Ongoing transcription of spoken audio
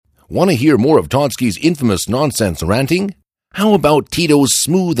Want to hear more of Todsky's infamous nonsense ranting? How about Tito's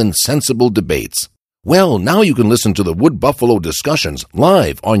smooth and sensible debates? Well, now you can listen to the Wood Buffalo discussions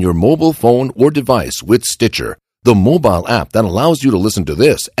live on your mobile phone or device with Stitcher, the mobile app that allows you to listen to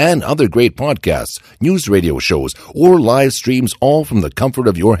this and other great podcasts, news radio shows, or live streams all from the comfort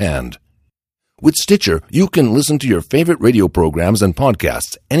of your hand. With Stitcher, you can listen to your favorite radio programs and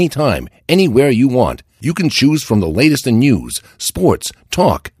podcasts anytime, anywhere you want. You can choose from the latest in news, sports,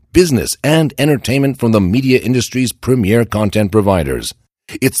 talk, business, and entertainment from the media industry's premier content providers.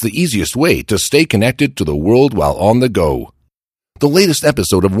 It's the easiest way to stay connected to the world while on the go. The latest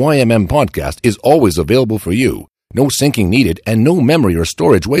episode of YMM Podcast is always available for you. No syncing needed and no memory or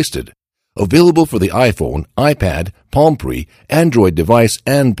storage wasted. Available for the iPhone, iPad, Palm Pre, Android device,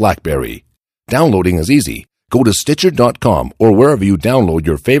 and BlackBerry. Downloading is easy. Go to Stitcher.com or wherever you download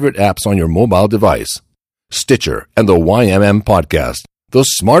your favorite apps on your mobile device. Stitcher and the YMM Podcast, the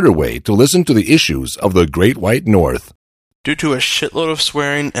smarter way to listen to the issues of the Great White North. Due to a shitload of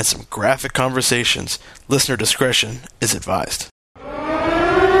swearing and some graphic conversations, listener discretion is advised.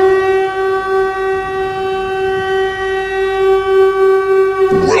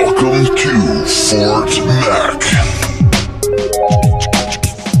 Welcome to Fort Mac.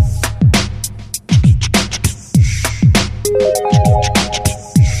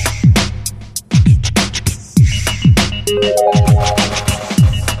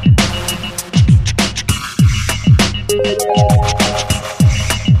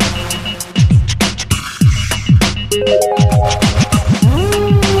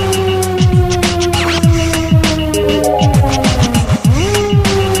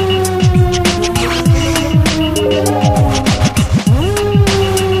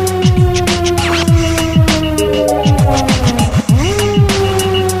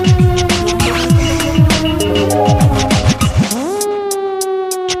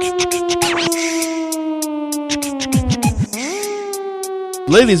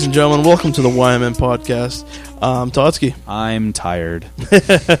 Ladies and gentlemen, welcome to the YMN Podcast. I'm Todsky. I'm tired.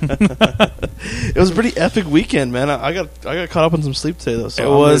 It was a pretty epic weekend, man. I got caught up on some sleep today, though,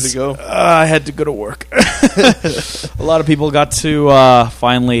 so I'm ready to go. I had to go to work. A lot of people got to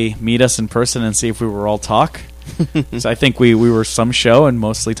finally meet us in person and see if we were all talk. So I think we were some show and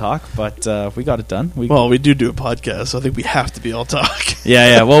mostly talk, but we got it done. We do a podcast, so I think we have to be all talk.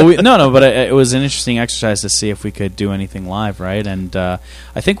 Yeah. Well, but it was an interesting exercise to see if we could do anything live, right? And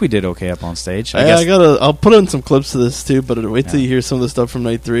I think we did okay up on stage. I'll put in some clips to this too, but wait till you hear some of the stuff from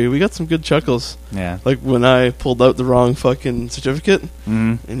night 3. We got some good chuckles. Yeah, like when I pulled out the wrong fucking certificate,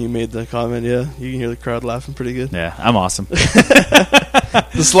 and you made the comment. Yeah, you can hear the crowd laughing pretty good. Yeah, I'm awesome.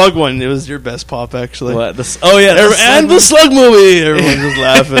 The slug one, it was your best pop, actually. What? The slug movie. Everyone was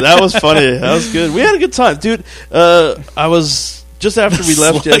laughing. That was funny. That was good. We had a good time, dude. I was just after we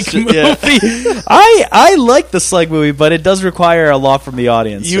left yesterday. Yeah. I like the slug movie, but it does require a lot from the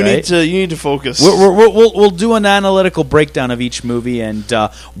audience. You need to focus. We'll do an analytical breakdown of each movie and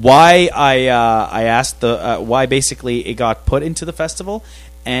why I asked why basically it got put into the festival.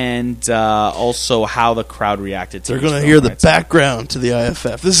 And also how the crowd reacted to it. They're going to hear the background to the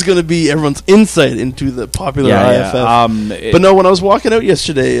IFF. This is going to be everyone's insight into the popular IFF. But no, when I was walking out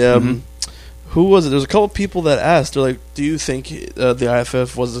yesterday, who was it? There was a couple of people that asked, they're like, do you think the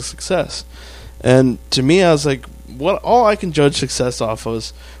IFF was a success? And to me, I was like, all I can judge success off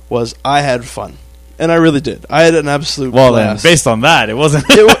of was I had fun. And I really did. I had an absolute blast. Then, based on that, it wasn't...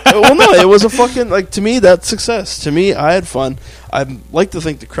 it was a fucking... Like, to me, that's success. To me, I had fun. I'd like to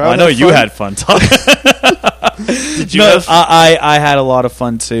think the crowd had fun. You had fun, Tom. Did you have fun? I had a lot of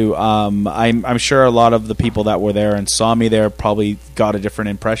fun, too. I'm sure a lot of the people that were there and saw me there probably got a different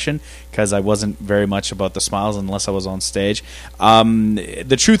impression because I wasn't very much about the smiles unless I was on stage.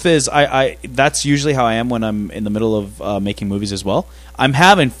 The truth is, that's usually how I am when I'm in the middle of making movies as well. I'm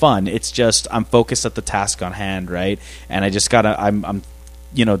having fun. It's just I'm focused at the task on hand, right? And I just gotta. I'm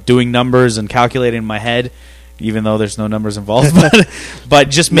doing numbers and calculating in my head, even though there's no numbers involved. But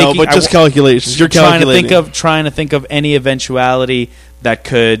just making calculations. You're calculating. Trying to think of any eventuality that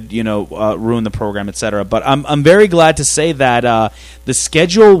could ruin the program, etc. But I'm very glad to say that the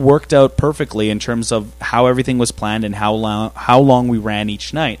schedule worked out perfectly in terms of how everything was planned and how long we ran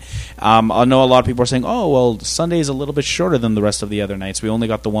each night. I know a lot of people are saying, oh, well, Sunday is a little bit shorter than the rest of the other nights. We only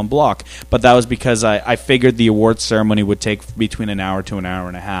got the one block. But that was because I figured the awards ceremony would take between an hour to an hour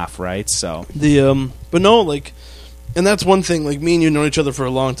and a half, right? So but no, like, and that's one thing. Like, me and you know each other for a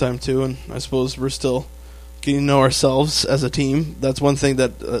long time too, and I suppose we're still getting to know ourselves as a team. That's one thing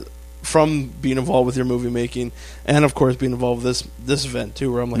that from being involved with your movie making, and of course being involved with this event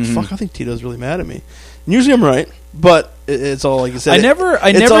too, where I'm like, fuck, I think Tito's really mad at me, And usually I'm right, but it's all like you said. I never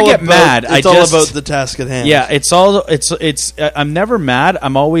get mad. It's all about the task at hand. Yeah, it's. I'm never mad.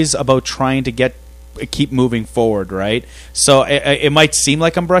 I'm always about trying to keep moving forward, right? So it might seem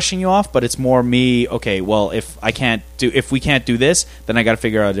like I'm brushing you off, but it's more me. Okay, well, if we can't do this, then I got to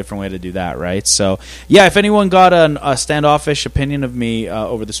figure out a different way to do that, right? So yeah, if anyone got a standoffish opinion of me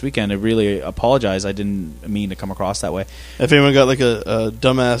over this weekend, I really apologize. I didn't mean to come across that way. If anyone got like a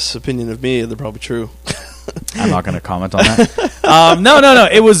dumbass opinion of me, they're probably true. I'm not going to comment on that. No.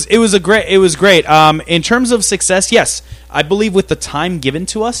 It was great. In terms of success, yes, I believe with the time given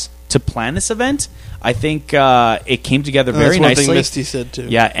to us to plan this event, I think it came together very nicely. That's one thing Misty said too.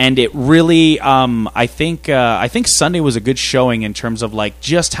 Yeah, and it really, I think Sunday was a good showing in terms of like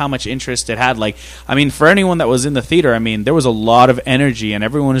just how much interest it had. Like, I mean, for anyone that was in the theater, I mean, there was a lot of energy and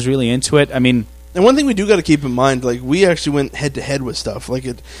everyone was really into it. I mean. And one thing we do got to keep in mind, like we actually went head to head with stuff. Like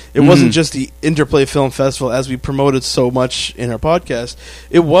it wasn't just the Interplay Film Festival as we promoted so much in our podcast.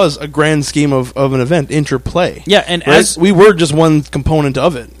 It was a grand scheme of an event, Interplay. Yeah, and right? as we were just one component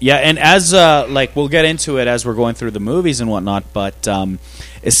of it. Yeah, and as like we'll get into it as we're going through the movies and whatnot, but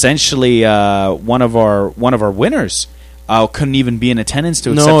essentially one of our winners. Couldn't even be in attendance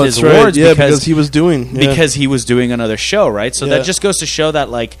to accept his awards because he was doing another show, right? So that just goes to show that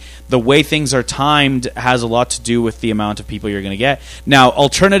like the way things are timed has a lot to do with the amount of people you're going to get. Now,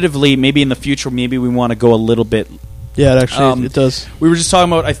 alternatively, maybe in the future, maybe we want to go a little bit. Yeah, it does. We were just talking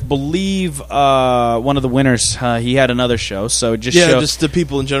about, I believe, one of the winners. He had another show, so just the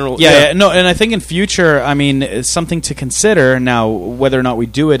people in general. Yeah, no, and I think in future, I mean, it's something to consider. Now, whether or not we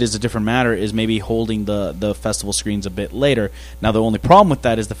do it is a different matter. Is maybe holding the festival screens a bit later. Now, the only problem with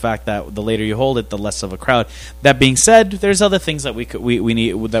that is the fact that the later you hold it, the less of a crowd. That being said, there's other things that we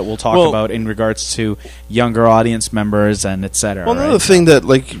need that we'll talk about in regards to younger audience members and etc. Well, another thing that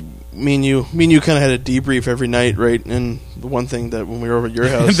like. Me and you kind of had a debrief every night, right? And the one thing that when we were over at your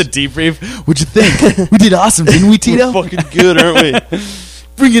house... the debrief? What'd you think? We did awesome, didn't we, Tito? We're fucking good, aren't we?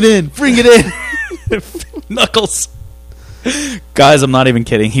 Bring it in. Knuckles. Guys, I'm not even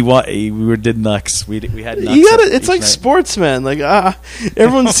kidding. We did Knucks. We had Knucks. It's like night. Sports, man. Like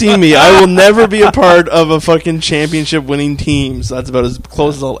everyone's seen me. I will never be a part of a fucking championship winning team. So that's about as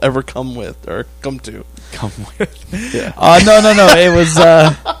close as I'll ever come to. Yeah. No. It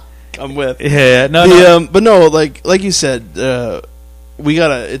was... I'm with. Yeah, no. But no, like you said, we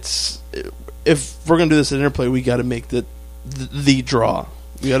gotta. If we're gonna do this at Interplay, we gotta make the draw.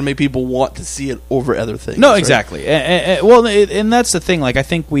 We gotta make people want to see it over other things. No, exactly. Right? And that's the thing. Like, I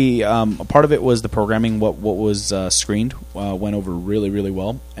think we part of it was the programming. What was screened went over really, really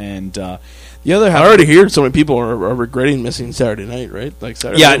well, and. The other half, I already hear so many people are regretting missing Saturday night, right? Like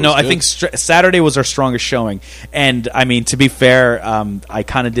Saturday. Yeah, no, I think Saturday was our strongest showing, and I mean, to be fair, I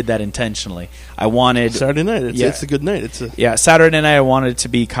kind of did that intentionally. I wanted Saturday night. It's a good night. Saturday night. I wanted it to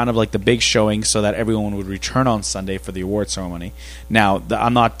be kind of like the big showing, so that everyone would return on Sunday for the award ceremony. Now,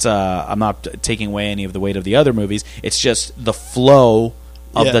 I'm not taking away any of the weight of the other movies. It's just the flow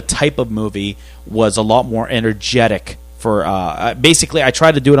of the type of movie was a lot more energetic. For basically, I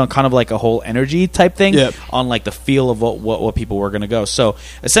tried to do it on kind of like a whole energy type thing, on like the feel of what people were going to go. So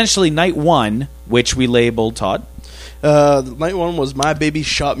essentially, night one, which we labeled Todd. Night one was My Baby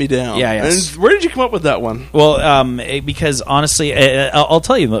Shot Me Down. Yeah, yes. And where did you come up with that one? Well, because honestly, I'll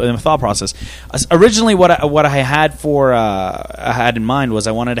tell you the thought process. Originally, what I had in mind was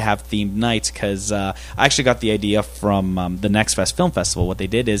I wanted to have themed nights because I actually got the idea from the Next Fest Film Festival. What they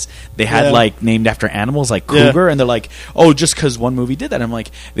did is they had like named after animals like cougar, and they're like, oh, just because one movie did that. I'm like,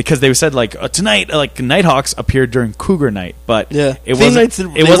 because they said like tonight, like Nighthawks appeared during Cougar Night, but it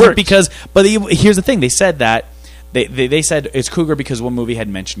wasn't because. But here's the thing: they said that. They said it's cougar because one movie had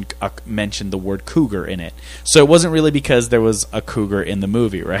mentioned the word cougar in it, so it wasn't really because there was a cougar in the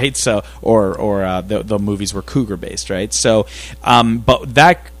movie, right? So or the movies were cougar based, right? So, but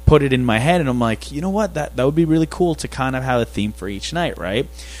that put it in my head, and I'm like, you know what, that would be really cool to kind of have a theme for each night, right?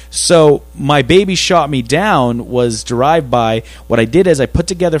 So My Baby Shot Me Down was derived by what I did is I put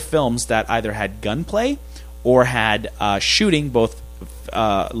together films that either had gunplay or had shooting, both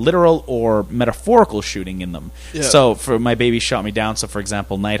literal or metaphorical shooting in them. Yeah. So for My Baby Shot Me Down, so for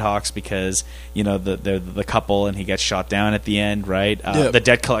example, Nighthawks, because you know the couple and he gets shot down at the end, right? The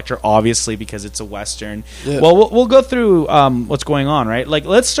Debt Collector, obviously, because it's a western. Well, we'll go through what's going on, right? Like,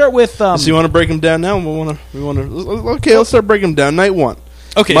 let's start with. So you want to break them down now? Okay, let's start breaking them down. Night one.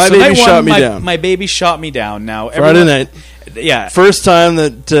 Okay, My so Baby night Shot one, Me Down. My Baby Shot Me Down. Now, Friday night. Yeah. First time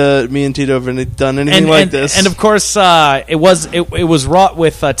that me and Tito have done anything like this. And of course, it was wrought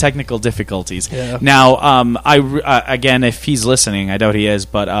with technical difficulties. Yeah. Now, again, if he's listening, I doubt he is,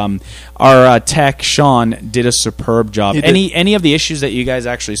 but our tech, Sean, did a superb job. Any of the issues that you guys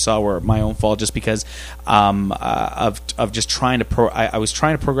actually saw were my own fault, just because of just trying to I was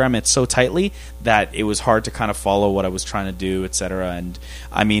trying to program it so tightly that it was hard to kind of follow what I was trying to do, etc. And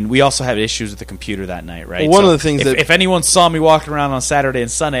I mean, we also had issues with the computer that night, right? Well, one of the things if anyone saw me walking around on Saturday and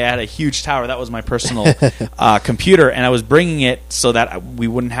Sunday, I had a huge tower. That was my personal computer, and I was bringing it so that we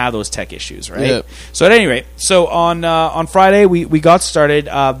wouldn't have those tech issues, right? Yeah. So at any rate, on Friday we got started.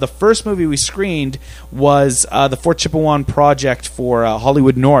 The first movie we screened was the Fort Chipewyan project for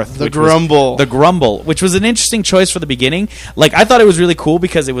Hollywood North, The Grumble, which was an interesting choice for the beginning. Like, I thought it was really cool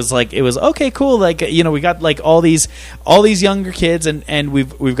because it was okay, cool. Like, you know, we got like all these younger kids, and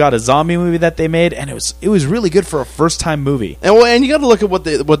we've got a zombie movie that they made, and it was really good for a first time movie. And you got to look at what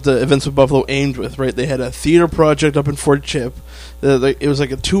the Events with Buffalo aimed with, right? They had a theater project up in Fort Chip. It was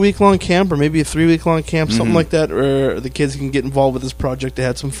like a 2-week-long camp, or maybe a 3-week-long camp, something like that, where the kids can get involved with this project. They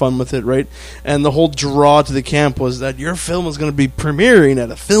had some fun with it, right? And the whole draw to the camp was that your film was going to be premiering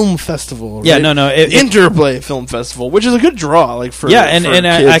at a film festival. Right? Yeah, no, Interplay Film Festival, which is a good draw, like for and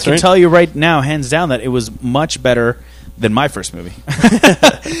kids, I can tell you right now, hands down, that it was much better than my first movie.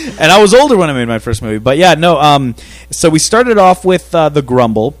 And I was older when I made my first movie. But yeah, no. So we started off with The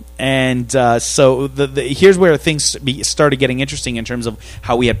Grumble. And so here's where things started getting interesting in terms of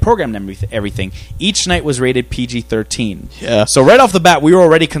how we had programmed everything. Each night was rated PG-13. Yeah. So right off the bat, we were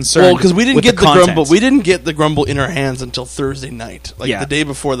already concerned. Well, because we didn't get the content. Grumble. We didn't get the Grumble in our hands until Thursday night, the day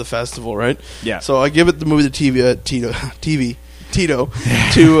before the festival, right? Yeah. So I give it the movie to Tito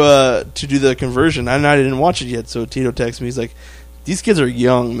to do the conversion, and I didn't watch it yet. So Tito texts me, he's like, "These kids are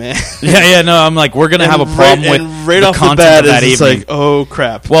young, man." Yeah, no, I'm like, we're gonna have a problem with right the off content the bat. of that It's evening. like, oh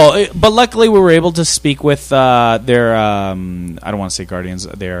crap. Well, but luckily we were able to speak with their I don't want to say guardians,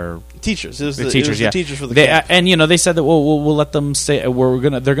 their teachers. It was the the teachers, the teachers for the camp. And you know, they said that we'll let them stay.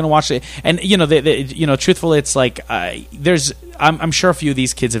 They're gonna watch it. And you know, they truthfully, it's like I'm sure a few of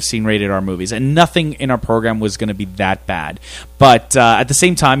these kids have seen rated R movies, and nothing in our program was going to be that bad. But at the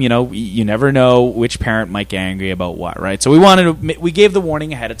same time, you know, you never know which parent might get angry about what, right? So we gave the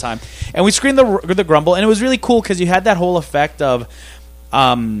warning ahead of time, and we screened the Grumble, and it was really cool because you had that whole effect of.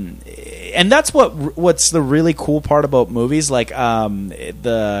 And that's what's the really cool part about movies, I'm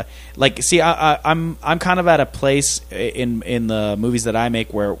kind of at a place in the movies that I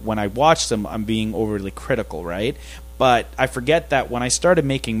make where when I watch them I'm being overly critical, right? But I forget that when I started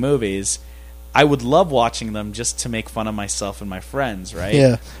making movies, I would love watching them just to make fun of myself and my friends, right?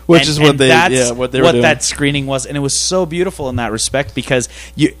 Yeah, what they were doing. That screening was, and it was so beautiful in that respect because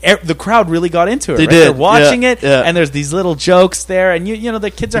the crowd really got into it. They right? did. They're watching it, yeah. And there's these little jokes there, and you know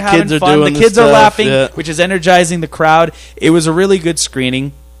the kids are having fun, the kids are laughing, which is energizing the crowd. It was a really good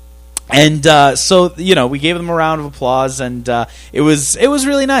screening. And so, you know, we gave them a round of applause, and it was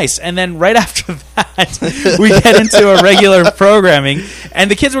really nice. And then right after that, we get into our regular programming,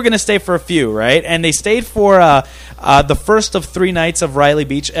 and the kids were going to stay for a few, right? And they stayed for the first of 3 nights of Riley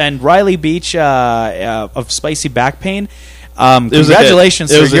Beach, and Riley Beach of Spicy Back Pain.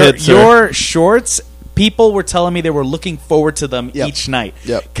 Congratulations, sir. Your shorts. People were telling me they were looking forward to them each night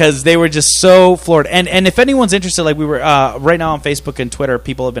because they were just so floored. And if anyone's interested, like we were right now on Facebook and Twitter,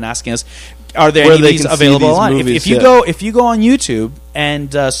 people have been asking us, are there any of these available online? If you go on YouTube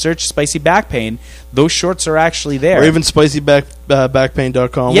and search Spicy Back Pain, those shorts are actually there. Or even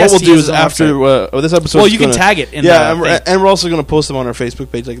spicybackpain.com. Yes, what we'll do is after this episode. Well, you can tag it. And we're also going to post them on our Facebook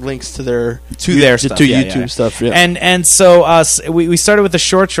page, like links to their stuff, YouTube stuff. Yeah. And so we started with the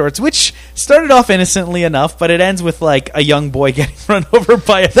shorts, which started off innocently enough, but it ends with like a young boy getting run over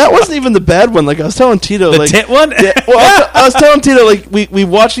by a. That wasn't even the bad one. Like I was telling Tito, the tit one. Yeah, well, I was telling Tito, like we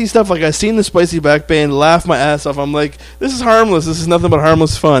watch these stuff. Like I seen the Spicy Back Pain, laugh my ass off. I'm like, this is harmless. This is nothing but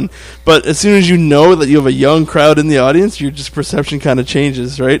harmless fun. But as soon as you know that you have a young crowd in the audience, your just perception kind of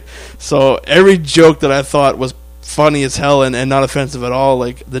changes, right? So every joke that I thought was funny as hell and not offensive at all,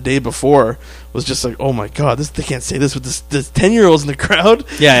 like the day before, was just like, oh my god, they can't say this with this 10-year-olds in the crowd.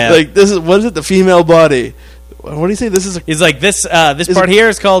 Yeah. Like this is, what is it? The female body. What do you say? This is. He's like this part here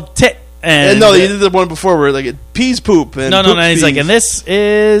is called tit. And no, you did the one before where like it pees poop. And no. He's like, and this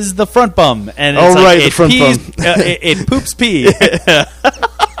is the front bum. And it's the front bum. It poops pee.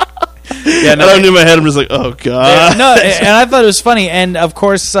 Yeah, no, I don't do my head. I'm just like, oh god. And I thought it was funny. And of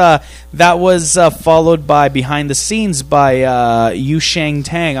course, that was followed by behind the scenes by Yu Shang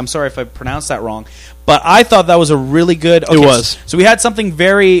Tang. I'm sorry if I pronounced that wrong, But I thought that was a really good... Okay, it was. So we had something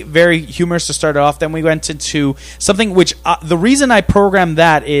very, very humorous to start it off. Then we went into something which... the reason I programmed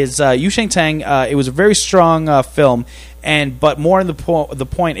that is Yu Sheng Tang, it was a very strong film. But more in the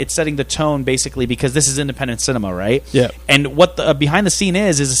point, it's setting the tone, basically, because this is independent cinema, right? Yeah. And what the behind the scene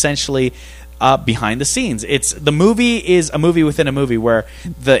is essentially... behind the scenes. The movie is a movie within a movie where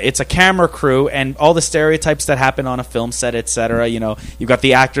it's a camera crew and all the stereotypes that happen on a film set, etc. You know, you've got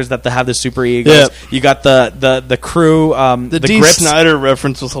the actors that have the super egos. Yep. You got the crew. The Dee grips. Snider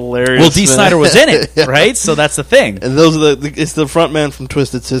reference was hilarious. Well, Dee Snider was in it, yeah. Right? So that's the thing. And those are it's the front man from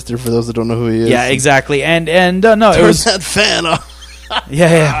Twisted Sister. For those that don't know who he is. Yeah, exactly. And no, it was that fan off.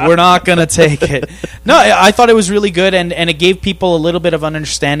 Yeah, we're not going to take it. No, I thought it was really good, and it gave people a little bit of an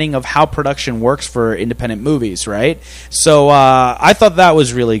understanding of how production works for independent movies, right? So I thought that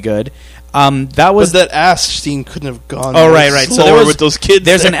was really good. But that ass scene couldn't have gone. Oh, right. So with those kids.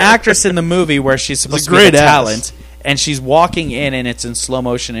 There's an actress in the movie where she's supposed to be a talent. And she's walking in, and it's in slow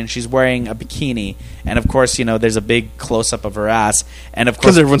motion, and she's wearing a bikini. And, of course, you know, there's a big close-up of her ass. And, of course...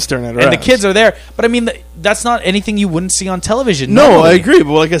 Because everyone's staring at her ass. And the kids are there. But, I mean, that's not anything you wouldn't see on television. No, normally. I agree.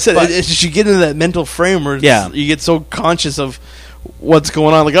 But, like I said, you get into that mental frame where you get so conscious of what's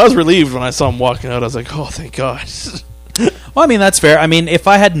going on. Like, I was relieved when I saw him walking out. I was like, oh, thank God. Well, I mean, that's fair. I mean, if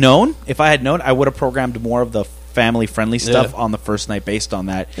I had known, I would have programmed more of the family-friendly stuff on the first night based on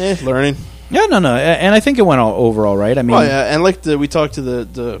that. Learning. Yeah, no, and I think it went overall right. I mean, and like we talked to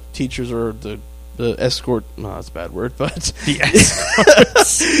the teachers or the escort. No, that's a bad word, but the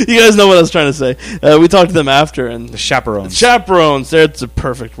escorts. You guys know what I was trying to say. We talked to them after, and the chaperones. That's a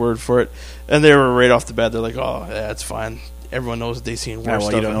perfect word for it. And they were right off the bat. They're like, "Oh, yeah, it's fine. Everyone knows they've seen worse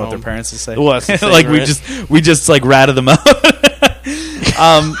stuff." You don't know what their parents will say. Well, that's the thing, like right? we just like ratted them out.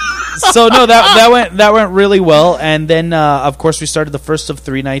 So no, that went really well, and then of course we started the first of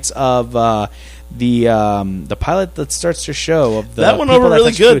 3 nights of the pilot that starts your show of the that went over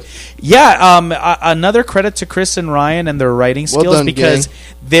really good. Yeah, another credit to Chris and Ryan and their writing skills, well done, because gang.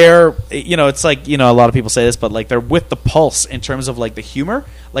 They're, you know, it's like, you know, a lot of people say this, but like they're with the pulse in terms of like the humor.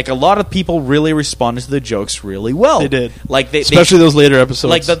 Like a lot of people really responded to the jokes really well. They did, like especially those later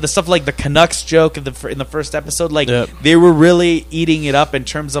episodes, like the stuff like the Canucks joke in the first episode. Like they were really eating it up in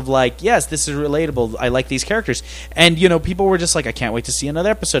terms of like, yes, this is relatable. I like these characters, and you know, people were just like, I can't wait to see another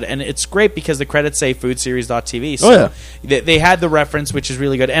episode. And it's great because the credits say foodseries.tv, so they had the reference, which is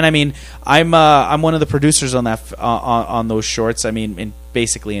really good. And I mean, I'm one of the producers on that on those shorts. I mean,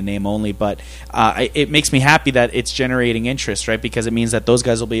 basically in name only, but it makes me happy that it's generating interest, right? Because it means that those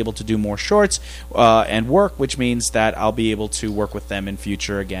guys will be able to do more shorts and work, which means that I'll be able to work with them in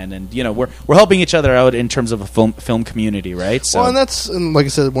future again. And you know, we're helping each other out in terms of a film community, right? So, well, and like I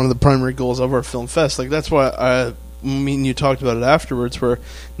said, one of the primary goals of our film fest. Like that's why you talked about it afterwards, where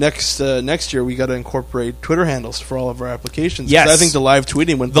next year we got to incorporate Twitter handles for all of our applications. Yes, I think the live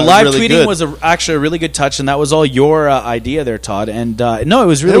tweeting went. The live really tweeting good. was actually a really good touch, and that was all your idea there, Todd. And no, it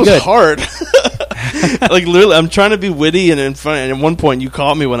was really good. It was hard. Like literally, I'm trying to be witty and in front. And at one point, you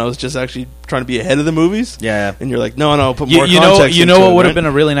caught me when I was just actually trying to be ahead of the movies. Yeah, and you're like, no, put more context. You know what would have been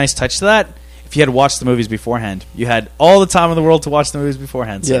a really nice touch to that? If you had watched the movies beforehand. You had all the time in the world to watch the movies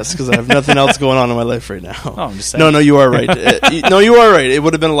beforehand. So. Yes, because I have nothing else going on in my life right now. Oh, I'm just saying. No, you are right. No, you are right. It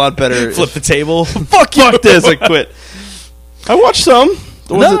would have been a lot better. Flip the table. Fuck this. I quit. I watched some.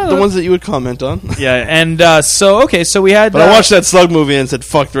 The ones that you would comment on. Yeah, and so we had... But I watched that Slug movie and said,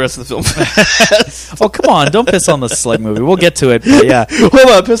 fuck the rest of the film. Oh, come on. Don't piss on the Slug movie. We'll get to it. But yeah. Hold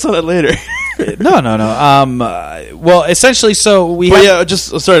on. Piss on it later. No. Well, essentially, so we... But yeah,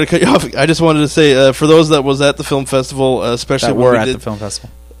 just sorry to cut you off. I just wanted to say, for those that was at the film festival, especially... That were at the film festival.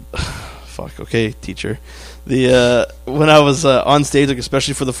 Fuck, okay, teacher. When I was on stage, like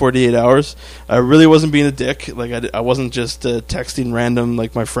especially for the 48 hours, I really wasn't being a dick. Like I wasn't just texting random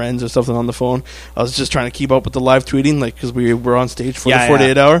like my friends or something on the phone. I was just trying to keep up with the live tweeting, like because we were on stage for the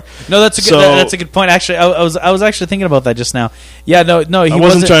 48 hour. No, that's a good point. Actually, I was actually thinking about that just now. Yeah, no, I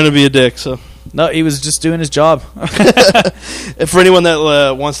wasn't trying to be a dick. So no, he was just doing his job. For anyone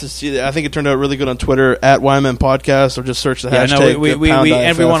that wants to see that, I think it turned out really good on Twitter at YMN Podcast, or just search the hashtag. We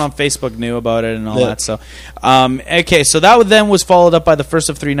everyone on Facebook knew about it and all that. So, okay, so that then was followed up by the first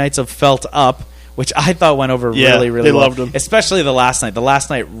of 3 nights of Felt Up, which I thought went over really well. They loved them. Especially the last night. The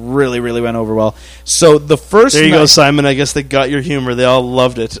last night really went over well. So the first There you go, Simon. I guess they got your humor. They all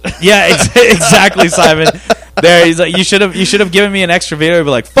loved it. Yeah, exactly, Simon. There, he's like, you should have given me an extra video. He'd be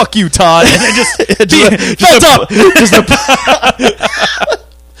like, "Fuck you, Todd," and then just Felt Up.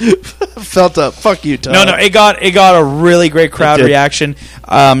 Felt Up. Fuck you, Tom. No, it got a really great crowd reaction.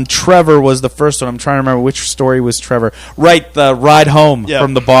 Trevor was the first one. I'm trying to remember which story was Trevor. Right, the ride home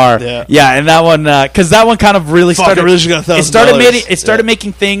from the bar. Yeah, and that one, because that one kind of really started. It started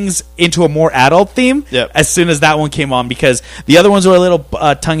making things into a more adult theme as soon as that one came on, because the other ones were a little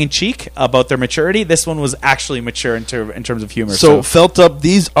tongue in cheek about their maturity. This one was actually mature in terms of humor. So Felt Up.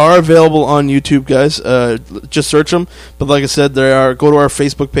 These are available on YouTube, guys. Just search them. But like I said, go to our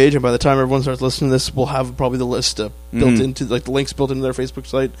Facebook page, and by the time everyone starts listening to this, we'll have probably the list built into, like, the links built into their Facebook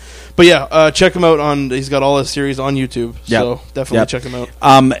site. But yeah, check him out he's got all his series on YouTube. So definitely check him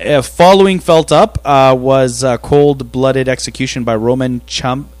out. Following Felt Up was Cold Blooded Execution by Roman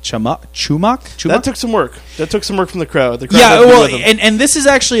Chumak. That took some work. That took some work from the crowd. And this is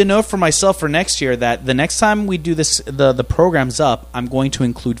actually a note for myself for next year, that the next time we do this, the program's up, I'm going to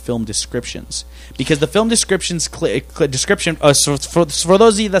include film descriptions, because the film descriptions description. So for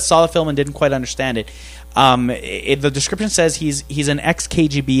those of you that saw the film and didn't quite understand it, the description says he's an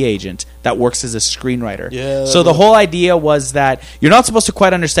ex-KGB agent that works as a screenwriter. Yeah. So the whole idea was that you're not supposed to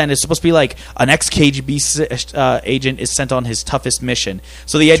quite understand. It's supposed to be like an ex-KGB agent is sent on his toughest mission.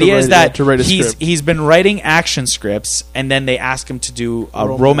 So the idea is that he's been writing action scripts, and then they ask him to do a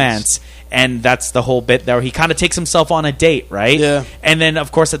romance. And that's the whole bit there. He kind of takes himself on a date, right? Yeah. And then,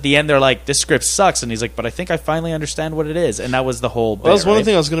 of course, at the end, they're like, this script sucks. And he's like, but I think I finally understand what it is. And that was the whole bit. That was one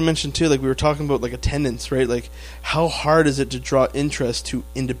thing I was going to mention, too. Like, we were talking about, like, attendance, right? Like, how hard is it to draw interest to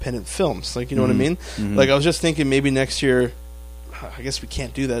independent films? Like, you know what I mean? Mm-hmm. Like, I was just thinking maybe next year, I guess we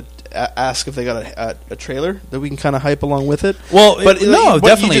can't do that. Ask if they got a trailer that we can kind of hype along with it. Well,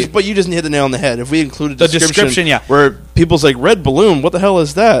 definitely. But you just hit the nail on the head. If we included the description, where people's like, Red Balloon, what the hell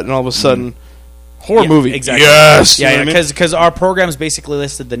is that? And all of a sudden, horror movie. Exactly. Yes. Yeah, because our program's basically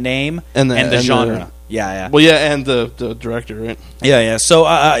listed the name and the genre. Well, and the director, right? Yeah. So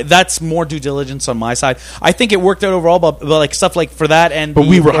that's more due diligence on my side. I think it worked out overall, but like stuff like for that and. But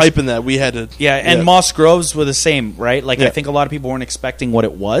we were hyping that. We had to. Yeah, and Moss Groves were the same, right? Like I think a lot of people weren't expecting what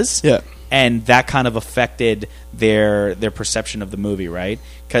it was. Yeah. And that kind of affected their perception of the movie, right?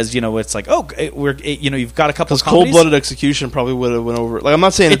 Because it's like, you've got a couple of comedies. Cold Blooded Execution probably would have went over. Like, I'm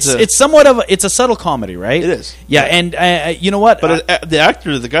not saying it's somewhat of it's a subtle comedy, right? It is. Yeah, and you know what? But the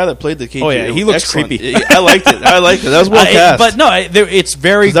actor, the guy that played the KG, he looks creepy. I liked it. That was well cast. But no, it's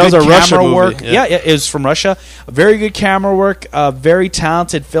very good camera work. Yeah, it was from Russia. Very good camera work. Very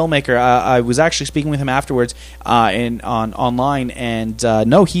talented filmmaker. I was actually speaking with him afterwards online, and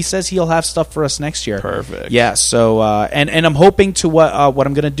no, he says he'll have stuff for us next year. Perfect. Yeah. So and I'm hoping to what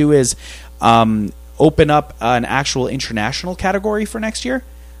I'm going to do is open up an actual international category for next year,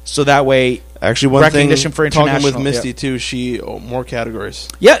 so that way actually one recognition thing, for international. Talking with Misty too, she more categories.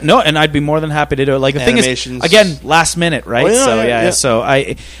 Yeah, no, and I'd be more than happy to do it. Like the thing is, again, last minute, right?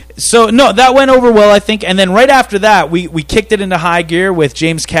 So no, that went over well, I think. And then right after that, we kicked it into high gear with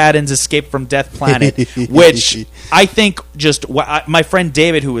James Cadden's Escape from Death Planet, which I think my friend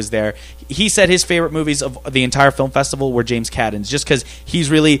David, who was there, he said his favorite movies of the entire film festival were James Cadden's, just because he's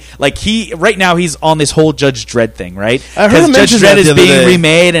really right now he's on this whole Judge Dredd thing, right? Because Judge Dredd is being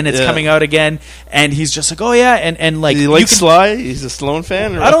remade and it's coming out again, and he's just like, oh yeah, and like, he likes Sly. He's a Stallone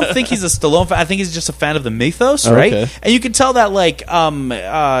fan. I don't think he's a Stallone fan. I think he's just a fan of the mythos, right? Okay. And you can tell that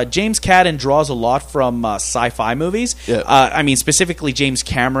James Cadden draws a lot from sci-fi movies. Yeah. I mean, specifically James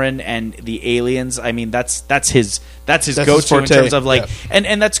Cameron and the Aliens. I mean, that's his go-to in terms of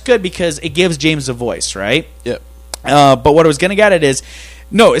and that's good because it gives James a voice, right? Yeah. But what I was going to get at is,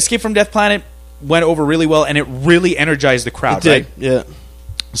 no, Escape from Death Planet went over really well, and it really energized the crowd, right? Yeah.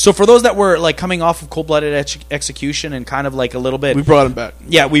 So for those that were like coming off of Cold Blooded Execution and kind of like a little bit, we brought him back.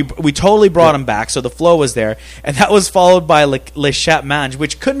 Yeah, we totally brought him back. So the flow was there, and that was followed by Le Chat Mange,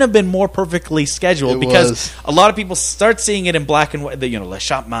 which couldn't have been more perfectly scheduled because a lot of people start seeing it in black and white. Le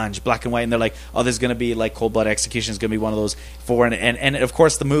Chat Mange, black and white, and they're like, oh, there's going to be like Cold Blooded Execution is going to be one of those four, and of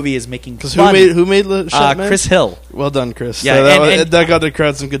course the movie is making fun. Who made Le Chat Mange? Chris Hill. Well done, Chris. Yeah, that got the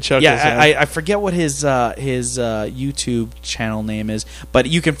crowd some good chuckles. Yeah, I forget what his YouTube channel name is, but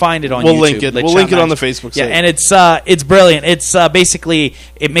you can find it on YouTube. We'll link it on the Facebook site. Yeah, and it's brilliant. It's basically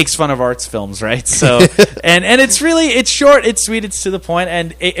it makes fun of arts films, right? So and it's short, it's sweet, it's to the point,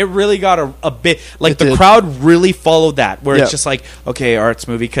 and it really got a bit like the crowd really followed that, where it's just like, okay, arts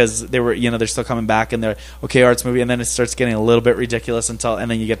movie, because they were they're still coming back and they're okay, arts movie, and then it starts getting a little bit ridiculous and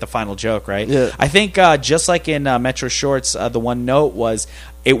then you get the final joke, right? Yeah. I think just like in Metro Shorts, the one note was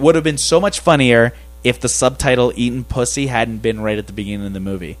it would have been so much funnier if the subtitle "Eating Pussy" hadn't been right at the beginning of the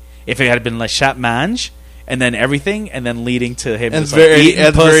movie. If it had been Le Chat Mange, and then everything, and then leading to him. And at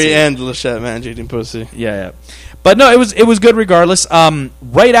the very end, Lachette Mange eating pussy. Yeah. But no, it was good regardless.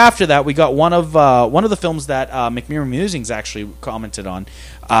 Right after that, we got one of the films that McMurray Musings actually commented on.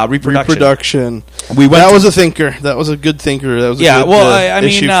 Reproduction. That was a thinker. That was a good thinker. That was a good, I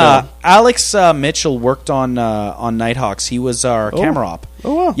mean, Alex Mitchell worked on Nighthawks. He was our camera op.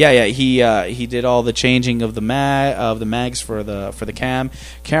 Oh wow! Yeah. He did all the changing of the mags for the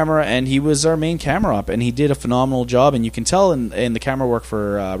camera, and he was our main camera op, and he did a phenomenal job. And you can tell in the camera work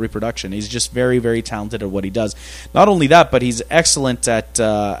for Reproduction, he's just very, very talented at what he does. Not only that, but he's excellent at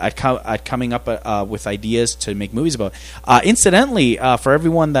coming up with ideas to make movies about. Incidentally, for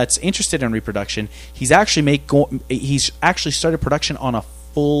everyone that's interested in Reproduction, he's actually started production on a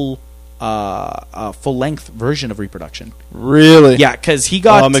full-length version of Reproduction. Really? Yeah, because he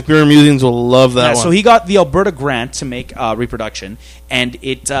got... McMurray Musings will love that one. So he got the Alberta grant to make Reproduction, and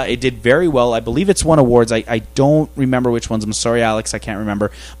it did very well. I believe it's won awards. I don't remember which ones. I'm sorry, Alex, I can't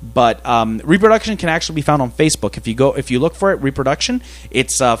remember. But Reproduction can actually be found on Facebook. If you look for it, Reproduction,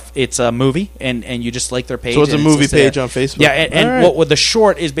 it's a movie, and you just like their page. So it's a movie page on Facebook. Yeah, and what the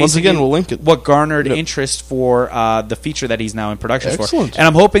short is basically... Once again, we'll link it. What garnered interest for the feature that he's now in production for. Excellent. And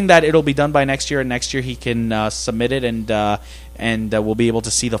I'm hoping that it'll be done by next year, and next year he can submit it, and we'll be able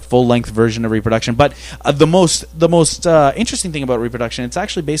to see the full-length version of Reproduction. But the most interesting thing about Reproduction, it's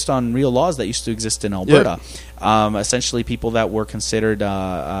actually based on real laws that used to exist in Alberta. Yeah. Essentially, people that were considered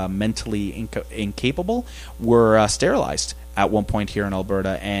mentally incapable were sterilized at one point here in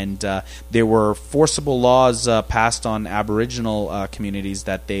Alberta, and there were forcible laws passed on Aboriginal communities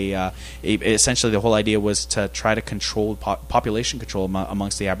that they essentially the whole idea was to try to control population control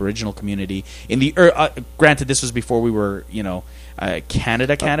amongst the Aboriginal community. Granted, this was before we were,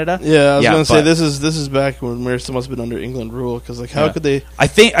 Canada. Yeah, I was going to say this is back when we still must have been under England rule, because how could they? I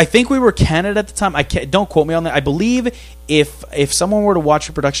think we were Canada at the time. Don't quote me on that. I believe if someone were to watch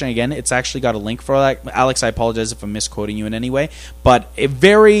Reproduction again, it's actually got a link for that. Alex, I apologize if I'm misquoting you in any way, but a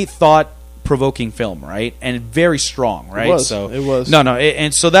very thought-provoking film, right? And very strong, right? It was.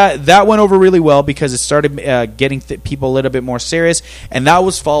 And so that went over really well because it started getting people a little bit more serious, and that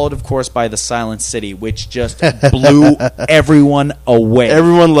was followed, of course, by The Silent City, which just blew everyone away.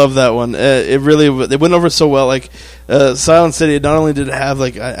 Everyone loved that one. It went over so well. Like Silent City, not only did it have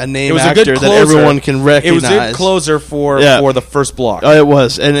like a name actor that everyone can recognize. It was a good closer for the first block. Oh, it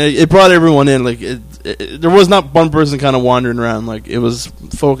was, and it brought everyone in. Like there was not one person kind of wandering around. Like it was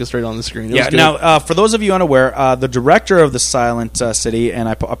focused right on the screen. Now, for those of you unaware, the director of The Silent City, and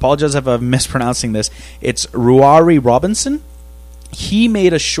I apologize if I'm mispronouncing this, it's Ruari Robinson. He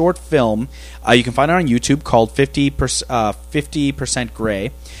made a short film, you can find it on YouTube, called 50%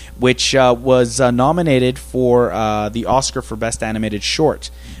 Grey, which was nominated for the Oscar for Best Animated Short.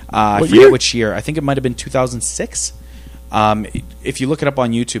 I forget which year. I think it might have been 2006. If you look it up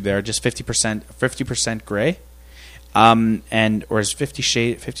on YouTube there, just 50% Grey. Or is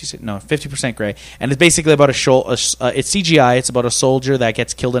 50% Grey, and it's basically about it's CGI. It's about a soldier that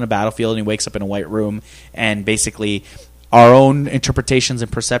gets killed in a battlefield, and he wakes up in a white room, and basically our own interpretations and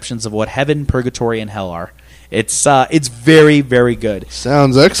perceptions of what heaven, purgatory, and hell are. It's very, very good.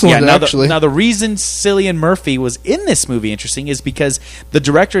 Sounds excellent, actually. Now, the reason Cillian Murphy was in this movie, interesting, is because the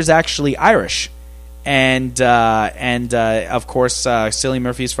director is actually Irish. And of course, Cillian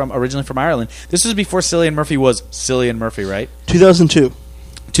Murphy is originally from Ireland. This was before Cillian Murphy was Cillian Murphy, right? 2002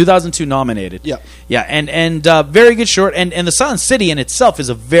 nominated. Yeah, and very good short. And The Silent City in itself is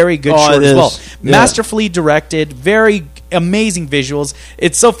a very good short as well. Yeah. Masterfully directed, very amazing visuals.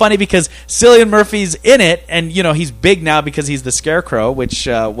 It's so funny because Cillian Murphy's in it, and he's big now because he's the Scarecrow, which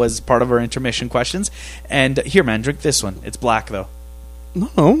was part of our intermission questions. And here, man, drink this one. It's black though.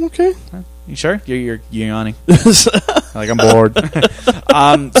 No, okay. You sure? You're yawning. Like I'm bored.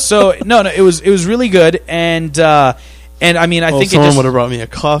 So no, it was really good, and I mean, I think someone would have brought me a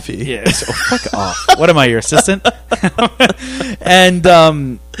coffee. Yeah, so fuck off. What am I, your assistant? And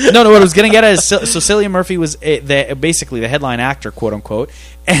no, what I was going to get at is Cillian Murphy was basically the headline actor, quote unquote,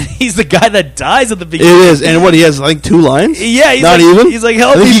 and he's the guy that dies at the beginning. It is, and he has like 2 lines. Yeah, he's He's like,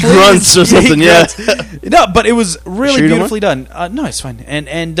 help me, he grunts or something. Yeah, no, but it was really beautifully done. No, it's fine,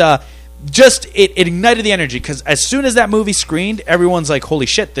 and just it ignited the energy because as soon as that movie screened, everyone's like, "Holy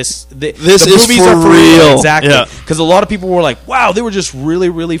shit! The is movies for are for real." Exactly, because a lot of people were like, "Wow!" They were just really,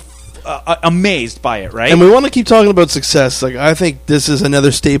 really amazed by it, right? And we want to keep talking about success. Like I think this is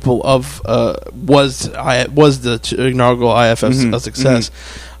another staple of was the inaugural IFF a success.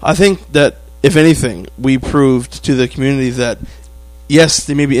 Mm-hmm. I think that if anything, we proved to the community that yes,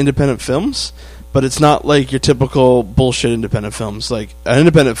 they may be independent films, but it's not like your typical bullshit independent films. Like, an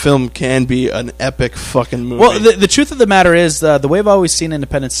independent film can be an epic fucking movie. Well, the truth of the matter is, the way I've always seen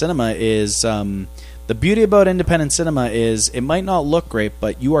independent cinema is, the beauty about independent cinema is it might not look great,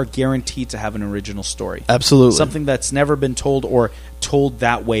 but you are guaranteed to have an original story. Absolutely. Something that's never been told or told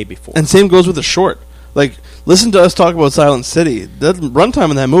that way before. And same goes with the short. Like, listen to us talk about Silent City. The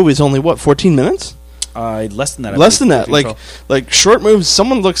runtime in that movie is only, 14 minutes? Less than that. Less than that. Like short movies,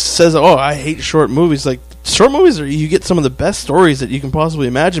 someone says, oh, I hate short movies. Like, short movies, you get some of the best stories that you can possibly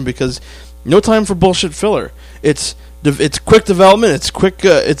imagine because no time for bullshit filler. It's quick development, it's quick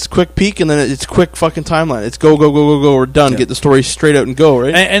peak, and then it's quick fucking timeline. It's go, we're done. Yeah. Get the story straight out and go,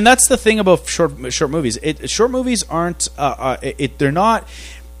 right? And that's the thing about short movies. Short movies aren't, they're not...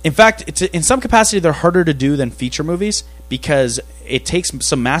 In fact, in some capacity, they're harder to do than feature movies because it takes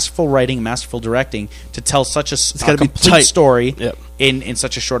some masterful writing, masterful directing to tell such a complete story in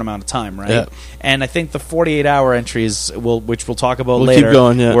such a short amount of time, right? Yep. And I think the 48-hour entries, which we'll talk about later, keep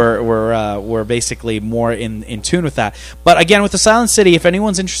going, were basically more in tune with that. But again, with The Silent City, if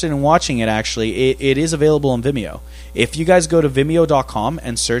anyone's interested in watching it, actually, it is available on Vimeo. If you guys go to Vimeo.com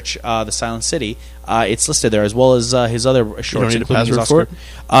and search The Silent City, it's listed there, as well as his other shorts, including his Oscar.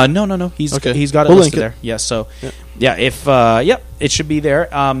 No. He's got it listed there. Yeah, so it should be there.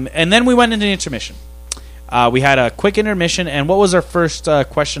 And then we went into the intermission. We had a quick intermission, and what was our first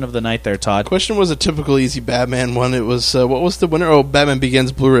question of the night there, Todd? Question was a typical easy Batman one. It was what was the winner? Oh, Batman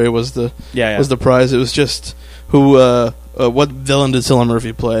Begins Blu-ray was the prize. It was just what villain did Cillian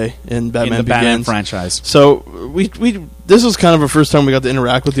Murphy play in Batman Begins? Batman franchise. So we this was kind of our first time we got to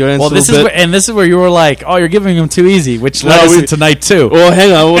interact with the audience. Well, this is where you were like, "Oh, you're giving him too easy," which led us into night 2. Well,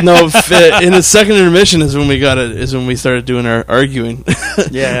 hang on. Well, no, in the second intermission is when we got it. Is when we started doing our arguing.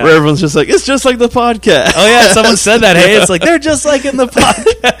 Yeah, where everyone's just like, "It's just like the podcast." Oh yeah, someone said that. Hey, it's like they're just like in the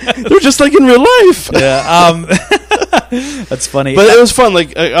podcast. They're just like in real life. Yeah, that's funny. But it was fun.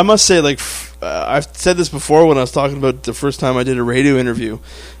 Like I must say, like I've said this before when I was talking about the first time I did a radio interview.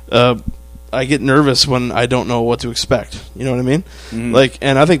 I get nervous when I don't know what to expect. You know what I mean? Mm-hmm. Like,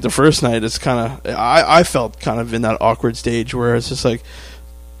 and I think the first night is kind of... I felt kind of in that awkward stage where it's just like...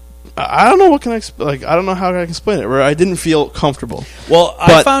 I don't know what can I... I don't know how I can explain it. Where I didn't feel comfortable. Well,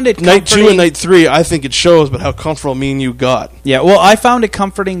 I found it comforting. Night 2 and night 3, I think it shows, but how comfortable me and you got. Yeah, well, I found it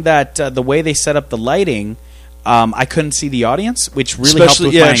comforting that the way they set up the lighting... I couldn't see the audience, which really helped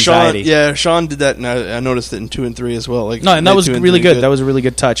with my anxiety. Sean did that, and I noticed it in 2 and 3 as well. And that was really good. That was a really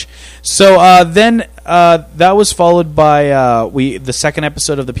good touch. So then that was followed by the second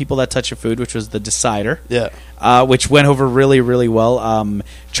episode of The People That Touch Your Food, which was The Decider. Yeah. Which went over really, really well.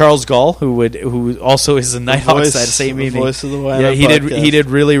 Charles Gall, who also is a Nighthawk side, same evening. Voice of the YNF he did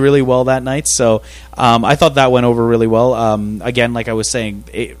really, really well that night. So I thought that went over really well. Again, like I was saying,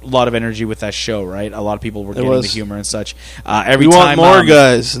 a lot of energy with that show, right? A lot of people were getting the humor and such. We want more,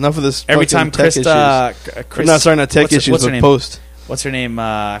 guys. Enough of this. Every time Chris, not tech issues, but Post. What's her name?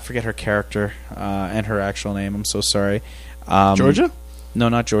 I forget her character and her actual name. I'm so sorry. Georgia? No,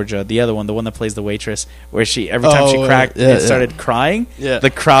 not Georgia. The other one, the one that plays the waitress, where every time she started crying,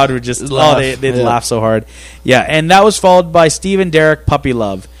 the crowd would just they'd laugh so hard. Yeah, and that was followed by Steve and Derek Puppy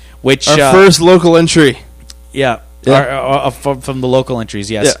Love, which our first local entry. Yeah. From the local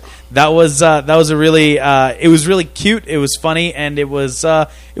entries, yes. Yeah. That was a really it was really cute. It was funny, and it was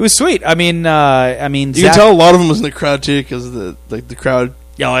sweet. I mean, you can tell a lot of them was in the crowd too because the crowd.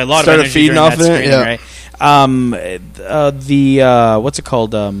 Yeah, a lot started of energy feeding off it. Yeah. Right? What's it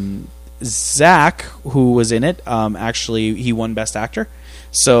called? Zach, who was in it, actually he won Best Actor.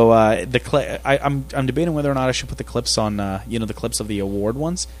 So I'm debating whether or not I should put the clips on the clips of the award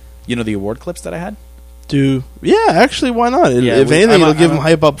ones. The award clips that I had. Actually, why not? If anything, it'll give them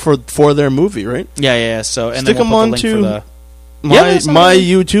hype up for their movie, right? Yeah. So and stick then them on to my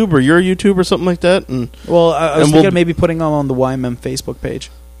YouTube or your YouTube or something like that. I was thinking of maybe putting them on the YMM Facebook page.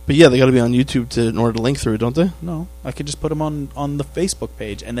 But yeah, they got to be on YouTube in order to link through, don't they? No, I could just put them on the Facebook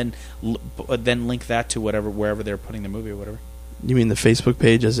page and then link that to wherever they're putting the movie or whatever. You mean the Facebook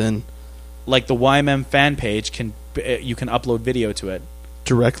page, as in, like the YMM fan page you can upload video to it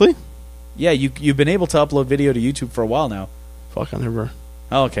directly? Yeah, you've been able to upload video to YouTube for a while now. Fuck, I never.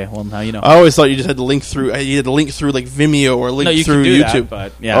 Oh, okay. Well, now you know. I always thought you just had to link through. You had to link through like Vimeo or link through YouTube.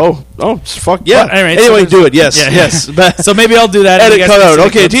 That, but yeah. Oh, fuck yeah. Well, anyway, do it. Yes, yes. So maybe I'll do that. Edit, cut out.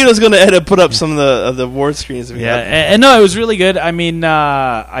 Okay, Tito's going to put up some of the award screens. And no, it was really good. I mean,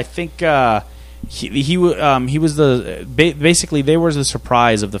 I think he was basically they were the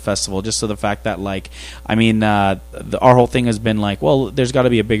surprise of the festival, just so the fact that our whole thing has been like, well, there's got to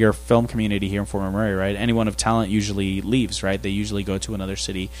be a bigger film community here in Fort McMurray, right? Anyone of talent usually leaves, right? They usually go to another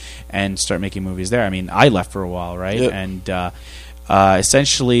city and start making movies there. I mean, I left for a while, right? Yep. And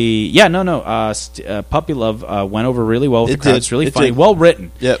essentially, Puppy Love went over really well with the crowd. It's really funny, well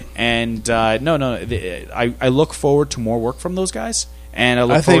written. Yep. And I look forward to more work from those guys, and I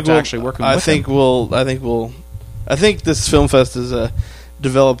look forward to actually working with them. I think this film fest is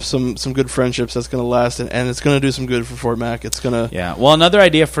develop some good friendships that's going to last, and it's going to do some good for Fort Mac. It's going to Well, another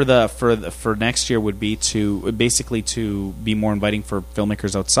idea for next year would be to be more inviting for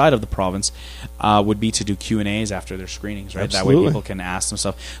filmmakers outside of the province. Would be to do Q&As after their screenings, right? Absolutely. That way people can ask them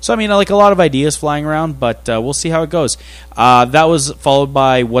stuff. So I mean, like a lot of ideas flying around, but we'll see how it goes. That was followed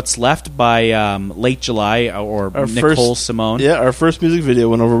by What's Left by late July or Nicole Simone. Yeah, our first music video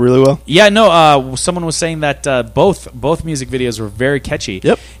went over really well. Yeah, no. Someone was saying that both music videos were very catchy.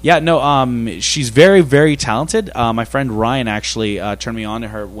 Yep. Yeah, no. She's very, very talented. My friend Ryan actually turned me on to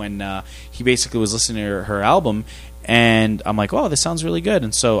her when he basically was listening to her album, and I'm like, oh, this sounds really good.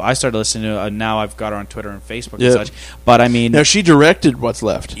 And so I started listening to it. Now I've got her on Twitter and Facebook and such. But I mean, now she directed What's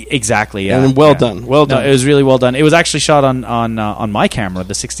Left. Exactly. Yeah. And well done. Well done. No, it was really well done. It was actually shot on my camera,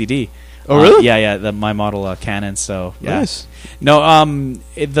 the 60D. Oh, really? Yeah. My model Canon. So yeah. Nice. No,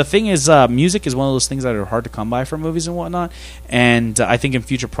 the thing is, music is one of those things that are hard to come by for movies and whatnot. And I think in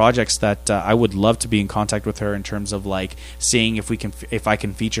future projects that I would love to be in contact with her in terms of like seeing if I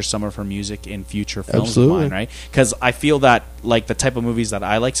can feature some of her music in future films of mine, right? Because I feel that like the type of movies that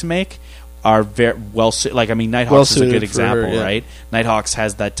I like to make are very well. Like I mean, Nighthawks is a good example, right? Nighthawks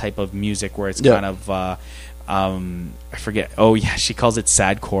has that type of music where it's kind of. I forget. Oh yeah, she calls it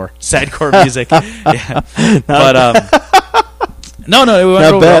sadcore music. Yeah. But no, it went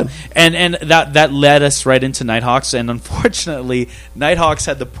not real bad. well. And that led us right into Nighthawks. And unfortunately, Nighthawks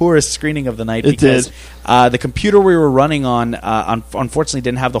had the poorest screening of the night because the computer we were running on unfortunately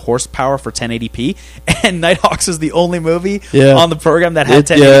didn't have the horsepower for 1080p. And Nighthawks is the only movie on the program that had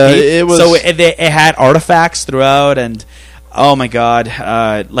 1080p. So it had artifacts throughout and. Oh my God!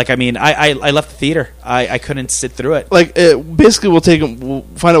 I left the theater. I couldn't sit through it. Basically, we'll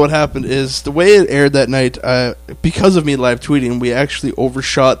find out what happened. Is the way it aired that night because of me live tweeting, we actually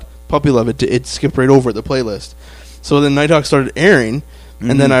overshot Puppy Love. It skipped right over the playlist. So then Nighthawk started airing,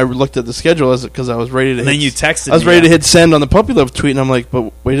 and then I looked at the schedule because I was ready to. And then you texted. I was ready to hit send on the Puppy Love tweet, and I'm like,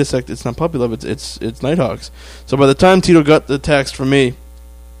 but wait a sec, it's not Puppy Love. It's Nighthawks. So by the time Tito got the text from me.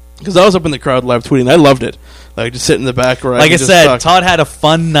 Because I was up in the crowd live tweeting. I loved it. Like, just sit in the back where I said, Todd had a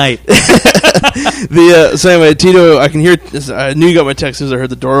fun night. So anyway, Tito, I can hear... I knew you got my text as I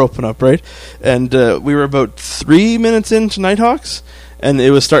heard the door open up, right? And we were about 3 minutes into Nighthawks, and it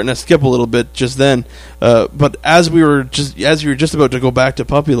was starting to skip a little bit just then. But as you were just about to go back to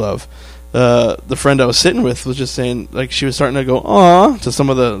Puppy Love... the friend I was sitting with was just saying, like, she was starting to go, "Aw," to some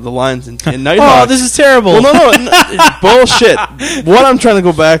of the lines in Nighthawks. Oh, this is terrible. Well, no, bullshit. What I'm trying to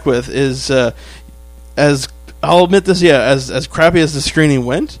go back with is, as I'll admit this, as crappy as the screening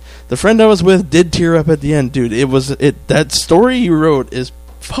went, the friend I was with did tear up at the end, dude. That story you wrote is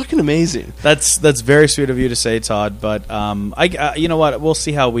fucking amazing. That's very sweet of you to say, Todd. But you know what? We'll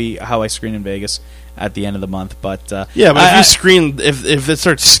see how I screen in Vegas at the end of the month, but if you screen, if it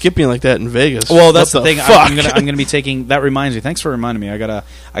starts skipping like that in Vegas, well, that's the thing. I'm gonna be taking. That reminds me. Thanks for reminding me. I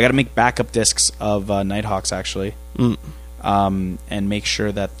gotta make backup discs of Nighthawks actually, and make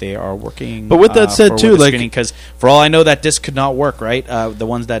sure that they are working. But with that said, too, like, because for all I know, that disc could not work, right? The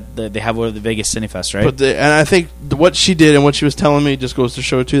ones that they have over the Vegas Cinefest, right? But and I think what she did and what she was telling me just goes to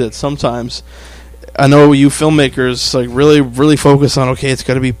show too that sometimes. I know you filmmakers like really, really focus on it's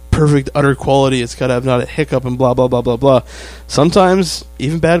got to be perfect, utter quality. It's got to have not a hiccup and blah blah blah blah blah. Sometimes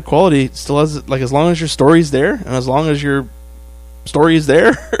even bad quality still has as long as your story's there and as long as your story is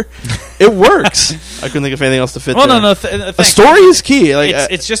there, it works. I couldn't think of anything else to fit. Well, there. no, a story is key. Like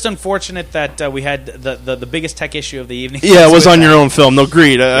it's just unfortunate that we had the biggest tech issue of the evening. Yeah, it was on your own film. No,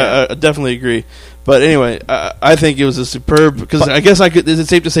 agreed. I definitely agree. But anyway, I think it was a superb... Because I guess is it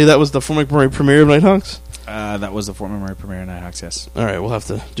safe to say that was the Fort McMurray premiere of Nighthawks? That was the Fort McMurray premiere of Nighthawks, yes. All right, we'll have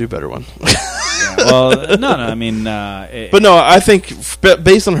to do a better one. Yeah, well, no, I mean... but no, I think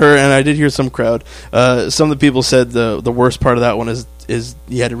based on her, and I did hear some crowd, some of the people said the worst part of that one is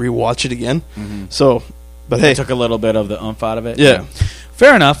you had to rewatch it again. Mm-hmm. So, but hey... It took a little bit of the oomph out of it. Yeah.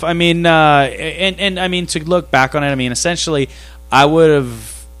 Fair enough. I mean, and I mean, to look back on it, I mean, essentially, I would have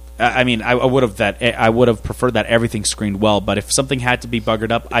preferred that everything screened well. But if something had to be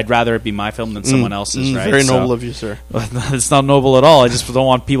buggered up, I'd rather it be my film than someone else's. Right? Very noble of you, sir. It's not noble at all. I just don't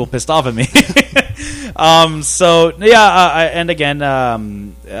want people pissed off at me. So yeah, and again,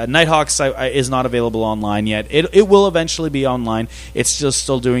 Nighthawks is not available online yet. It will eventually be online. It's just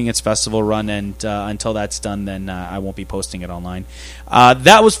still doing its festival run, and until that's done, then I won't be posting it online.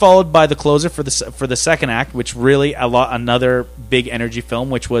 That was followed by the closer for the second act, which really another big energy film,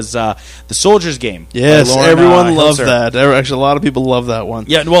 which was The Soldier's Game. Yes, everyone loved that. Actually, a lot of people love that one.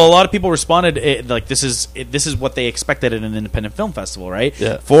 Yeah, well, a lot of people responded like this is what they expected at an independent film festival, right?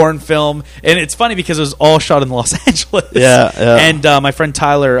 Yeah, foreign film, and it's funny because it was all shot in Los Angeles. Yeah. And my friend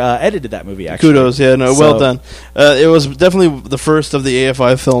Tyler edited that movie. Actually, kudos. Yeah, no, well done. It was definitely the first of the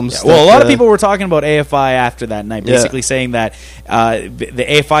AFI films. Yeah, well, a lot of people were talking about AFI after that night, basically saying that the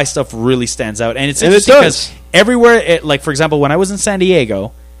AFI stuff really stands out, and it's interesting because everywhere, like for example, when I was in San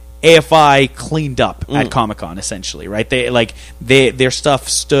Diego, AFI cleaned up at Comic-Con, essentially, right? Their stuff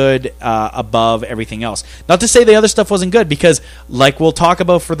stood above everything else. Not to say the other stuff wasn't good, because like we'll talk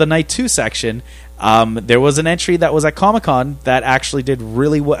about for the Night 2 section, there was an entry that was at Comic-Con that actually did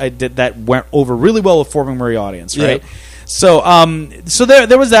really that went over really well with Fort McMurray audience, right? Yep. So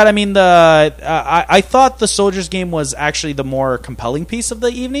there was that. I mean, I thought The Soldier's Game was actually the more compelling piece of the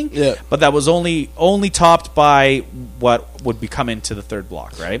evening. Yeah. But that was only topped by what would be coming to the third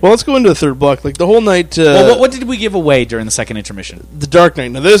block, right? Well, let's go into the third block. Like the whole night. Well, what did we give away during the second intermission? The Dark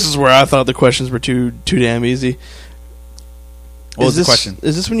Knight. Now this is where I thought the questions were too damn easy. What was the question?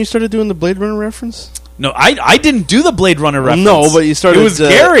 Is this when you started doing the Blade Runner reference? No, I didn't do the Blade Runner reference. No, but you started. It was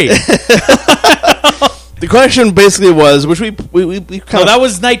Gary. The question basically was, which we kind of... that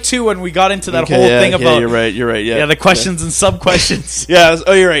was Night 2 when we got into that whole thing about... you're right, yeah. Yeah, the questions and sub-questions. Yeah,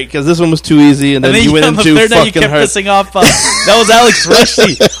 you're right, because this one was too easy, and then you went into fucking hard. You kept pissing off... that was Alex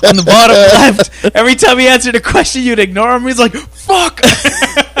Rushdie on the bottom left. Every time he answered a question, you'd ignore him. He's like, fuck!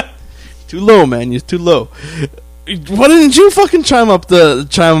 Too low, man. You're too low. Why didn't you fucking chime him up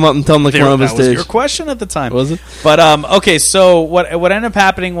and tell him to come on the stage? That was your question at the time. Was it? But, okay, so what ended up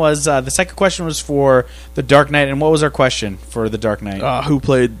happening was the second question was for The Dark Knight, and what was our question for The Dark Knight?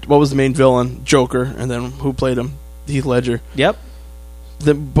 What was the main villain? Joker, and then who played him? Heath Ledger. Yep.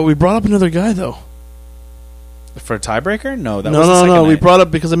 But we brought up another guy, though. For a tiebreaker? No, that was the second night. We brought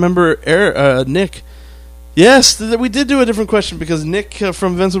up, because I remember Nick... Yes, we did do a different question because Nick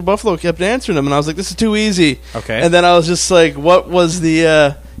from Vince with Buffalo kept answering them, and I was like, "This is too easy." Okay, and then I was just like, "What was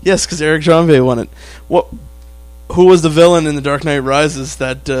the?" Yes, because Eric Janvey won it. Who was the villain in The Dark Knight Rises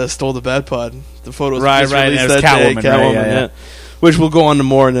that stole the Bat Pod? The photos right. It was Catwoman, yeah. Which we'll go on to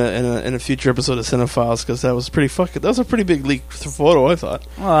more in a future episode of Cinephiles, because that was that was a pretty big leaked photo, I thought.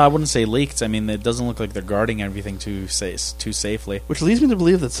 Well, I wouldn't say leaked. I mean, it doesn't look like they're guarding everything too safely. Which leads me to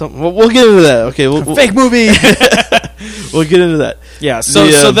believe that something... Well, we'll get into that. Okay, fake movie! We'll get into that. Yeah,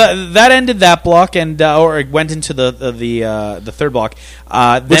 so that ended that block, and or it went into the third block.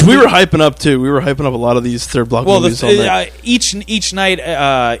 Which we were hyping up, too. We were hyping up a lot of these third block movies all night. Each night,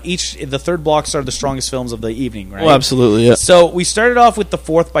 the third blocks are the strongest films of the evening, right? Well, absolutely, yeah. So we started off with The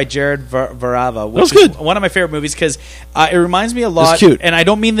Fourth by Jared Varava, which was good. One of my favorite movies, because it reminds me a lot... It's cute. And I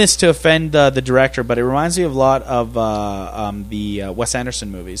don't mean this to offend the director, but it reminds me a lot of the Wes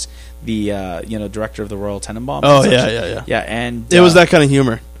Anderson movies. The director of the Royal Tenenbaums. Oh, yeah. Yeah, and... it was that kind of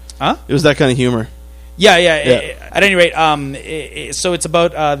humor. Huh? It was that kind of humor. Yeah. At any rate, so it's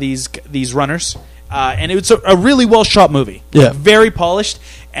about these runners, and it's a really well shot movie. Yeah, like, very polished,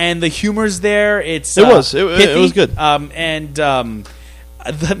 and the humor's there. It was good.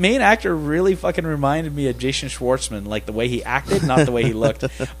 The main actor really fucking reminded me of Jason Schwartzman, like the way he acted, not the way he looked.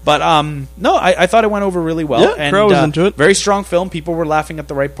 But no, I thought it went over really well. Yeah, and Crow was into it. Very strong film. People were laughing at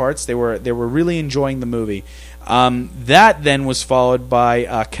the right parts. They were really enjoying the movie. That then was followed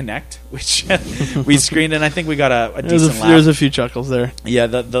by Connect, which we screened, and I think we got a decent laugh. There's a few chuckles there. Yeah,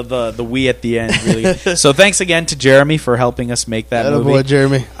 the we at the end really. So thanks again to Jeremy for helping us make that movie. Boy,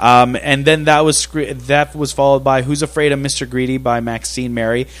 Jeremy. And then that was followed by Who's Afraid of Mr. Greedy by Maxine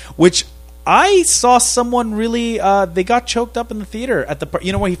Mary, which I saw someone really. They got choked up in the theater at the.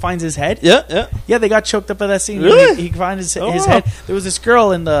 Where he finds his head. Yeah. They got choked up at that scene. Really? He finds his head. There was this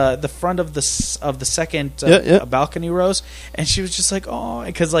girl in the front of the second balcony rows, and she was just like, oh,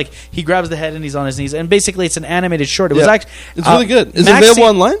 because like he grabs the head and he's on his knees, and basically it's an animated short. It was actually it's really good. Is it available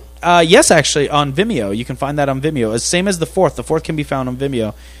online? Yes, actually on Vimeo. You can find that on Vimeo. It's same as the fourth. The fourth can be found on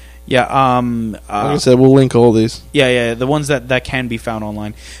Vimeo. Yeah, like I said, we'll link all these. Yeah, the ones that can be found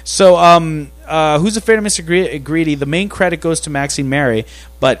online. So, Who's Afraid of Mr. Greedy? The main credit goes to Maxine Mary,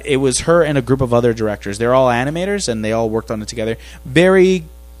 but it was her and a group of other directors. They're all animators, and they all worked on it together. Very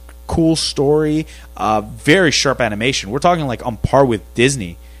cool story, very sharp animation. We're talking like on par with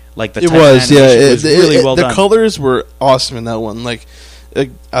Disney. Like the it was, yeah. It was really well done. The colors were awesome in that one. Like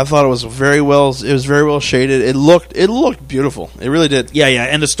I thought it was very well shaded. It looked beautiful. It really did. Yeah,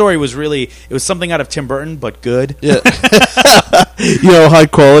 and the story was it was something out of Tim Burton, but good. Yeah. High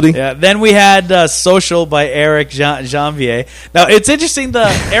quality. Yeah. Then we had Social by Eric Janvier. Now it's interesting. The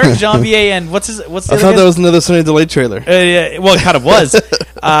Eric Janvier and what's the I thought that was another Sunny Delay trailer. Yeah, well, it kind of was.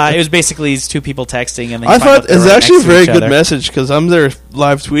 It was basically these two people texting, and then I thought it's actually a very good message because I'm there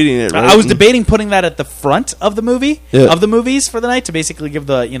live tweeting it. Right? I was debating putting that at the front of the movie of the movies for the night to basically give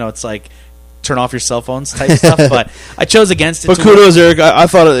the it's like turn off your cell phones type stuff, but I chose against it. But kudos, Eric. I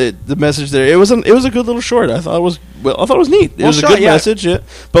thought the message there. It was a good little short. I thought it was neat. It was a good message. Yeah.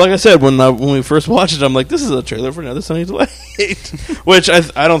 But like I said, when we first watched it, I'm like, this is a trailer for another Sunny Delay, which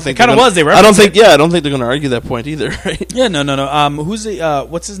I don't think kind of was. I don't think they're going to argue that point either. Right? Yeah. No. Who's the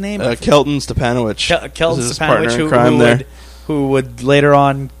what's his name? Kelton Stepanowicz. Kelton Stepanowicz, who would later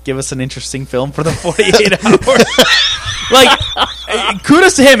on give us an interesting film for the 48 hours. Like,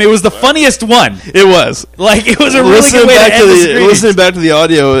 kudos to him. It was the funniest one. It was. Like, it was a really good way to end the screening. Listening back to the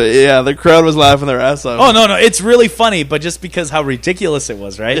audio, yeah, the crowd was laughing their ass off. Oh, no. It's really funny, but just because how ridiculous it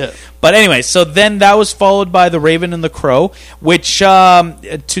was, right? Yeah. But anyway, so then that was followed by The Raven and the Crow, which to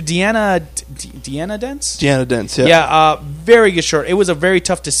Deanna Dents? Deanna Dents, yeah. Yeah, very good short. It was a very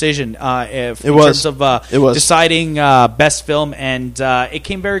tough decision in terms of deciding best film, and it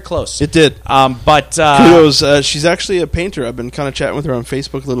came very close. It did. But kudos. She's actually a painter. I've been kind of chatting with her on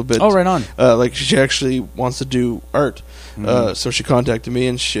Facebook a little bit. Oh, right on. Like she actually wants to do art. So she contacted me,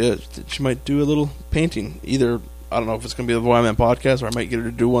 and she might do a little painting. Either, I don't know if it's going to be the Boy Man podcast, or I might get her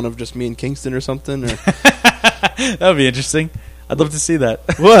to do one of just me and Kingston or something. Or that would be interesting. I'd love to see that.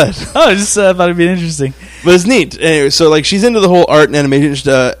 What? I just thought it'd be interesting. But it's neat. Anyway, so like she's into the whole art and animation.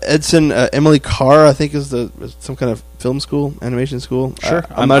 Edson Emily Carr, I think, is some kind of film school, animation school. Sure.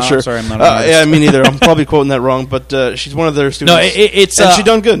 I'm not sure. Sorry, I'm not. Yeah, me neither. I'm probably quoting that wrong, but she's one of their students. No, it's and she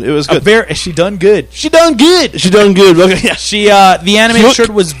done good. It was good. She done good. She done good. Okay, yeah. She the animated short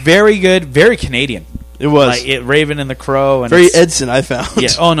was very good, very Canadian. It was like Raven and the Crow, and very Edson. I found. Yeah.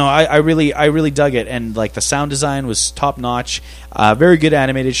 Oh no, I really dug it, and like the sound design was top notch. Very good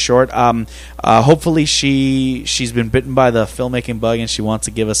animated short. Hopefully she's been bitten by the filmmaking bug, and she wants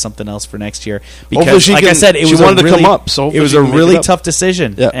to give us something else for next year. Because, like I said, it was wanted to come up. So it was a really tough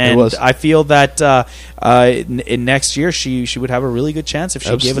decision. Yeah, and it was. I feel that in next year she would have a really good chance if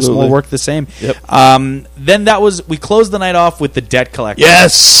she gave us more work the same. Yep. Then we closed the night off with The Debt Collector.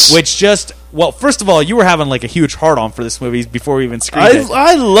 Yes, which just. Well, first of all, you were having like a huge hard-on for this movie before we even screened it.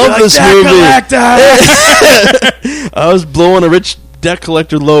 I love this movie. I was blowing a rich debt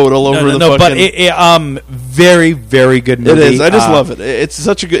collector load all over the fucking... But very, very good movie. It is. I just love it. It's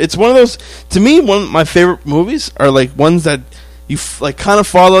such a good... It's one of those... To me, one of my favorite movies are like ones that you like kind of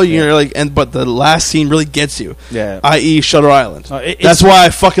follow. Yeah. You're like, but the last scene really gets you. Yeah. I.e. Shutter Island. That's why I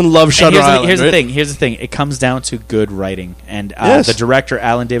fucking love Shutter Island. Here's the thing. Here's the thing. It comes down to good writing, and the director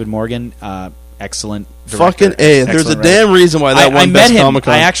Alan David Morgan, excellent. Fucking A. There's a damn reason why that won Best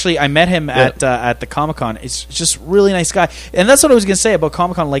Comic-Con. I met him at the Comic-Con. It's just really nice guy. And that's what I was going to say about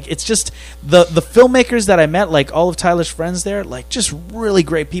Comic-Con. Like, it's just the filmmakers that I met, like all of Tyler's friends there, like just really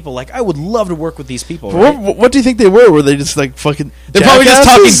great people. Like, I would love to work with these people. Right? What do you think they were? Were they just like fucking They're probably just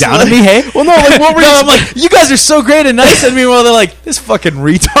talking down to me, hey? Well, no, like what were I'm like, you guys are so great and nice. And meanwhile, they're like, this fucking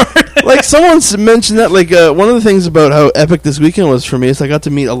retard. Like, someone mentioned that, like, one of the things about how epic this weekend was for me is I got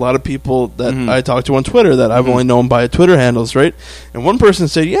to meet a lot of people that I talked to on Twitter that I've only known by Twitter handles, right? And one person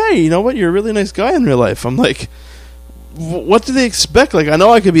said, yeah, you know what, you're a really nice guy in real life. I'm like, what do they expect? Like, I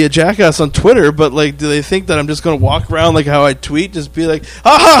know I could be a jackass on Twitter, but like, do they think that I'm just going to walk around like how I tweet, just be like,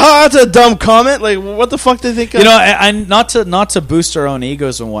 ha ha ha, that's a dumb comment? Like, what the fuck do they think? You know, and not to boost our own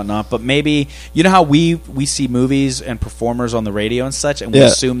egos and whatnot, but maybe, you know how we see movies and performers on the radio and such, and we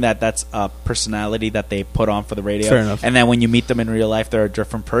assume that that's a personality that they put on for the radio. Fair enough. And then when you meet them in real life, they're a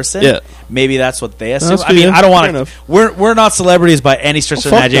different person. Yeah. Maybe that's what they assume. I mean, I don't want to. We're not celebrities by any stretch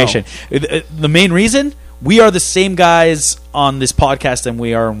of imagination. No. The main reason. We are the same guys on this podcast than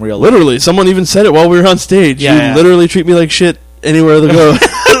we are in real life. Literally. Someone even said it while we were on stage. You literally treat me like shit anywhere they go.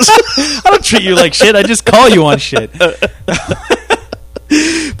 I don't treat you like shit. I just call you on shit. But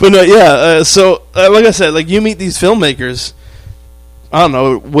no, so like I said, like you meet these filmmakers. I don't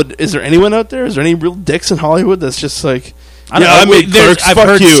know. Is there anyone out there? Is there any real dicks in Hollywood that's just like... I mean, I've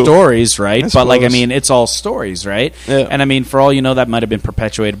heard stories, right? But like, I mean, it's all stories, right? Yeah. And I mean, for all you know, that might have been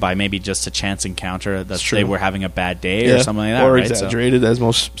perpetuated by maybe just a chance encounter that they were having a bad day or something like that, or right? exaggerated, as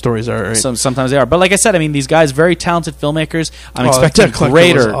most stories are. Right? Sometimes they are, but like I said, I mean, these guys, very talented filmmakers. I'm expecting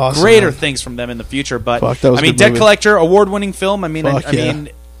greater things from them in the future. But I mean, Debt Collector, award-winning film. I mean,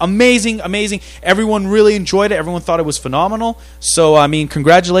 amazing. Everyone really enjoyed it. Everyone thought it was phenomenal. So, I mean,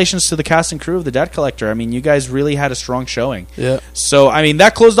 congratulations to the cast and crew of The Debt Collector. I mean, you guys really had a strong showing. Yeah. So, I mean,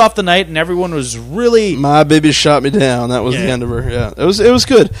 that closed off the night, and everyone was really... My baby shot me down. That was the end of her. Yeah. It was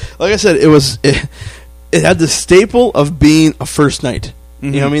good. Like I said, it had the staple of being a first night. You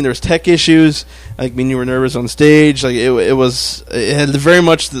know what I mean? There was tech issues. Like, I mean, you were nervous on stage. Like, it had very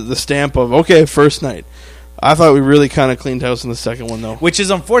much the stamp of, okay, first night. I thought we really kind of cleaned house in the second one, though. Which is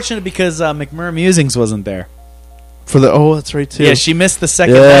unfortunate because McMurray Musings wasn't there. That's right, too. Yeah, she missed the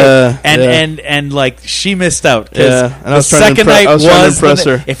second night. And like, she missed out. Yeah, and the second night was...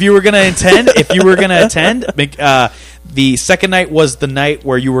 her. If you were going to attend, the second night was the night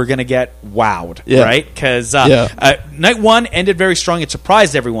where you were going to get wowed, right? Because night one ended very strong. It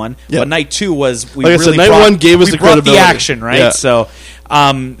surprised everyone. But night two was... night one gave us the credibility. The action, right? Yeah.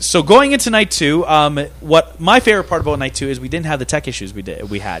 So going into night two, what my favorite part about night two is we didn't have the tech issues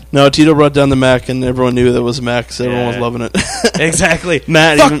we had. No, Tito brought down the Mac, and everyone knew that was a Mac, so everyone was loving it. Exactly. Fuck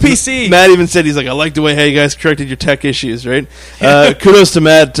PC. Matt even said, he's like, I like the way how you guys corrected your tech issues, right? Kudos to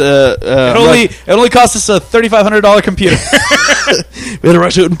Matt. It only cost us a $3,500 computer. We had to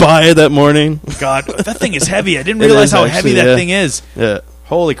rush out and buy it that morning. God, that thing is heavy. I didn't realize how heavy that thing is. Yeah.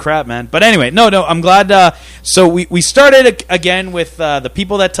 Holy crap, man. But anyway, no, I'm glad. So we started again with the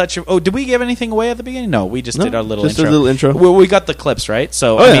people that touch... Oh, did we give anything away at the beginning? No, we just did our little intro. Just a little intro. We got the clips, right?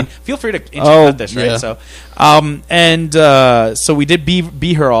 So, I mean, feel free to cut this, right? So, so we did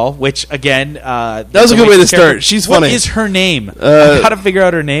Be Her All, which, again... that was a good way to start. She's funny. What is her name? I've got to figure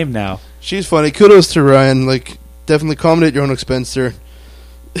out her name now. She's funny. Kudos to Ryan. Like, definitely accommodate at your own expense, sir.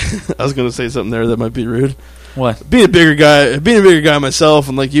 I was going to say something there that might be rude. What? Being a bigger guy myself,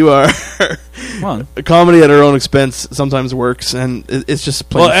 and like you are, a comedy at our own expense sometimes works, and it's just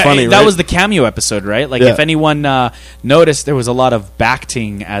plain funny. That was the cameo episode, right? Like, if anyone noticed, there was a lot of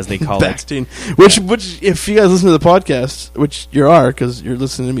backting, as they call it. Which, if you guys listen to the podcast, which you are, because you're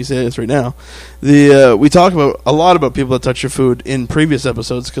listening to me say this right now, we talk a lot about people that touch your food in previous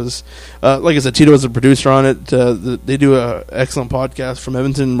episodes, because, like I said, Tito is a producer on it. They do an excellent podcast from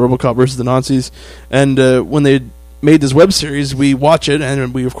Edmonton, RoboCop versus the Nazis, and when they made this web series, we watch it,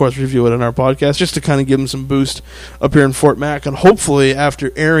 and we, of course, review it on our podcast, just to kind of give them some boost up here in Fort Mac. And hopefully,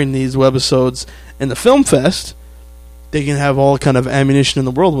 after airing these webisodes in the Film Fest, they can have all kind of ammunition in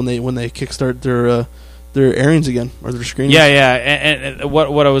the world when they kickstart their airings again, or their screenings. Yeah. And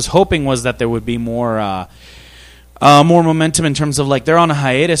what I was hoping was that there would be more momentum in terms of, like, they're on a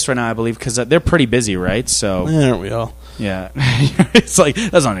hiatus right now, I believe, because they're pretty busy, right? So aren't we all? Yeah. It's like,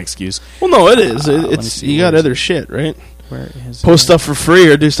 that's not an excuse. Well, no, it is. It's you got other shit, right? Where is post stuff for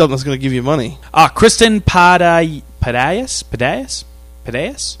free or do stuff that's going to give you money. Kristen Padayas?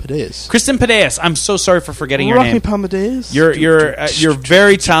 Kristen Padayas. I'm so sorry for forgetting your name. You're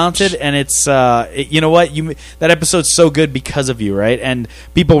very talented, and it's you know what, that episode's so good because of you, right? And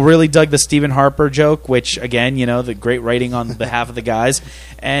people really dug the Stephen Harper joke, which, again, you know, the great writing on behalf of the guys,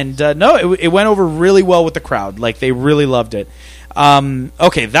 and it went over really well with the crowd. Like, they really loved it.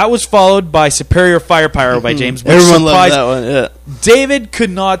 Okay, that was followed by Superior Firepower by James. Everyone loved that one. Yeah. David could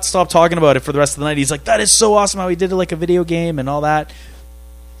not stop talking about it for the rest of the night. He's like, "That is so awesome how he did it like a video game and all that."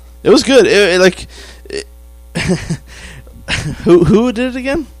 It was good. Who did it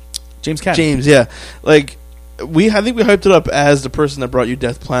again? James Cadden. James, yeah. Like, I think we hyped it up as the person that brought you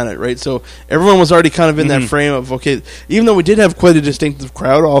Death Planet, right? So everyone was already kind of in that frame of, okay, even though we did have quite a distinctive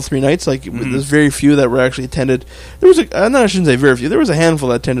crowd all 3 nights, like there's very few that were actually attended. I shouldn't say very few. There was a handful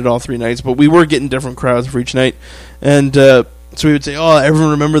that attended all 3 nights, but we were getting different crowds for each night. And so we would say, oh, everyone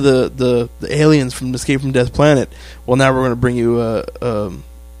remember the aliens from Escape from Death Planet. Well, now we're going to bring you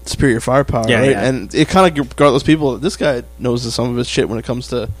Superior Firepower, right? Yeah. And it kind of got those people. This guy knows some of his shit when it comes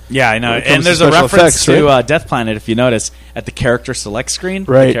to. Yeah, I know. And there's a reference to Death Planet, if you notice, at the character select screen.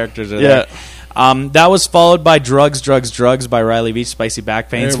 Right. The characters are there. That was followed by Drugs by Riley Beach, Spicy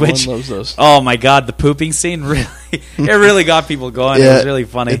Back Pains. Everyone loves those. Oh my God, the pooping scene really got people going. Yeah, it was really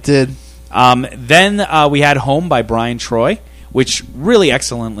funny. It did. Then we had Home by Brian Troy, which really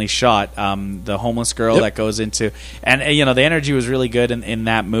excellently shot. The homeless girl that goes into... And, you know, the energy was really good in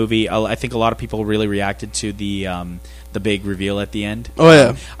that movie. I think a lot of people really reacted to the big reveal at the end. Oh,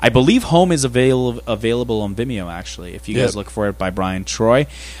 yeah. I believe Home is available on Vimeo, actually, if you guys look for it, by Brian Troy.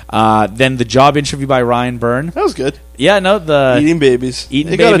 Then The Job interview by Ryan Byrne. That was good. Yeah, no, the... Eating babies.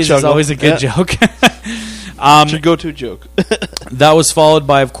 Eating babies is always a good joke. It's your go-to joke. That was followed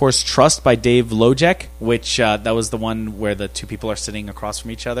by, of course, Trust by Dave Lojek, which that was the one where the 2 people are sitting across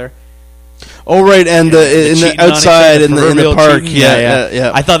from each other. Oh, right, and outside in the park.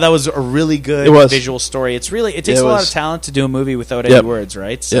 Yeah. I thought that was a really good visual story. It takes a lot of talent to do a movie without any words,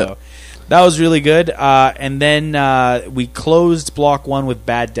 right? So that was really good. And then we closed Block 1 with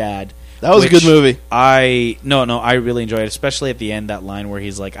Bad Dad. That was a good movie. I really enjoyed it, especially at the end, that line where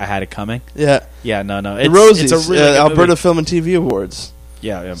he's like, "I had it coming." Yeah. The Rosies, it's a really Alberta Film and TV Awards.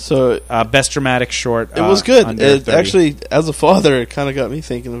 Yeah. So best dramatic short. It was good. It actually, as a father, it kind of got me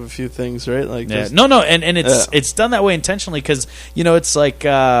thinking of a few things, right? Like, and it's done that way intentionally because it's like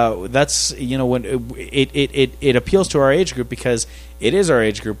that's when it appeals to our age group because it is our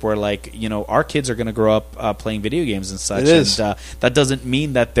age group where our kids are going to grow up playing video games and such. It is. And that doesn't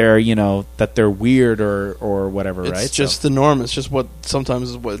mean that they're weird or whatever. It's right? It's just the norm. It's just what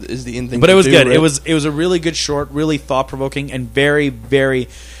sometimes is the in thing. But it was good. Right? It was a really good short, really thought provoking, and very very.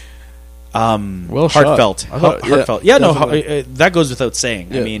 Heartfelt. Heartfelt. That goes without saying.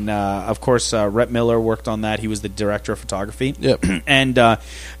 Yeah. I mean, of course, Rhett Miller worked on that. He was the director of photography. Yep. And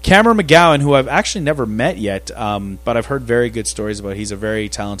Cameron McGowan, who I've actually never met yet, but I've heard very good stories about. He's a very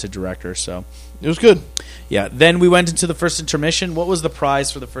talented director. So it was good. Yeah. Then we went into the first intermission. What was the prize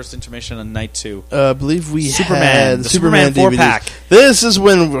for the first intermission on night 2? I believe we had the Superman 4-pack. This is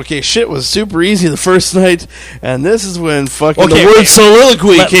when shit was super easy the first night, and this is when the word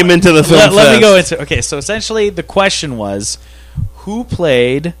soliloquy came into the film. Let me go into. Okay, so essentially the question was, who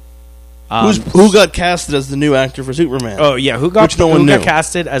played? Who got casted as the new actor for Superman? Oh yeah, who got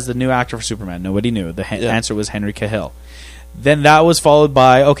casted as the new actor for Superman? Nobody knew. The answer was Henry Cavill. Then that was followed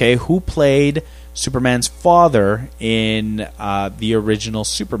by who played Superman's father in the original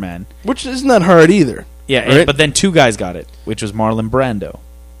Superman? Which isn't that hard either. Yeah, right? But then 2 guys got it, which was Marlon Brando.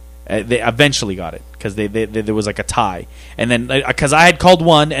 They eventually got it because there was a tie, and then because I had called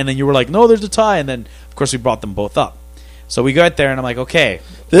one, and then you were like, "No, there's a tie," and then of course we brought them both up. So we got there, and I'm like, "Okay,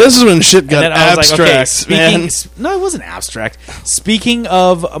 this is when shit got abstract." No, it wasn't abstract. Speaking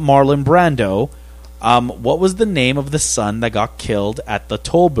of Marlon Brando. What was the name of the son that got killed at the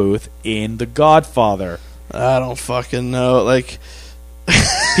toll booth in The Godfather? I don't fucking know.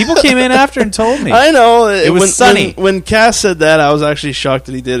 People came in after and told me. I know. It was Sonny. When Cass said that, I was actually shocked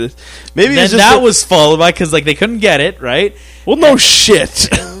that he did it. Maybe then that was followed by because they couldn't get it right. Well, no shit.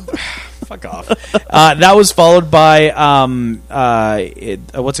 Fuck off. That was followed by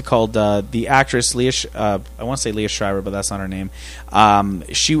what's it called? The actress Leah. I want to say Leah Schreiber, but that's not her name.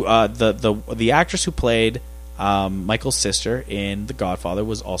 She the actress who played Michael's sister in The Godfather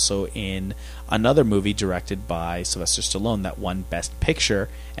was also in another movie directed by Sylvester Stallone that won Best Picture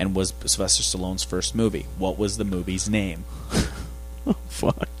and was Sylvester Stallone's first movie. What was the movie's name? Oh,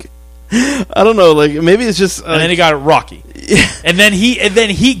 fuck. I don't know. Maybe it's just. And then he got Rocky. Yeah. And then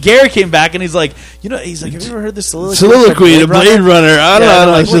Gary came back and he's like, have you ever heard the soliloquy to Blade Runner? I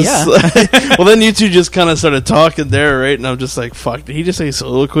don't know. Well, then you two just kind of started talking there, right? And I'm just like, fuck. Did he just say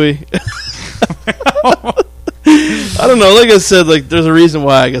soliloquy? I don't know. Like I said, there's a reason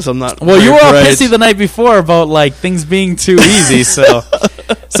why. I guess I'm not. Well, you were all pissy the night before about things being too easy. So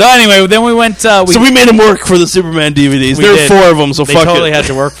anyway, then we went. So we made them work for the Superman DVDs. There were 4 of them, so they fuck totally it. had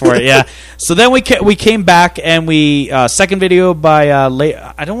to work for it. Yeah. So then we came back and we second video by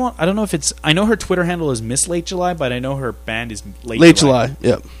I don't know if it's. I know her Twitter handle is Miss Late July, but I know her band is Late July.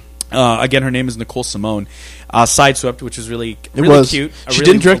 Yep. Again, her name is Nicole Simone. Sideswept, which was really cute. She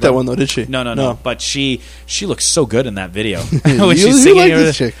didn't direct that one though, did she? No. But she looks so good in that video. When she's singing, like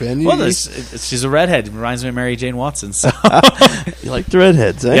this chick, man. She's a redhead. Reminds me of Mary Jane Watson. So you like the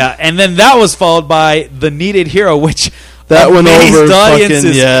redheads, eh? Yeah, and then that was followed by The Needed Hero, which. That went over fucking,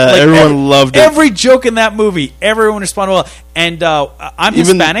 everyone loved it. Every joke in that movie, everyone responded well. And I'm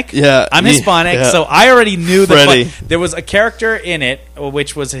Hispanic. I'm Hispanic, so I already knew that there was a character in it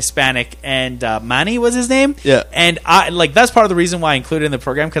which was Hispanic, and Manny was his name. Yeah. And that's part of the reason why I included it in the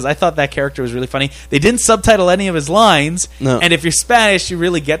program, because I thought that character was really funny. They didn't subtitle any of his lines, and if you're Spanish, you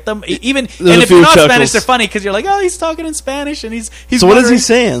really get them. And if you're not Spanish, they're funny because you're like, oh, he's talking in Spanish, and he's. So what is he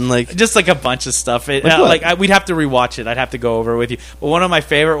saying? Just a bunch of stuff. We'd have to rewatch it. I'd have to go over it with you. But one of my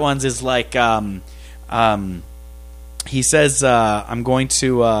favorite ones is he says, "I'm going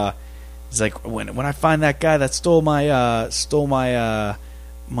to." He's like, when I find that guy that stole my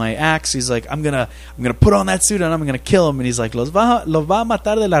axe, he's like, I'm gonna put on that suit and I'm gonna kill him. And he's like, los va a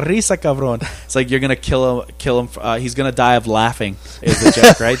matar de la risa, cabrón. It's like, you're gonna kill him. He's gonna die of laughing. Is the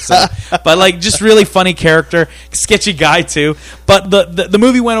joke, right? So, but just really funny character, sketchy guy too. But the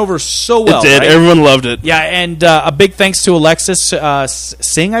movie went over so well. It did. Right? Everyone loved it. Yeah, and a big thanks to Alexis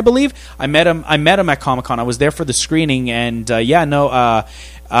Singh, I believe. I met him at Comic-Con. I was there for the screening, and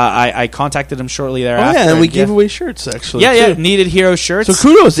I contacted him shortly thereafter. Oh, yeah, and we gave away shirts, actually. Yeah, Needed Hero shirts. So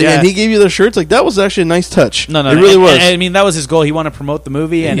kudos. Yeah. And he gave you the shirts. Like, that was actually a nice touch. No. It really was. And, I mean, that was his goal. He wanted to promote the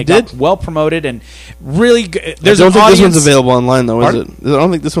movie, and it got well promoted and really good. I don't think this one's available online, though, is it? I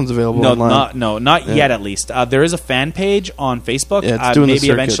don't think this one's available online. Not yet, at least. There is a fan page on Facebook. Yeah, it's doing maybe the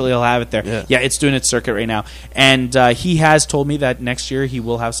circuit. Eventually he'll have it there. Yeah, it's doing its circuit right now. And he has told me that next year he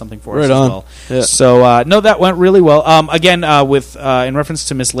will have something for us as well. Yeah. So, no, that went really well. Again, in reference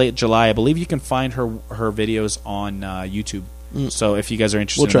to Miss Late July, I believe you can find her videos on YouTube. So if you guys are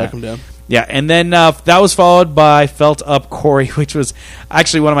interested, we'll track them down. Yeah, and then that was followed by Felt Up Corey, which was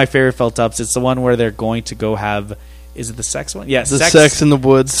actually one of my favorite Felt Ups. It's the one where they're going to go have. Is it the sex one? Yeah, the Sex in the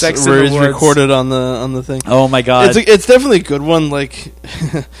Woods. Where it's recorded on the thing. Oh my god, it's definitely a good one. Like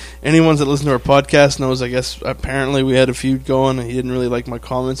anyone that listen to our podcast knows. I guess apparently we had a feud going. And he didn't really like my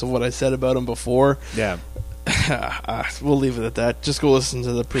comments of what I said about him before. Yeah. We'll leave it at that. Just go listen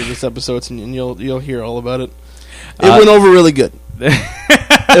to the previous episodes, and you'll hear all about it. It went over really good.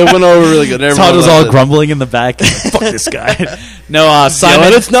 It went over really good. Todd was all grumbling in the back. Fuck this guy. No,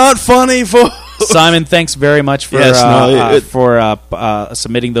 Simon, it's not funny, folks. Simon, thanks very much for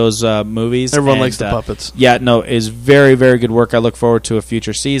submitting those movies. Everyone likes the puppets. Yeah, no, it's very, very good work. I look forward to a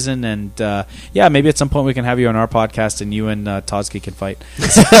future season, and maybe at some point we can have you on our podcast, and you and Todsky can fight.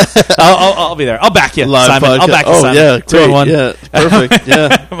 I'll be there. I'll back you, Simon. I'll back you, Simon. Yeah, 2-1. Yeah, perfect.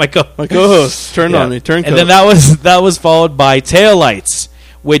 Yeah, my co-host turned on me. And then that was followed by Taillights,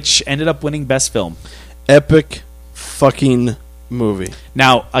 which ended up winning Best Film. Epic fucking movie.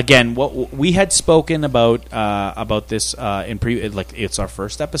 Now, again, what we had spoken about this in it's our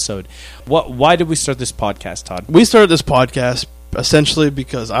first episode. Why did we start this podcast, Todd? We started this podcast essentially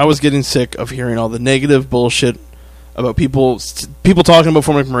because I was getting sick of hearing all the negative bullshit about people talking about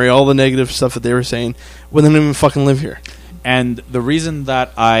Fort McMurray, all the negative stuff that they were saying when they don't even fucking live here. And the reason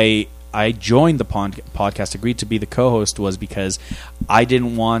that I joined the podcast, agreed to be the co-host, was because I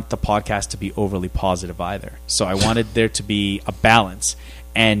didn't want the podcast to be overly positive either. So I wanted there to be a balance.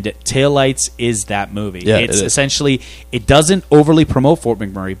 And Taillights is that movie. Yeah, it's essentially, it doesn't overly promote Fort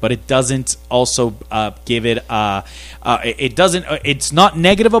McMurray, but it doesn't also give it it's not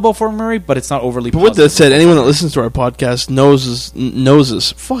negative about Fort McMurray, but it's not overly positive. But with that said, anyone that listens to our podcast knows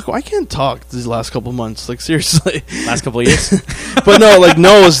us. Fuck, I can't talk these last couple of months. Like, seriously. Last couple of years? But no, like,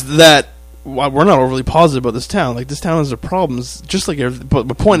 knows that we're not overly positive about this town. Like, this town has their problems, just like but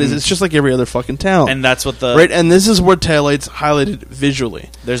the point is, it's just like every other fucking town. And that's what right. And this is where Taillights highlighted visually.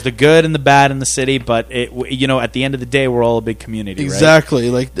 There's the good and the bad in the city, but at the end of the day, we're all a big community.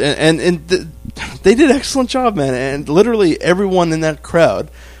 Exactly. Right? Like, and they did an excellent job, man. And literally everyone in that crowd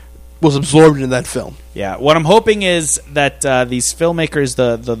was absorbed into that film. Yeah. What I'm hoping is that these filmmakers,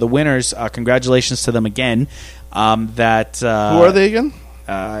 the winners, congratulations to them again. Who are they again?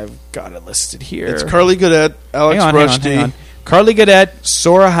 I've got it listed here. It's Carly Godet, Alex Rushdie. Carly Godet,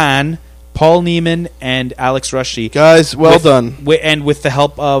 Sora Han, Paul Neiman, and Alex Rushdie. Guys, well done. And with the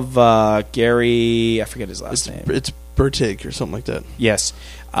help of Gary, I forget his last name. It's Bertig or something like that. Yes.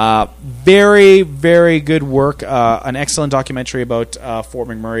 Very, very good work. An excellent documentary about Fort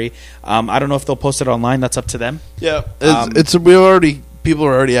McMurray. I don't know if they'll post it online. That's up to them. Yeah. People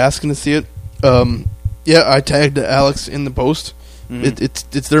are already asking to see it. I tagged Alex in the post. Mm-hmm.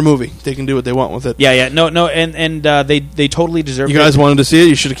 It's their movie. They can do what they want with it. Yeah. No, and they totally deserve it. You guys wanted to see it?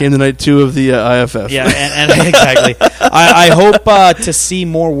 You should have came to night 2 of the IFF. Yeah, and exactly. I hope to see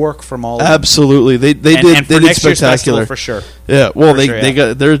more work from all of them. Absolutely. They did spectacular for sure. Yeah, well,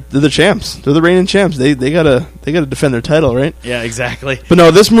 they're the champs. They're the reigning champs. They gotta defend their title, right? Yeah, exactly. But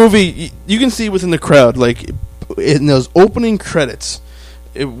no, this movie, you can see within the crowd, like in those opening credits,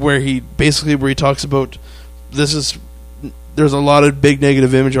 where he talks about there's a lot of big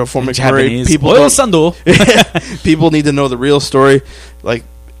negative image of Fort McMurray. People need to know the real story. Like,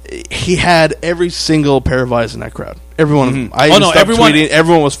 he had every single pair of eyes in that crowd. Everyone. Mm-hmm.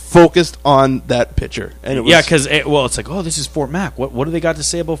 Everyone was focused on that picture. And it was, because it's like, this is Fort Mac. What do they got to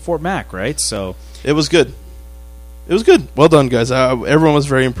say about Fort Mac, right? So it was good. It was good. Well done, guys. Everyone was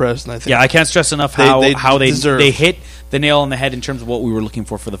very impressed. And I think I can't stress enough how they hit the nail on the head in terms of what we were looking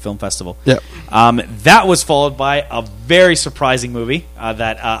for the film festival. Yeah. That was followed by a very surprising movie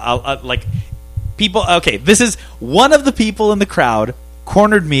that people. Okay, this is one of the people in the crowd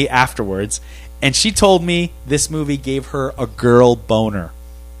cornered me afterwards, and she told me this movie gave her a girl boner.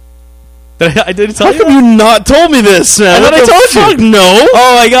 I didn't tell you. How come you not told me this, man? What I told you? No.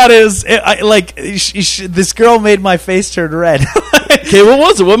 Oh my god! This girl made my face turn red. Okay, what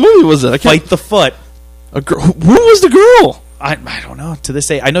was it? What movie was it? Fight the Foot. A girl. Who was the girl? I don't know. To this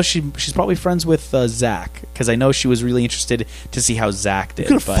day, I know she's probably friends with Zach, because I know she was really interested to see how Zach did.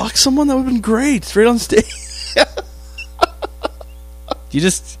 You could have fucked someone? That would have been great. Straight on stage.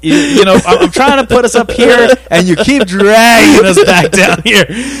 I'm trying to put us up here, and you keep dragging us back down here.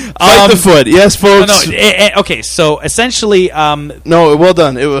 Fight the foot. Yes, folks. Okay, so essentially... no, well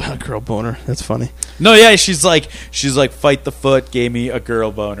done. It was a girl boner. That's funny. No, yeah, she's like, fight the foot, gave me a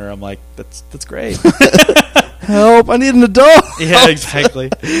girl boner. I'm like, that's great. Help, I need an adult. Yeah, exactly.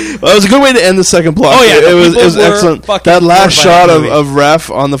 Well, it was a good way to end the second block. Oh, yeah. It was excellent. That last shot of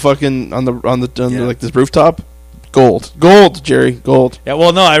Raph on the fucking, on the like this rooftop. Gold, Jerry, gold. Yeah,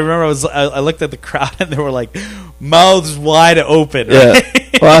 well, no, I remember I looked at the crowd and they were like mouths wide open. Right? Yeah,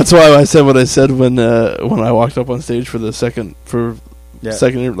 well, that's why I said what I said when I walked up on stage for the second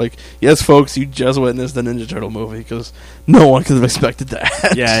like, yes, folks, you just witnessed the Ninja Turtle movie because no one could have expected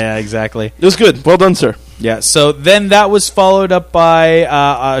that. Yeah, exactly. It was good. Well done, sir. Yeah. So then that was followed up by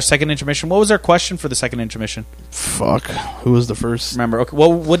our second intermission. What was our question for the second intermission? Fuck, who was the first? Remember? Okay.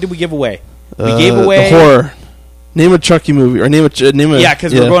 Well, what did we give away? We gave away the horror. Name a Chucky movie, or name a yeah,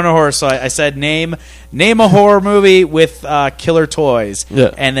 because we're going to horror. So I said name a horror movie with killer toys.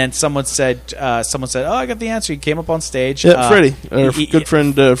 Yeah, and then someone said, "Oh, I got the answer." He came up on stage. Yeah, Freddy, our good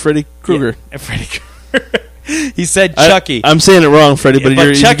friend Freddy Krueger. Yeah, Freddy Krueger. He said Chucky. I'm saying it wrong, Freddy, but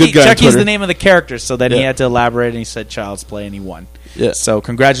he's a good guy. Chucky's the name of the character, so then he had to elaborate, and he said Child's Play, and he won. Yeah. So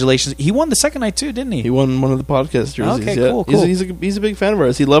congratulations. He won the second night too, didn't he? He won one of the podcast jerseys. Okay, yeah. cool. He's a big fan of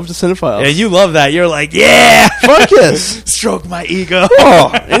ours. He loves the Cinephiles. Yeah, you love that. You're like, yeah, fuck yes. Stroke my ego.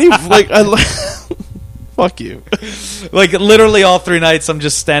 Oh, and he fuck you. Like literally all 3 nights, I'm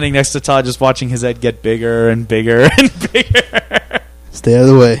just standing next to Todd, just watching his head get bigger and bigger and bigger. Stay out of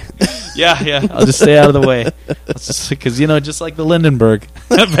the way. Yeah. I'll just stay out of the way. Because, just like the Lindenberg,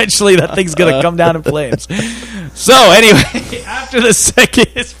 eventually that thing's going to come down in flames. So, anyway, after the second,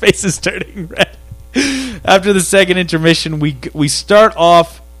 his face is turning red. After the second intermission, we start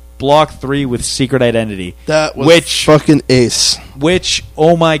off block 3 with Secret Identity. That was fucking ace. Which,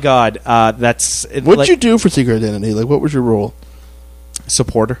 oh my God, that's... What'd you do for Secret Identity? Like, what was your role?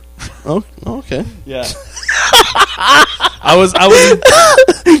 Supporter. Oh, okay. Yeah. I was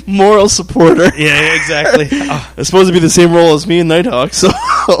moral supporter. Yeah, exactly. It's supposed to be the same role as me in Nighthawk, so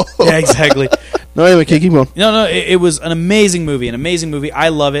yeah, exactly. No, anyway, keep going. No, it was an amazing movie. I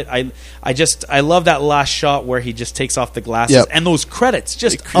love it. I love that last shot where he just takes off the glasses and those credits,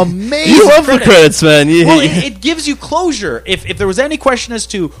 just amazing. You love the credits, man. Well, it gives you closure. If there was any question as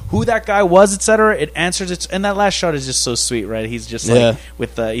to who that guy was, etc., it answers it. And that last shot is just so sweet, right? He's just like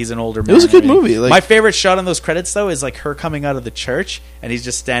he's an older man. It was a good movie. My favorite shot on those credits though is like her coming out of the church and he's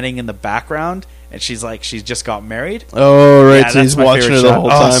just standing in the background. And she's just got married. Oh, right. Yeah, so he's watching it the whole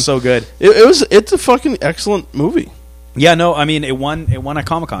time. Oh, so good. It's a fucking excellent movie. Yeah, no, I mean, it won a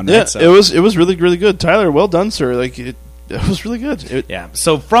Comic-Con, right? Yeah, so. It was really, really good. Tyler, well done, sir. Like, it was really good. Yeah.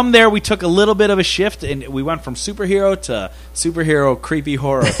 So from there, we took a little bit of a shift, and we went from superhero to superhero creepy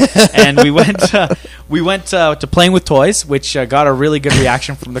horror. And we went to Playing with Toys, which got a really good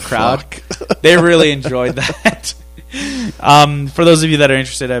reaction from the crowd. They really enjoyed that. For those of you that are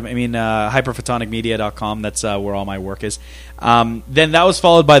interested, I mean, hyperphotonicmedia.com, that's where all my work is. Then that was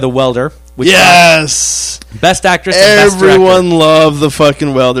followed by The Welder. Which Best Actress and Best Director. Everyone loved The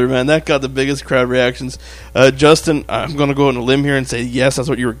fucking Welder, man. That got the biggest crowd reactions. Justin, I'm going to go on a limb here and say, yes, that's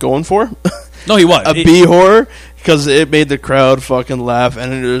what you were going for. No, he was. B-horror, because it made the crowd fucking laugh.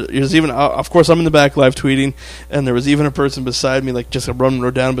 And it was even, of course, I'm in the back live tweeting, and there was even a person beside me, like just a run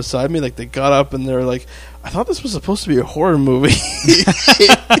down beside me. Like, they got up and they were like, I thought this was supposed to be a horror movie.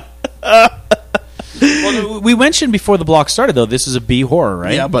 Well, we mentioned before the block started, though, this is a B horror,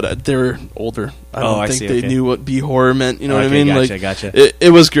 right? Yeah, but they're older. I don't think they okay. knew what B horror meant. You know what I mean? Gotcha. It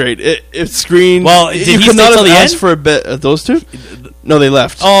was great. It screened. Well, did you he could stay not till have the asked end? for a bit. Those two? No, they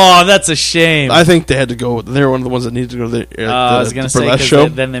left. Oh, that's a shame. I think they had to go. They were one of the ones that needed to go to the I was going to say,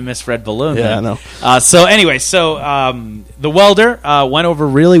 because then they missed Red Balloon. Yeah, then. I know. So anyway, The Welder went over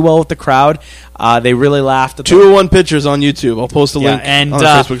really well with the crowd. They really laughed at 201 pictures on YouTube. I'll post a link on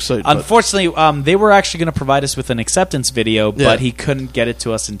our Facebook site. Unfortunately, they were actually going to provide us with an acceptance video, but he couldn't get it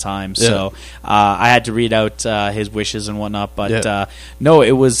to us in time. So I had to read out his wishes and whatnot. But no,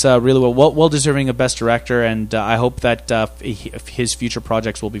 it was really well deserving of Best Director, and I hope that his future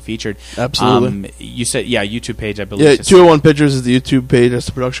projects will be featured. Absolutely. You said, YouTube page, I believe. Yeah, 201 Pictures is the YouTube page. That's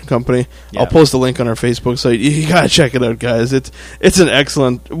the production company. Yeah. I'll post a link on our Facebook site. You gotta check it out, guys. It's an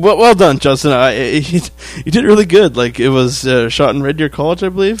excellent. Well done, Justin. You did really good. Like, it was shot in Red Deer College, I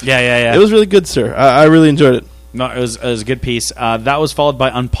believe. Yeah. It was really good, sir. I really enjoyed it. No, it was a good piece. That was followed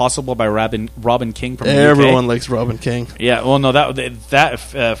by Unpossible by Robin King from the Everyone UK. likes Robin King. Yeah, well, no, that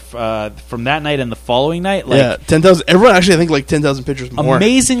from that night and the following night, like, yeah, 10,000. Everyone actually, I think, like 10,000 pictures more.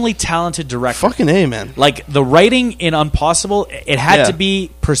 Amazingly talented director. Fucking A, man. Like, the writing in Unpossible, it had to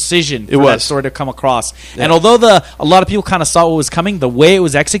be precision for that story to come across. Yeah. And although a lot of people kind of saw what was coming, the way it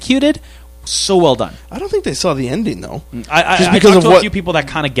was executed, so well done. I don't think they saw the ending, though. I talked to a few people that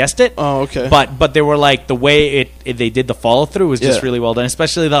kind of guessed it. Oh, okay. But they were like, the way they did the follow through was just really well done.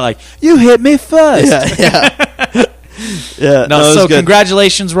 Especially that, like, you hit me first. Yeah. Yeah. No, so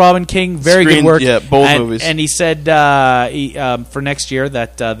congratulations, Robin King. Very good work. Yeah, both movies. And he said for next year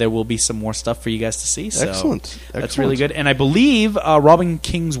that there will be some more stuff for you guys to see. So Excellent. That's really good. And I believe Robin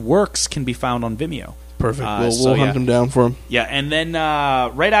King's works can be found on Vimeo. Perfect. We'll hunt him down for him. Yeah, and then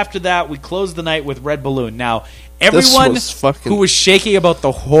right after that, we closed the night with Red Balloon. Now, everyone who was shaky about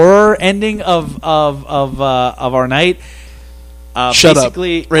the horror ending of our night,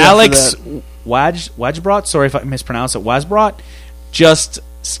 basically, right Alex Wajbrot, sorry if I mispronounced it, Wajbrot, just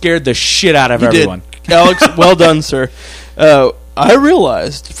scared the shit out of everyone. Alex, well done, sir. I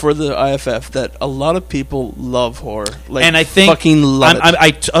realized for the IFF that a lot of people love horror, like, and I think fucking love it.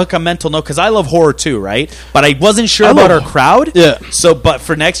 I took a mental note because I love horror too, right? But I wasn't sure about our crowd. Yeah. So, but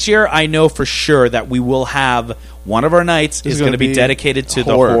for next year, I know for sure that we will have one of our nights is going to be dedicated to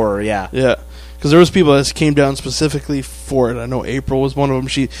the horror. Yeah. Yeah. Because there was people that came down specifically for it. I know April was one of them.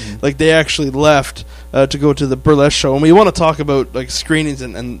 She like they actually left to go to the burlesque show, and we want to talk about like screenings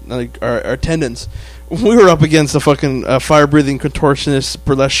and like our attendance. We were up against a fucking fire-breathing contortionist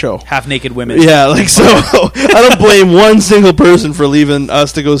burlesque show. Half-naked women. Yeah, like, so I don't blame one single person for leaving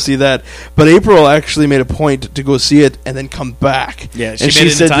us to go see that. But April actually made a point to go see it and then come back. Yeah, she made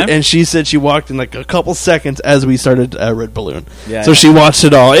it in time? And she said she walked in like a couple seconds as we started Red Balloon. Yeah, so she watched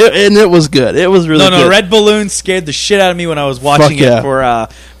it all, and it was good. It was really good. No, Red Balloon scared the shit out of me when I was watching it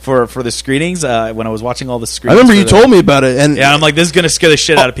for the screenings, when I was watching all the screenings. I remember you told me about it, and I'm like, this is going to scare the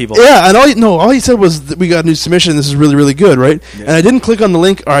shit out of people. Yeah, and all he said was that we got a new submission. This is really, really good, right? Yeah. And I didn't click on the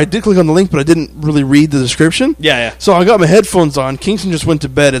link, or I did click on the link, but I didn't really read the description. Yeah. So I got my headphones on. Kingston just went to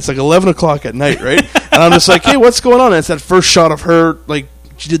bed. It's like 11 o'clock at night, right? And I'm just like, hey, what's going on? And it's that first shot of her, like,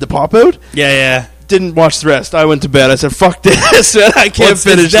 she did the pop out. Yeah. Didn't watch the rest. I went to bed. I said, fuck this, man. I can't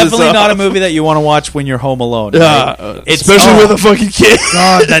finish this. It's definitely not a movie that you want to watch when you're home alone. Yeah, right? Especially with a fucking kid.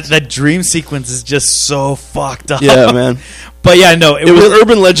 God, that dream sequence is just so fucked up. Yeah, man. But yeah, no, it was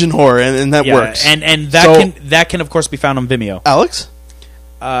urban legend horror, and that works. And that can of course be found on Vimeo. Alex?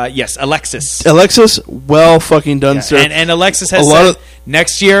 Yes, Alexis. Well fucking done, sir. And Alexis has said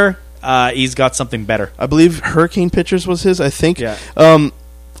next year he's got something better. I believe Hurricane Pictures was his, I think. Yeah.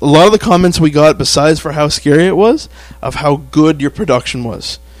 A lot of the comments we got, besides for how scary it was, of how good your production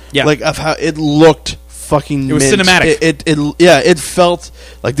was. Yeah. Like, of how it looked fucking It was cinematic. It felt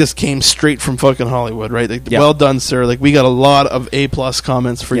like this came straight from fucking Hollywood, right? Like, well done, sir. Like, we got a lot of A+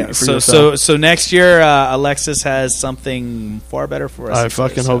 comments for you. So next year, Alexis has something far better for us. I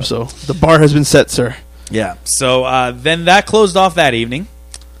fucking hope so. The bar has been set, sir. Yeah. So then that closed off that evening.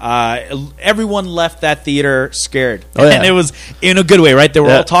 Everyone left that theater scared. And it was in a good way, right? They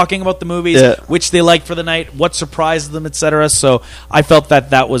were all talking about the movies, which they liked for the night, what surprised them, etc. So I felt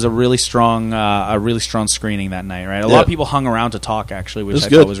that was a really strong screening that night, right? A lot of people hung around to talk, actually, which I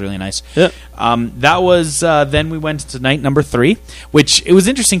thought was really nice. Yeah. That was then we went to night number 3, which it was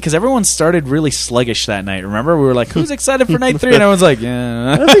interesting because everyone started really sluggish that night. Remember, we were like, "Who's excited for night 3?" And everyone's like,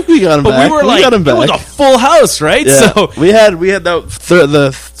 "Yeah." I think we got him back. But we were like, it was a full house, right? Yeah. So we had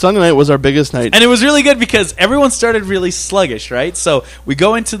the Sunday night was our biggest night, and it was really good because everyone started really sluggish, right? So we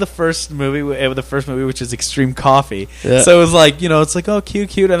go into the first movie, which is Extreme Coffee. Yeah. So it was like, it's like, oh,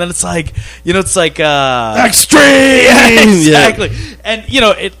 cute, and then it's like, it's like extreme, yeah, exactly. Yeah. And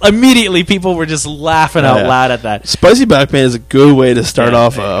it immediately people were just laughing out loud at that. Spicy Back Pain is a good way to start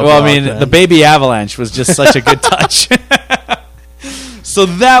off. The Baby Avalanche was just such a good touch. So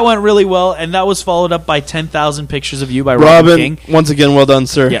that went really well, and that was followed up by 10,000 Pictures of You by Robin King. Once again, well done,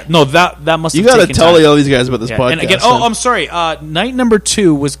 sir. Yeah, no, that must have you got to tell all these guys about this podcast. And again, I'm sorry. Night number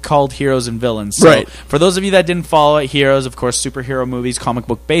 2 was called Heroes and Villains. So right. For those of you that didn't follow it, heroes, of course, superhero movies, comic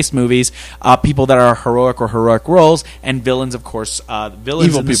book based movies, people that are heroic or heroic roles, and villains, of course,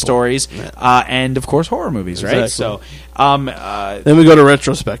 villains Evil in the stories, and of course horror movies, right? Exactly. So. Then we go to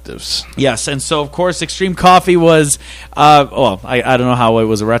retrospectives. Yes, and so of course Extreme Coffee was I don't know how it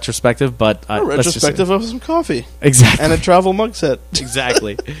was a retrospective, but a retrospective of some coffee. Exactly. And a travel mug set.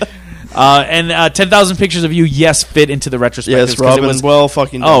 Exactly. And 10,000 Pictures of You, yes, fit into the retrospective. Yes, Robin, well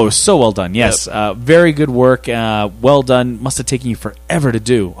fucking done. Oh, so well done, yes. Yep. Very good work, well done. Must have taken you forever to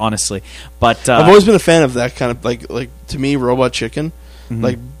do, honestly. But I've always been a fan of that kind of, like to me, Robot Chicken,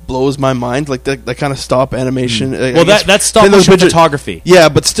 like, blows my mind. Like, that kind of stop animation. Well, that's stop motion photography. Yeah,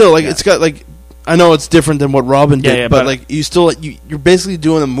 but still, like, it's got, like, I know it's different than what Robin did, but like you're basically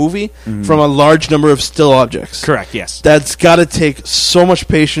doing a movie from a large number of still objects. Correct. Yes, that's got to take so much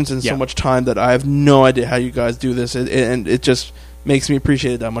patience and so much time that I have no idea how you guys do this, and it just makes me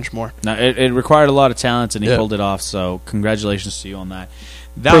appreciate it that much more. No, it required a lot of talent, and he pulled it off. So congratulations to you on that.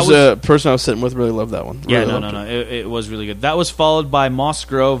 Person I was sitting with really loved that one. Yeah, really no. It was really good. That was followed by Moss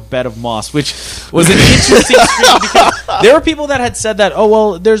Grove, Bed of Moss, which was an interesting screen because there were people that had said that, oh,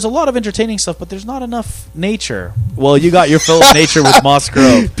 well, there's a lot of entertaining stuff, but there's not enough nature. Well, you got your fill of nature with Moss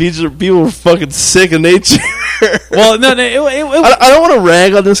Grove. People were fucking sick of nature. Well, no, I don't want to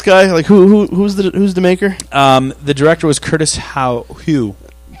rag on this guy. Like, who's the maker? The director was Curtis Hugh.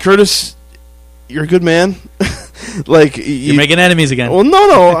 Curtis, you're a good man. Like, you're making enemies again. Well,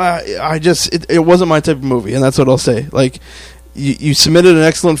 no. I just it wasn't my type of movie, and that's what I'll say. Like, you submitted an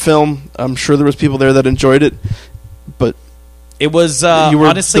excellent film. I'm sure there was people there that enjoyed it, but it was you were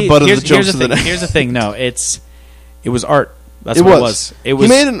honestly. The butt of the jokes here's the thing. Here's the thing. No, it was art. That's what it was. It was.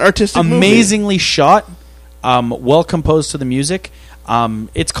 He made an artistic, amazingly shot, well composed to the music.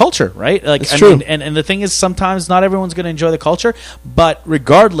 It's culture, right? Like, it's true. And the thing is, sometimes not everyone's going to enjoy the culture, but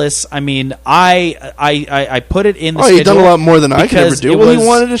regardless, I mean, I put it in the schedule. You've done a lot more than I could ever do. Well, he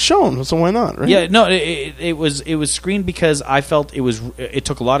wanted it shown, so why not, right? Yeah, no, it was screened because I felt it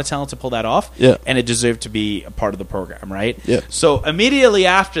took a lot of talent to pull that off, and it deserved to be a part of the program, right? Yeah. So immediately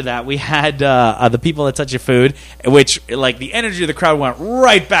after that, we had the people that touch your food, which, like, the energy of the crowd went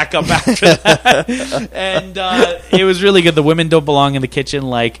right back up after that, and it was really good. The women don't belong in the kitchen.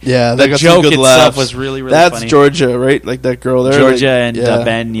 Like, the joke itself laughs. was really funny. That's Georgia, right? Like that girl there, Georgia, and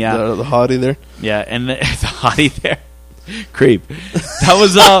Ben, the hottie there, and the hottie there, creep.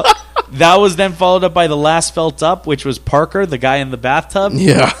 That was then followed up by The Last Felt Up, which was Parker, the guy in the bathtub.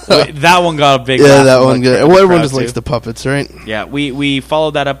 Yeah, that one got a big. Yeah, that one good. Well, everyone just likes the puppets, right? Yeah, we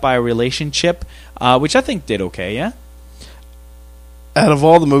followed that up by A Relationship, which I think did okay. Yeah. Out of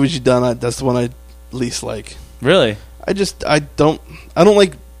all the movies you've done, that's the one I least like. Really? I don't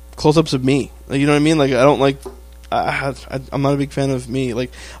like close-ups of me. Like, you know what I mean? Like, I don't like. I'm not a big fan of me.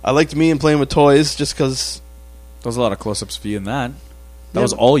 Like, I liked Me and Playing with Toys just because. There was a lot of close-ups for you in that. That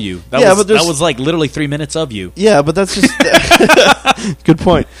was all you. That was like literally 3 minutes of you. Yeah, but that's just good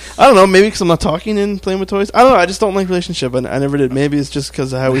point. I don't know. Maybe because I'm not talking in Playing with Toys. I don't know. I just don't like Relationship. I never did. Maybe it's just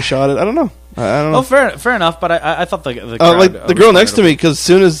because of how we shot it. I don't know. I don't know. Oh, fair enough. But I thought the crowd, like the girl next to me, because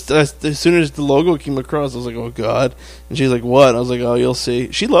as soon as the logo came across, I was like, oh god. And she's like, what? I was like, oh, you'll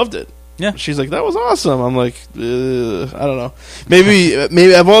see. She loved it. Yeah. She's like, that was awesome. I'm like, I don't know. Maybe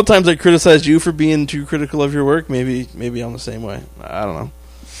of all times I criticized you for being too critical of your work, maybe I'm the same way. I don't know.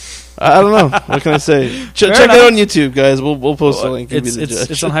 What can I say? Check it out on YouTube, guys. We'll post a link.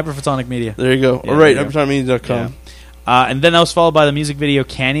 It's on Hyperphotonic Media. There you go. Yeah, all right, hyperphonicmedia.com. Yeah. And then that was followed by the music video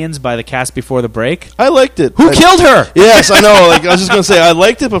Canyons by The Cast Before the Break. I liked it. Who killed her? Yes, I know. Like, I was just going to say, I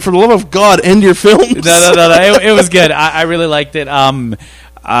liked it, but for the love of God, end your films. No. It was good. I really liked it.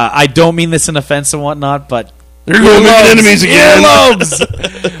 I don't mean this in offense and whatnot, but you're going to make enemies again.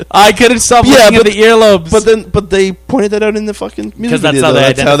 Earlobes. I couldn't stop looking at the earlobes. But they pointed that out in the fucking music video.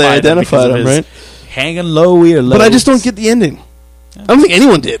 That's how they identified them, right? Hanging low earlobes. But I just don't get the ending. Yeah. I don't think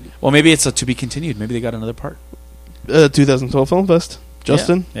anyone did. Well, maybe it's a to be continued. Maybe they got another part. 2012 Film Fest.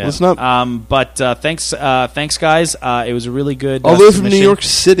 Justin, listen up. But thanks, guys. It was a really good. All the way from New York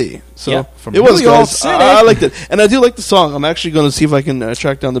City. So from New York City. I liked it, and I do like the song. I'm actually going to see if I can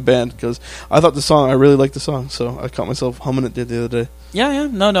track down the band because I thought I really liked the song. So I caught myself humming it the other day. Yeah.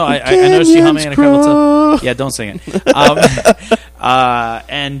 No. I noticed you humming in a couple of. Yeah, don't sing it.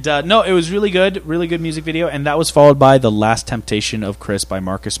 No, it was really good music video, and that was followed by The Last Temptation of Chris by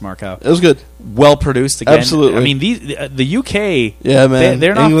Marcus Markow. It was good, well produced again. Absolutely. I mean, the UK, yeah, man,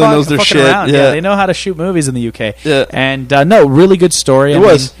 they're not England knows their fucking shit. around. Yeah, they know how to shoot movies in the UK. Yeah, and no, really good story. It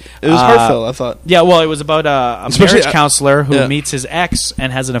was heartfelt. I thought. Yeah, well, it was about a marriage counselor who meets his ex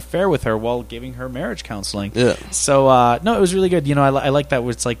and has an affair with her while giving her marriage counseling. Yeah. So no, it was really good. You know, I like that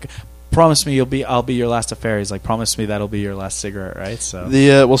where it's like, promise me I'll be your last affair. He's like, promise me that'll be your last cigarette, right? So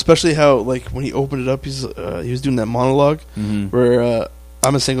especially how, like, when he opened it up, he was doing that monologue where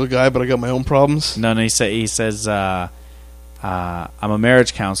I'm a single guy, but I got my own problems. No, he says I'm a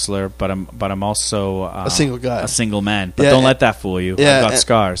marriage counselor, but I'm also a single guy, a single man. But don't let that fool you. Yeah, I've got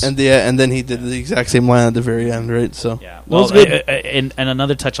scars. And then he did the exact same line at the very end, right? So well, good. And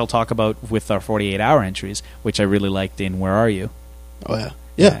another touch I'll talk about with our 48-hour entries, which I really liked in Where Are You? Oh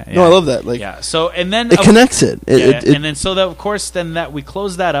yeah. No, I love that. Like, So and then it connects it. And then so that of course then that we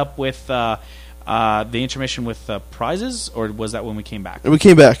close that up with. The intermission with prizes, or was that when we came back? We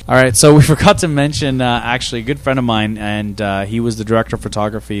came back. All right, so we forgot to mention actually a good friend of mine, and he was the director of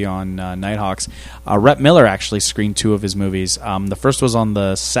photography on Nighthawks. Rhett Miller actually screened 2 of his movies. The first was on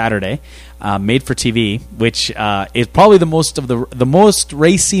the Saturday, Made for TV, which is probably the most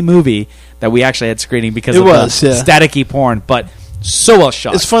racy movie that we actually had screening because of the staticky porn, but so well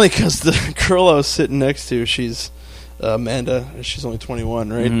shot. It's funny because the girl I was sitting next to, she's Amanda, she's only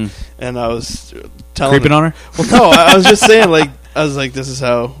 21, right? Mm-hmm. And I was telling creeping on her. Well, no, I was just saying, like, I was like, this is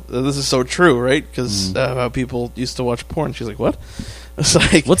so true, right? Because how people used to watch porn. She's like, what? It's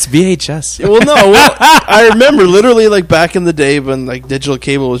like, what's VHS? Well, no, I remember literally like back in the day when like digital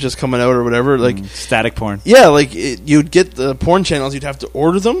cable was just coming out or whatever, like static porn. Yeah, like you'd get the porn channels, you'd have to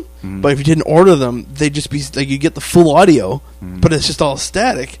order them, but if you didn't order them, they'd just be like you get the full audio, but it's just all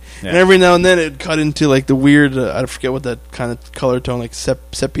static. Yeah. And every now and then it'd cut into like the weird, I forget what that kind of color tone, like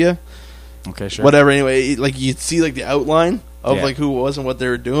sepia. Okay, sure. Whatever. Anyway, like you'd see like the outline of like who it was and what they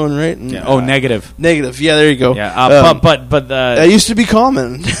were doing, right? And, negative. Yeah, there you go. Yeah, but that used to be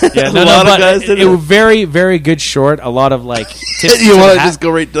common. Yeah, a lot of guys did it. Was very, very good short. A lot of like tips. You want to just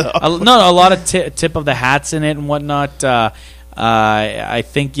go right to a lot of tip of the hats in it and whatnot. I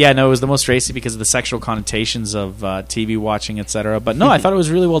think it was the most racy because of the sexual connotations of TV watching, etc. But no, I thought it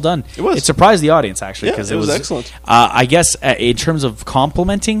was really well done. It surprised the audience actually because it was excellent. I guess in terms of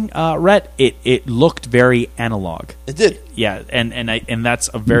complimenting Rhett, it looked very analog. It did. Yeah, and that's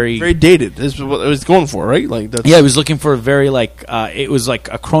a very dated. This is what I was going for, right? Like that's I was looking for a very it was like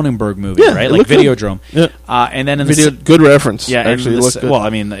a Cronenberg movie, right? Like Videodrome. Yeah. And then in good reference. Yeah, actually, well, I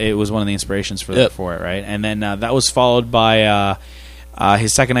mean, it was one of the inspirations for it, right? And then that was followed by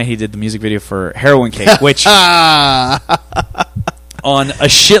his second night. He did the music video for Heroin Cake, which on a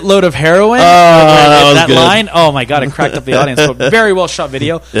shitload of heroin. That line, oh my god, it cracked up the audience. But very well shot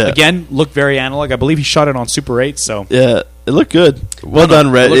video. Yeah. Again, looked very analog. I believe he shot it on Super 8. So yeah, it looked good. Well done,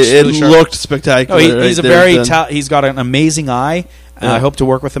 Red. It looked spectacular. He's he's got an amazing eye. I hope to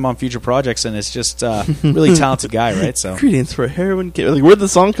work with him on future projects, and it's just really talented guy, right? So ingredients for a heroin cake. Like, where'd the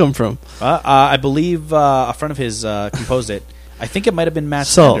song come from? I believe a friend of his composed it. I think it might have been Matt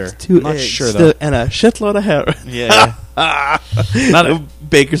Sander. I'm not sure though. And a shitload of heroin. Yeah.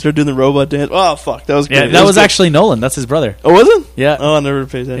 Baker started doing the robot dance. Oh fuck, that was great. Yeah, that was actually Nolan. That's his brother. Oh, was it? Yeah. Oh, I never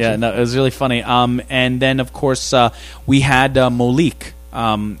paid attention. Yeah, no, it was really funny. And then of course we had Malik,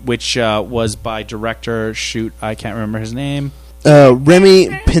 which was by director. I can't remember his name.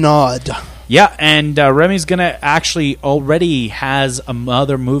 Remy Pinaud. Yeah, and Remy's already has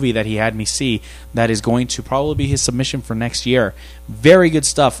another movie that he had me see that is going to probably be his submission for next year. Very good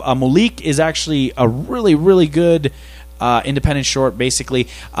stuff. Malik is actually a really, really good independent short. Basically,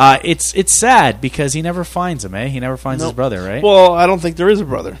 it's sad because he never finds him. He never finds his brother. Right? Well, I don't think there is a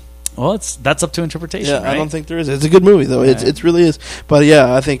brother. Well, that's up to interpretation. Yeah, right? I don't think there is. It's a good movie though. It really is. But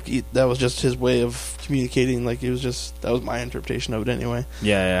yeah, I think that was just his way of communicating. Like that was my interpretation of it anyway.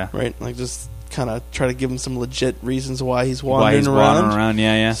 Yeah. Right. Like just kind of try to give him some legit reasons why he's wandering around.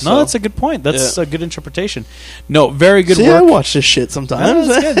 Yeah. So, no, that's a good point. That's a good interpretation. No, very good work. I watch this shit sometimes.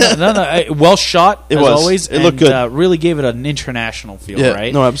 No, well shot as always. It looked good. Really gave it an international feel. Yeah,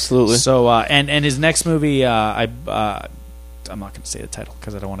 right. No, absolutely. So and his next movie, I'm not going to say the title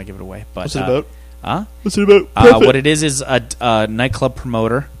because I don't want to give it away. But what's it about? What's it about? What it is a nightclub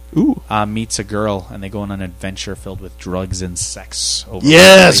promoter meets a girl, and they go on an adventure filled with drugs and sex.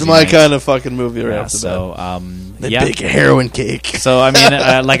 Yes, my kind of fucking movie right off the bat. They bake a heroin cake. So, I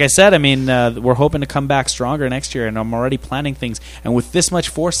mean, like I said, we're hoping to come back stronger next year, and I'm already planning things. And with this much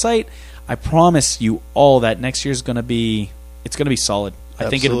foresight, I promise you all that next year's going to be solid. I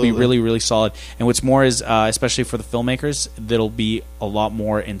think it'll be really, really solid. And what's more is, especially for the filmmakers, there'll be a lot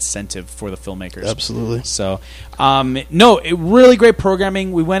more incentive for the filmmakers. Absolutely. So, really great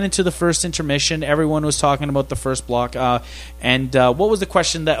programming. We went into the first intermission. Everyone was talking about the first block. And what was the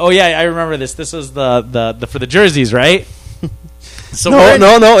question that? Oh yeah, I remember this. This was the for the jerseys, right? So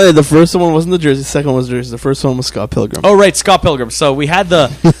no. The first one wasn't the jersey. The second one was the jersey. The first one was Scott Pilgrim. Oh, right, Scott Pilgrim. So we had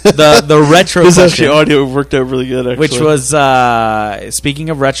the retro. This actually audio worked out really good. Actually. Which was speaking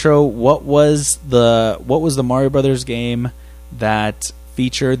of retro, what was the Mario Brothers game that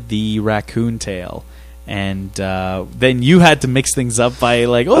featured the raccoon tail? And then you had to mix things up by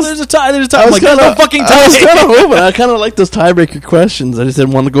like, there's a tie. There's no fucking tie. I was kind of hoping. I kind of like those tiebreaker questions. I just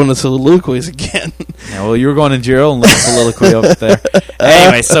didn't want to go into soliloquies again. Yeah, well, you were going into your own little soliloquy over there.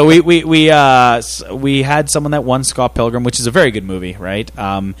 Anyway, so we had someone that won Scott Pilgrim, which is a very good movie, right?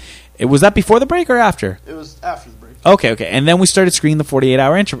 Was that before the break or after? It was after the break. Okay. And then we started screening the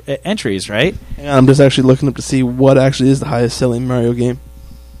 48-hour entries, right? Hang on, I'm just actually looking up to see what actually is the highest selling Mario game.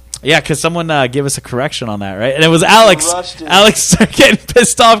 Yeah, because someone gave us a correction on that, right? And it was Alex. Alex started getting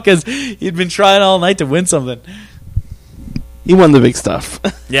pissed off because he'd been trying all night to win something. He won the big stuff.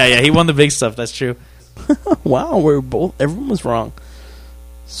 Yeah, he won the big stuff. That's true. Wow, everyone was wrong.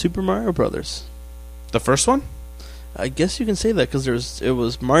 Super Mario Brothers. The first one? I guess you can say that because it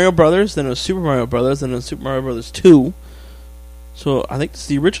was Mario Brothers, then it was Super Mario Brothers, then it was Super Mario Brothers 2. So I think it's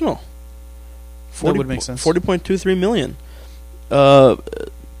the original. That would make sense. 40.23 million.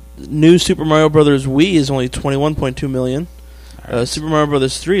 New Super Mario Brothers Wii is only 21.2 million. Right. Super Mario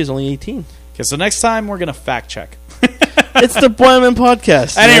Brothers 3 is only 18. Okay, so next time we're gonna fact check. It's the Boyman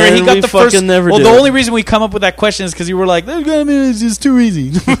podcast. Anyway, he got the first. Never the only reason we come up with that question is because you were like, "It's just too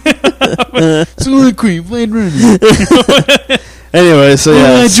easy." Soliloquy, Blade Runner. Anyway, so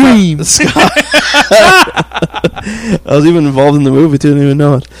yeah, dream. I was even involved in the movie, didn't even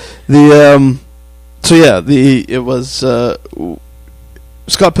know it. It was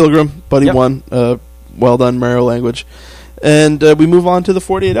Scott Pilgrim, Buddy won. Well done, Mario language, and we move on to the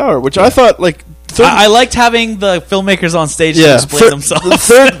 48-hour, which I thought like. I liked having the filmmakers on stage to explain themselves.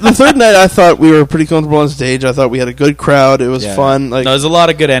 The third night, I thought we were pretty comfortable on stage. I thought we had a good crowd. It was fun. Like, there was a lot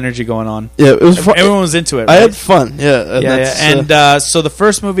of good energy going on. Yeah, it was fun. Everyone was into it. I right? had fun. Yeah. And so the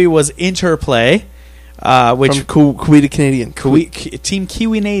first movie was Interplay, which from Kiwi Canadian, Team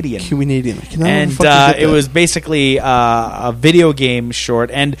Kiwi-Nadian. And it was basically a video game short.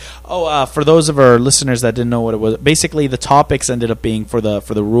 And for those of our listeners that didn't know what it was, basically the topics ended up being for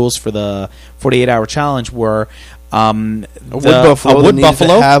the rules for the 48-hour challenge were a wood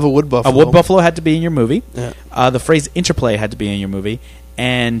buffalo. A wood buffalo had to be in your movie. Yeah. The phrase interplay had to be in your movie,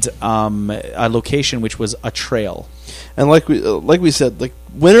 and a location which was a trail. And like we said, like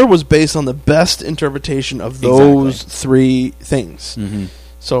winner was based on the best interpretation of those three things. Mm-hmm.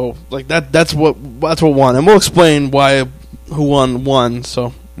 So like that's what won, and we'll explain who won.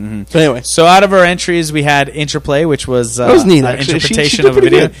 So. Mm-hmm. But anyway, so out of our entries, we had Interplay, which was that was neat, an interpretation of a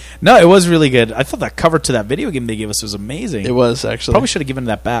video. Good. No, it was really good. I thought that cover to that video game they gave us was amazing. It was actually. Probably should have given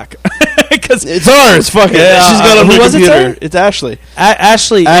that back because it's ours. Fuck it. She's got a computer. It's Ashley.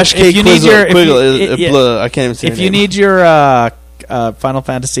 Ashley. If you need your, I can't even say. If you need your Final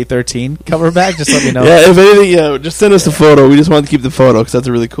Fantasy 13 cover back, just let me know. Yeah, if anything, just send us the photo. We just wanted to keep the photo because that's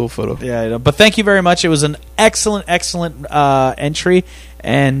a really cool photo. Yeah, I know. But thank you very much. It was an excellent entry.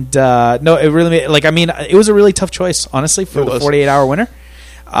 And it really made, it was a really tough choice, honestly, for the 48-hour winner.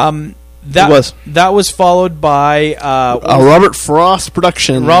 That was followed by a Robert Frost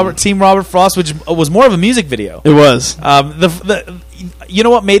production. Team Robert Frost, which was more of a music video. It was. You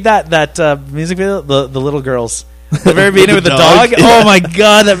know what made that music video? The little girls. The very beginning with the dog. Oh my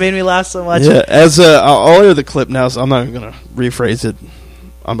god, that made me laugh so much. Yeah, I'll hear the clip now, so I'm not going to rephrase it.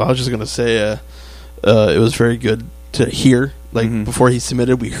 I was just going to say it was very good to hear. Like before he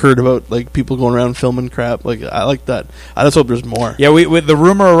submitted, we heard about like people going around filming crap. Like I like that. I just hope there's more. Yeah, the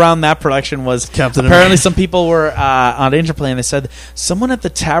rumor around that production was apparently some people were on Interplay and they said someone at the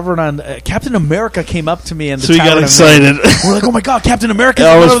tavern on Captain America came up to me and so we got excited. We're like, oh my god, Captain America!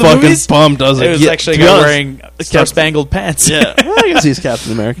 I was fucking pumped. I was like, it was actually wearing star-spangled pants. Yeah, well, I guess he's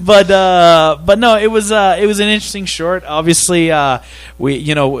Captain America. But no, it was an interesting short. Obviously,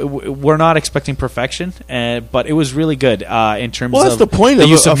 we're not expecting perfection, but it was really good. In terms that's of the point the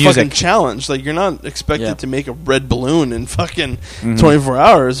of use a of music. Fucking challenge. Like you're not expected to make a red balloon in fucking 24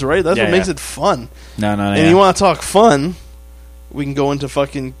 hours, right? That's what makes it fun. No. And you want to talk fun? We can go into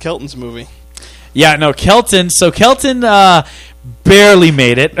fucking Kelton's movie. Yeah, no, Kelton. So Kelton barely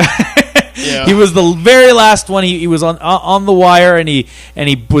made it. Yeah. He was the very last one. He was on the wire, and he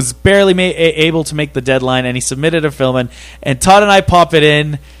was barely able to make the deadline. And he submitted a film, and Todd and I pop it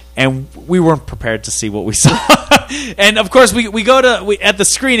in. And we weren't prepared to see what we saw. And, of course, we go to at the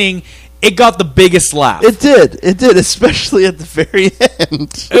screening, it got the biggest laugh. It did, especially at the very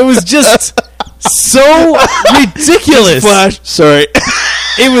end. It was just so ridiculous. Flash. Sorry.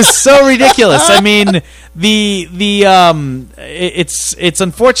 It was so ridiculous. I mean, it's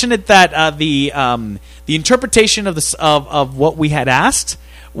unfortunate that the interpretation of what we had asked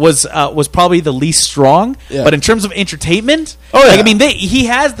was probably the least strong. Yeah. But in terms of entertainment, like, I mean, he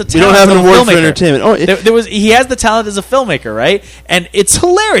has the talent. We don't have an award for entertainment. He has the talent as a filmmaker, right? And it's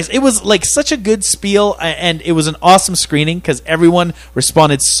hilarious. It was like such a good spiel, and it was an awesome screening because everyone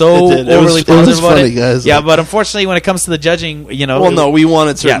responded so overly positive about funny, guys. Yeah, but unfortunately, when it comes to the judging, well, no, we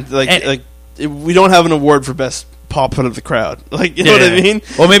wanted certain we don't have an award for best pop out of the crowd. Like, you know what I mean?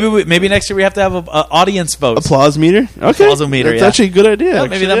 Well, maybe next year we have to have an audience vote. Applause meter? Okay. Applause meter, That's actually a good idea. Yeah,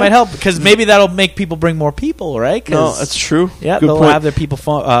 maybe that might help, because maybe that'll make people bring more people, right? No, that's true. Yeah, good they'll point. have their people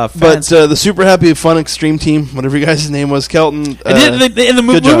fans. But the Super Happy Fun Extreme Team, whatever you guys' name was, Kelton. In the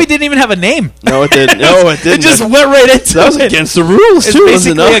movie didn't even have a name. No, it didn't. No, it didn't. It just went right into it. That was against the rules, it's too.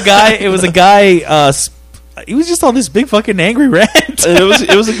 Basically a guy. It was a guy. He was just on this big fucking angry rant.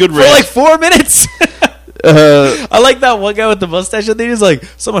 It was a good rant. For like 4 minutes. I like that one guy with the mustache. I think he's like,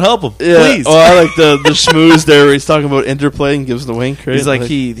 "Someone help him, please." Oh, I like the schmooze there where he's talking about interplay and gives the wink. Right? He's like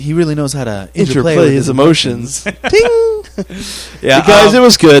he really knows how to interplay his emotions. Ting. Yeah, guys, it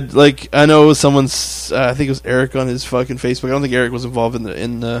was good. Like, I know someone's. I think it was Eric on his fucking Facebook. I don't think Eric was involved in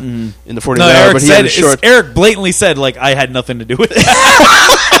the 40 hour, but he had a short. Eric blatantly said, like, I had nothing to do with it.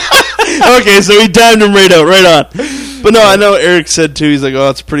 Okay, so he timed him right on. But no, I know Eric said too. He's like, "Oh,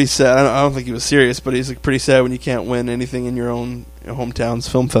 it's pretty sad." I don't think he was serious, but he's like, pretty sad when you can't win anything in your own hometown's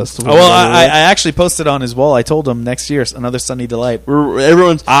film festival. Oh, well, I actually posted on his wall. I told him next year, another Sunny Delight.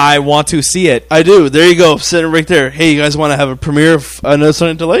 I want to see it. I do. There you go, sitting right there. Hey, you guys want to have a premiere of another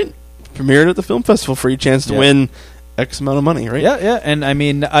Sunny Delight? Premiere it at the film festival for your chance to win X amount of money, right? Yeah. And I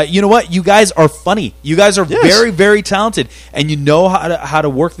mean, you know what? You guys are funny. You guys are very, very talented, and you know how to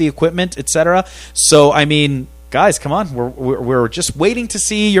work the equipment, etc. So, I mean, guys, come on. We're just waiting to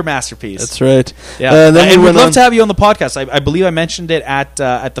see your masterpiece. That's right. Yeah. And we'd love to have you on the podcast. I believe I mentioned it at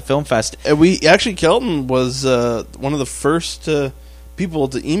the Film Fest. Kelton was one of the first people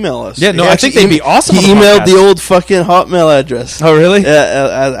to email us. Yeah, no, I think they'd be awesome. He emailed the old fucking Hotmail address. Oh, really?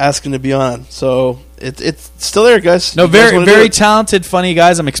 Yeah, asking to be on. So it's still there, guys. No, very talented, funny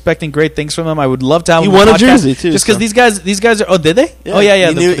guys. I'm expecting great things from them. I would love to have them on the podcast. He won a jersey too. Just because these guys are. Oh, did they? Yeah, oh yeah.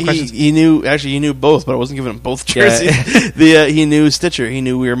 He knew both, but I wasn't giving him both jerseys. Yeah. He knew Stitcher. He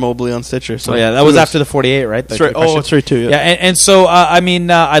knew we were Mobley on Stitcher. So that was after the 48, right? That's right. Oh, that's right too. Yeah, and so I mean,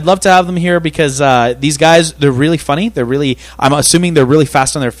 I'd love to have them here because these guys, they're really funny. They're really. I'm assuming they're really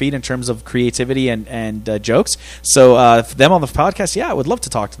fast on their feet in terms of creativity and jokes. So for them on the podcast, I would love to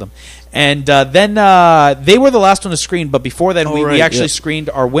talk to them. And then they were the last one to screen, but before then we actually screened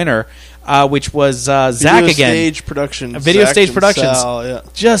our winner, which was Zach again. Video Stage Productions. Sal,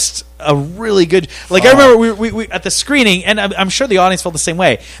 just a really good. Like, I remember we at the screening, and I'm sure the audience felt the same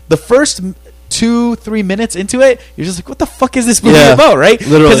way. The first 2-3 minutes into it, you're just like, what the fuck is this movie about, right?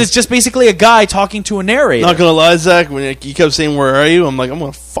 Because it's just basically a guy talking to a narrator. Not gonna lie, Zach, when you kept saying, "Where are you?" I'm like, I'm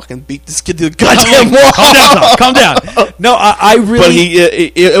gonna fucking beat this kid to the goddamn wall. Calm down. No, I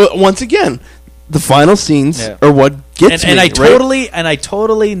really. But once again, the final scenes are what gets me. And I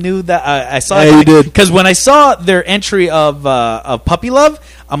totally knew that. I saw it. You did. Because when I saw their entry of Puppy Love,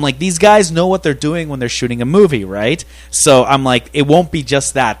 I'm like, these guys know what they're doing when they're shooting a movie, right? So I'm like, it won't be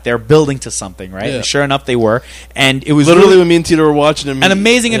just that. They're building to something, right? Yeah. And sure enough, they were. And it was literally when me and Tito were watching them. An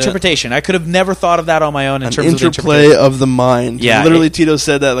amazing interpretation. I could have never thought of that on my own in terms of interplay of the mind. Yeah, literally, Tito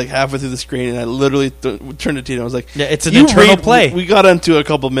said that like halfway through the screen, and I literally turned to Tito. I was like, "Yeah, it's an internal play." We got into a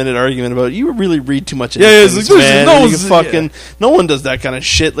couple-minute argument about you really read too much. No one does that kind of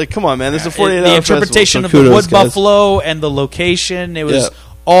shit. Like, come on, man. There's a 48-hour the interpretation of the wood buffalo and the location. It was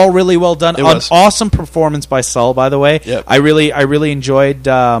all really well done. An awesome performance by Saul, by the way. Yep. I really enjoyed.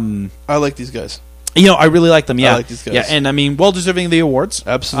 I like these guys. I really like them. Yeah, I like these guys. Yeah, and I mean, well deserving the awards.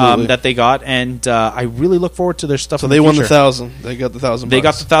 Absolutely, that they got, and I really look forward to their stuff. So they won the 1,000. They got the 1,000. They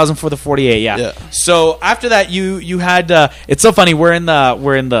got the 1,000 for the 48. Yeah. So after that, you had. It's so funny. We're in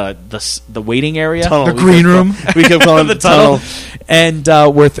the waiting area, tunnel. The green room. We kept calling the tunnel. And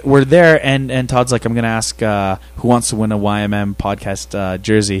we're there, and Todd's like, I'm going to ask who wants to win a YMM podcast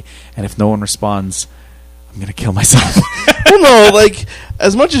jersey, and if no one responds, I'm going to kill myself. Well, no, like,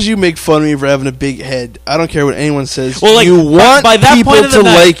 as much as you make fun of me for having a big head, I don't care what anyone says. Well, like, you want people to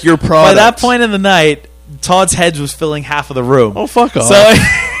like your product. By that point in the night, Todd's head was filling half of the room. Oh, fuck off. So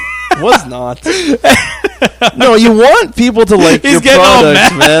was not. No, you want people to like your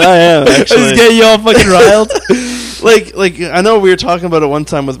products, man. I am, actually. He's getting you all fucking riled. Like I know we were talking about it one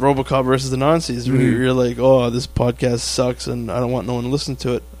time with RoboCop versus the Nazis. You're like, oh, this podcast sucks, and I don't want no one to listen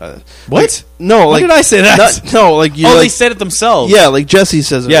to it. What? Like, no, when did I say that? No, like you. They said it themselves. Yeah, like Jesse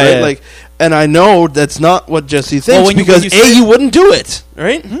says it. Yeah, right? yeah. Like And I know that's not what Jesse thinks because you wouldn't do it,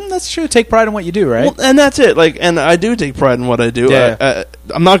 right? That's true. Take pride in what you do, right? Well, and that's it. Like, and I do take pride in what I do. Yeah.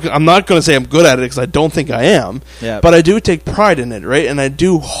 I'm not going to say I'm good at it because I don't think I am. Yeah. But I do take pride in it, right? And I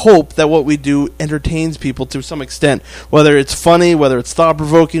do hope that what we do entertains people to some extent, whether it's funny, whether it's thought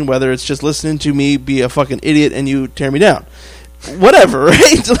provoking, whether it's just listening to me be a fucking idiot and you tear me down. Whatever,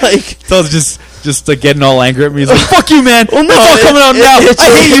 right? Like, so it's just getting all angry at me. He's like, "Fuck you, man! Well, no, it's all coming out now.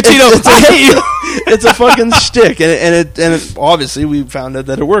 I hate you, Tito. I hate you." It's a fucking shtick, and it obviously we found out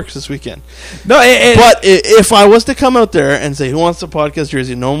that it works this weekend. No, but if I was to come out there and say, "Who wants to podcast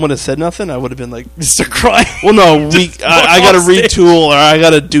jersey?" No one would have said nothing. I would have been like, "Mr. Crying." Well, no, I got to retool or I got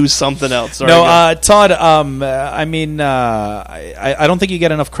to do something else. Sorry, Todd. I mean, I don't think you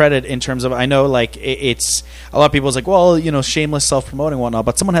get enough credit in terms of. I know, like it's a lot of people's like, well, you know, shameless self-promoting and whatnot,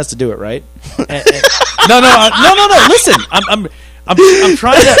 but someone has to do it, right? No. Listen, I'm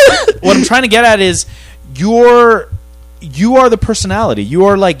trying to. What I'm trying to get at is you are the personality.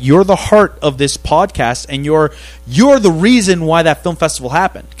 You're the heart of this podcast, and you're the reason why that film festival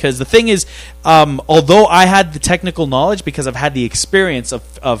happened. Because the thing is, although I had the technical knowledge because I've had the experience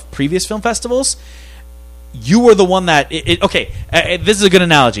of previous film festivals, you were the one that. This is a good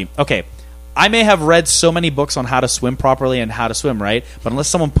analogy. Okay. I may have read so many books on how to swim properly and how to swim, right? But unless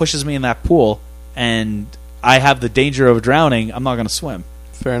someone pushes me in that pool and I have the danger of drowning, I'm not going to swim.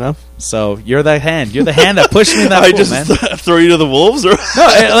 Fair enough. So you're that hand. You're the hand that pushed me in that pool, man. I just throw you to the wolves? Or?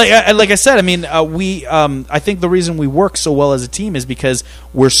 No, like I said, I mean, I think the reason we work so well as a team is because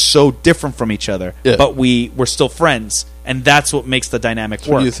we're so different from each other, but we're still friends. And that's what makes the dynamic work.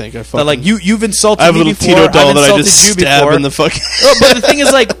 What do you think? You've insulted me before. I have a little Tito doll that I just stab in the fucking... But the thing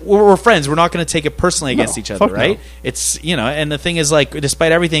is, like, we're friends. We're not going to take it personally against each other, right? No. It's, you know, and the thing is, like,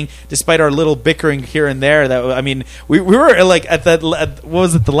 despite everything, despite our little bickering here and there, that I mean, we were, like, what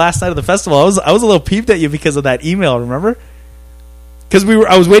was it, the last night of the festival, I was a little peeved at you because of that email, remember? Because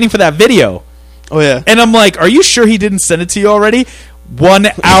I was waiting for that video. Oh, yeah. And I'm like, are you sure he didn't send it to you already? 1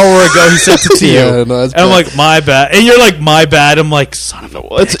 hour ago he sent it to you. Yeah, no, and I'm like, my bad. And you're like, my bad. I'm like, son of a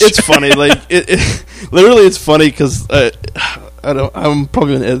bitch. It's funny. Like, literally it's funny because I'm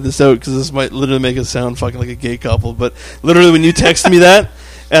probably going to edit this out because this might literally make us sound fucking like a gay couple. But literally when you text me that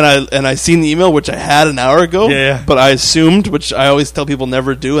and I seen the email, which I had an hour ago, but I assumed, which I always tell people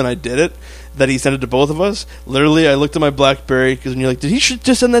never do, and I did it, that he sent it to both of us. Literally, I looked at my BlackBerry because when you're like, did he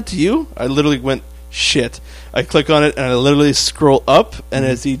just send that to you? I literally went, shit. I click on it and I literally scroll up, and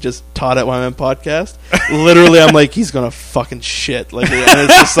as he just taught at YMN Podcast, literally I'm like, he's gonna fucking shit. Like, and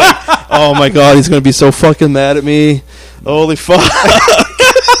it's just like, oh my god, he's gonna be so fucking mad at me. Holy fuck.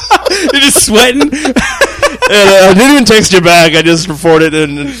 You're just sweating. And I didn't even text you back. I just reported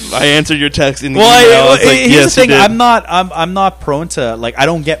and I answered your text in the email. Here's the thing. I'm not prone to, like, I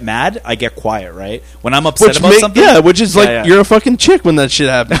don't get mad. I get quiet, right? When I'm upset about something. Yeah, which is you're a fucking chick when that shit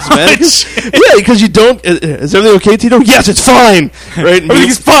happens, man. Because you don't. Is everything okay, Tito? Yes, it's fine. Right?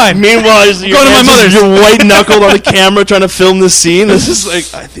 Everything's fine. Meanwhile, you're white knuckled on the camera trying to film the scene. It's just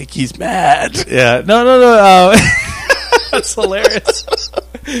like, I think he's mad. Yeah. No. That's hilarious.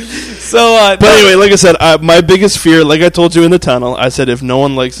 So, but anyway, like I said, my biggest fear, like I told you in the tunnel, I said if no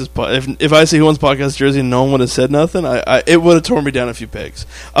one likes this, if I say Who Wants Podcast Jersey and no one would have said nothing, it would have torn me down a few pegs.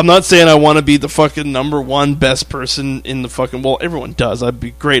 I'm not saying I want to be the fucking #1 best person in the fucking. Well, everyone does. I'd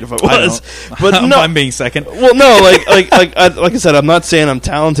be great if I was, but no, I'm being second. Well, no, like I said, I'm not saying I'm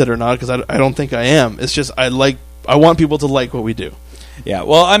talented or not because I don't think I am. It's just I want people to like what we do. Yeah,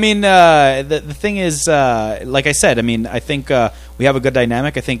 well, I mean, the thing is, like I said, I mean, I think we have a good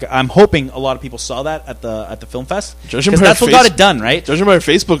dynamic. I'm hoping a lot of people saw that at the film fest because that's what got it done, right? Judging by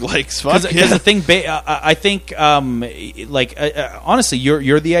Facebook likes, because the thing, I think, honestly,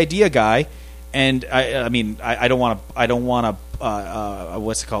 you're the idea guy, and I mean, I don't want to,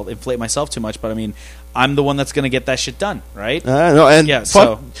 what's it called, inflate myself too much, but I mean, I'm the one that's going to get that shit done, right? No, and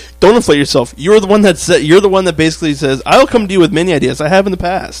don't inflate yourself. You're the one that basically says, "I'll come to you with many ideas. I have in the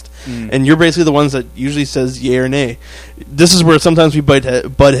past," and you're basically the ones that usually says yay or nay. This is where sometimes we butt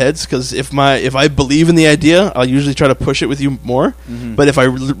heads because if I believe in the idea, I'll usually try to push it with you more. Mm-hmm. But if I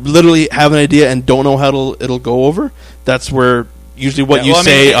literally have an idea and don't know how it'll go over, that's where. Usually what you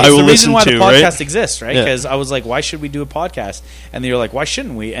say, I will listen to, right? It's the reason why the podcast exists, right? Because I was like, why should we do a podcast? And you're like, why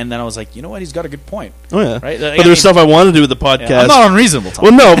shouldn't we? And then I was like, you know what? He's got a good point. Oh, yeah. Right? But there's stuff I want to do with the podcast. Yeah, I'm not unreasonable, Tom.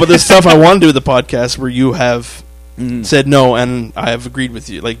 Well, no, but there's stuff I want to do with the podcast where you have said no, and I have agreed with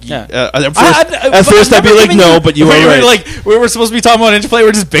you. Like, at first I'd be like, no, but you were right. Like, we were supposed to be talking about Interplay,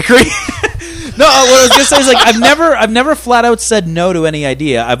 we're just bickering. No, what I was going to say is, like, I've never flat out said no to any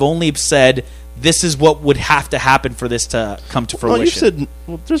idea. I've only said... this is what would have to happen for this to come to fruition.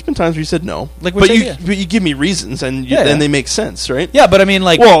 There's been times where you said no, but you give me reasons, and they make sense, right? Yeah, but I mean,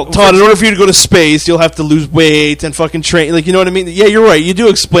 like, Todd, in order for you to go to space, you'll have to lose weight and fucking train. Like, you know what I mean? Yeah, you're right. You do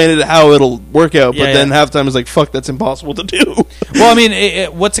explain it how it'll work out, but then half the time it's like, fuck, that's impossible to do. Well, I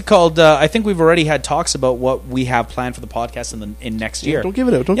mean, what's it called? I think we've already had talks about what we have planned for the podcast in next year. Don't give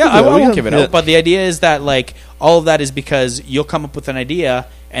it out. I won't give it out. But the idea is that, like, all of that is because you'll come up with an idea,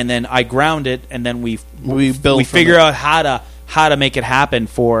 and then I ground it, and then we figure out how to make it happen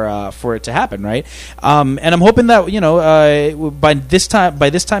for it to happen, right? And I'm hoping that by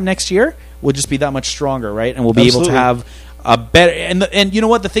this time next year we'll just be that much stronger, right? And we'll be able to have a better. And you know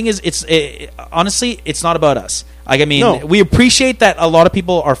what? The thing is, honestly, it's not about us. Like, I mean, we appreciate that a lot of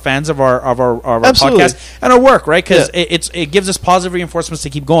people are fans of our podcast and our work, right? Because it gives us positive reinforcements to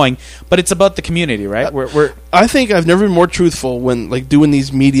keep going. But it's about the community, right? I think I've never been more truthful when, like, doing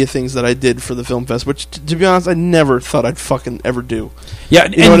these media things that I did for the film fest, which, to be honest, I never thought I'd fucking ever do. Yeah,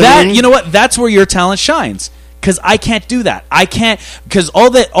 you know what? That's where your talent shines. Because I can't do that. I can't, because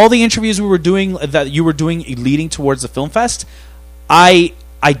all the interviews we were doing that you were doing leading towards the film fest, I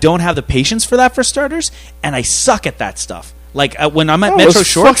don't have the patience for that, for starters, and I suck at that stuff. Like, when I'm at Metro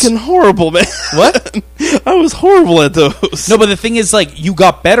Shorts, fucking horrible, man. What? I was horrible at those. No, but the thing is, like, you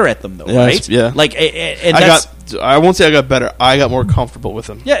got better at them, though, right? Yeah. Like, I won't say I got better. I got more comfortable with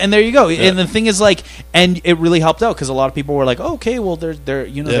them. Yeah, and there you go. Yeah. And the thing is, like, and it really helped out because a lot of people were like, oh, okay, well, they're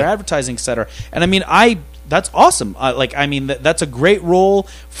advertising, etc. And I mean, that's awesome. That's a great role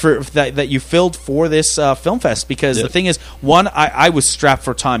for that you filled for this film fest, because the thing is, one, I was strapped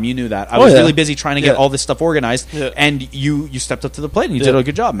for time. You knew that. I was really busy trying to get all this stuff organized, and you stepped up to the plate and you did a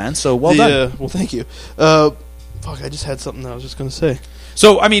good job, man. So well done. Well, thank you. I just had something that I was just going to say.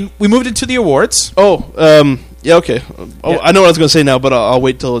 So, I mean, we moved into the awards. Yeah, okay. I know what I was going to say now, but I'll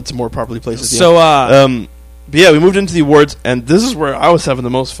wait till it's more properly placed. So, but yeah, we moved into the awards, and this is where I was having the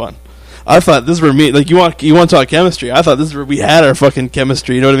most fun. I thought this is where me, like, you want to talk chemistry. I thought this is where we had our fucking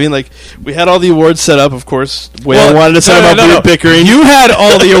chemistry. You know what I mean? Like, we had all the awards set up, of course. I wanted to set them up. Bickering. You had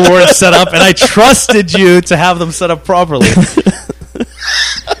all the awards set up, and I trusted you to have them set up properly.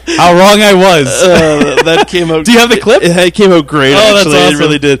 How wrong I was. That came out. Do you have the clip? It came out great. Actually, that's awesome. It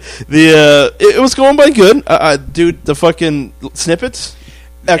really did. It was going by good. Dude, the fucking snippets.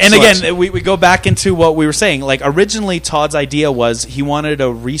 Excellent. And again, we go back into what we were saying. Like, originally, Todd's idea was he wanted to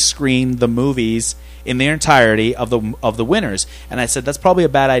rescreen the movies in their entirety of the winners, and I said that's probably a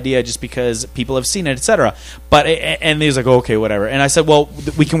bad idea just because people have seen it, etc. And he was like, oh, okay, whatever. And I said, well,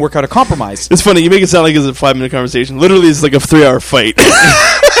 we can work out a compromise. It's funny, you make it sound like it's a 5-minute conversation. Literally, it's like a 3-hour fight.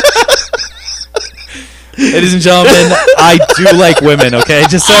 Ladies and gentlemen, I do like women. Okay,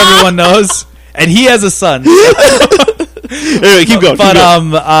 just so everyone knows. And he has a son. Anyway, keep going. But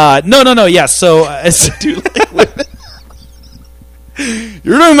no. Yeah. So I do like women.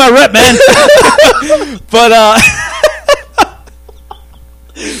 You're ruining my rep, man. But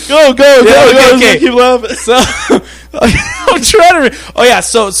go. Okay. Keep laughing. So I'm trying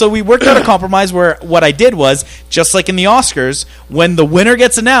to. So we worked out a compromise where what I did was, just like in the Oscars, when the winner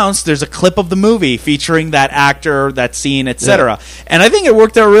gets announced, there's a clip of the movie featuring that actor, that scene, etc. Yeah. And I think it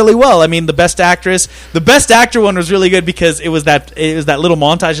worked out really well. I mean, the best actor one was really good because it was that little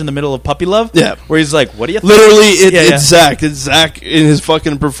montage in the middle of Puppy Love, where he's like, "What do you think?" Literally, it's Zach. It's Zach in his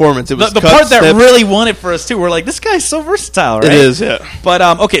fucking performance. It was the part that really won it for us too. We're like, this guy's so versatile, right? It is, yeah. But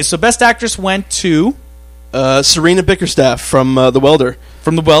okay, so best actress went to Serena Bickerstaff from The Welder.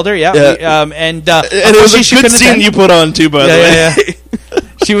 From The Welder, yeah. And it was a good scene you put on too, by the way. Yeah.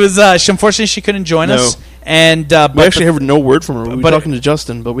 She was. Unfortunately, she couldn't join us. And we actually have no word from her. We were talking to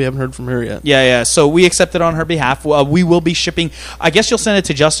Justin, but we haven't heard from her yet. Yeah. So we accepted on her behalf. We will be shipping. I guess you'll send it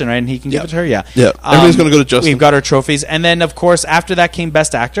to Justin, right? And he can give it to her. Yeah. Everybody's going to go to Justin. We've got our trophies, and then of course after that came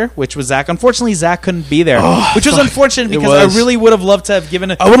Best Actor, which was Zach. Unfortunately, Zach couldn't be there, which was unfortunate because I really would have loved to have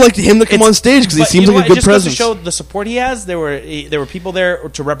given. I would like him to come on stage because he seems like a good presence. Just goes to show the support he has. There were people there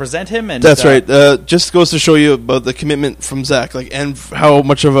to represent him, and that's right. Just goes to show you about the commitment from Zach, and how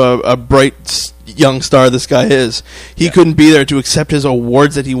much of a bright young star this guy is. He couldn't be there to accept his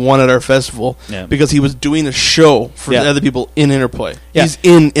awards that he won at our festival because he was doing a show for other people in Interplay. He's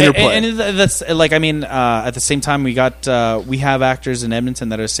in Interplay, and that's like, I mean, at the same time we have actors in Edmonton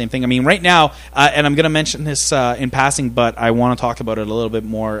that are the same thing. I mean, right now, and I'm going to mention this in passing, but I want to talk about it a little bit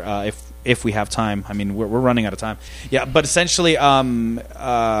more if we have time. I mean, we're running out of time. Yeah, but essentially,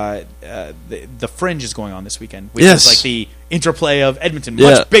 the Fringe is going on this weekend, which is like the Interplay of Edmonton,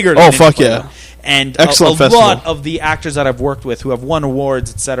 much bigger than Interplay. And a lot of the actors that I've worked with who have won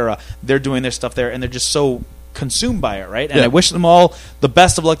awards, etc., they're doing their stuff there, and they're just so consumed by it, right? And I wish them all the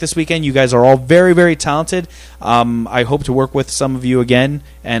best of luck this weekend. You guys are all very, very talented. I hope to work with some of you again,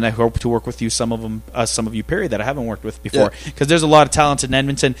 and I hope to work with you some of you period that I haven't worked with before, because there's a lot of talent in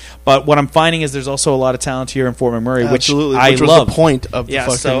Edmonton. But what I'm finding is there's also a lot of talent here in Fort McMurray, which I love. Which was the point of the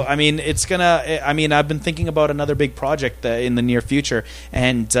fucking... So I mean, I've been thinking about another big project in the near future,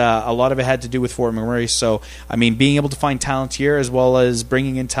 and a lot of it had to do with Fort McMurray. So I mean, being able to find talent here as well as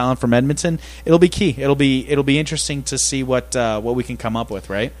bringing in talent from Edmonton, it'll be key. It'll be interesting to see what we can come up with,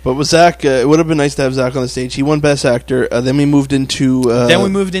 right? But with Zach, it would have been nice to have Zach on the stage. He won Best Actor. Then we moved into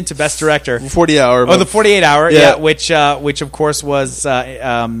Best Director. 40 Hour. Oh, the 48 Hour. Yeah, which of course was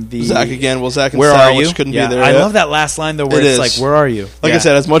the Zach again. Well, Zach and Where Sal, are you? Which couldn't be there. I love that last line though, where it's like, "Where are you?" Like I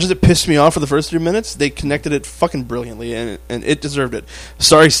said, as much as it pissed me off for the first 3 minutes, they connected it fucking brilliantly, and it deserved it.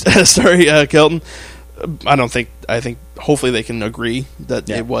 Sorry, Kelton. I think hopefully they can agree that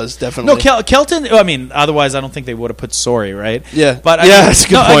it was definitely... No, Kelton, I mean, otherwise I don't think they would have put sorry, right? Yeah. But that's a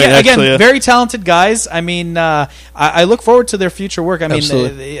good point, again, very talented guys. I mean, I look forward to their future work. I mean,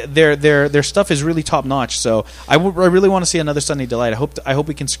 their stuff is really top-notch, so I really want to see another Sunday Delight. I hope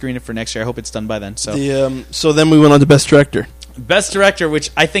we can screen it for next year. I hope it's done by then. So, so then we went on to Best Director. Best Director, which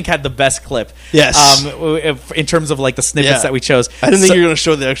I think had the best clip. Yes. In terms of like the snippets that we chose. I didn't think you were going to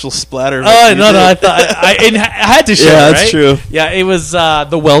show the actual splatter. Oh, no, I thought I had to show it, right? That's true. Yeah, it was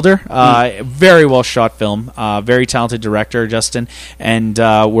The Welder. Very well shot film. Very talented director, Justin. And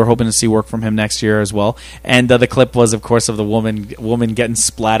we're hoping to see work from him next year as well. And the clip was, of course, of the woman getting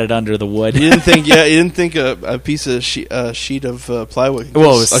splatted under the wood. You didn't think a piece of sheet of plywood.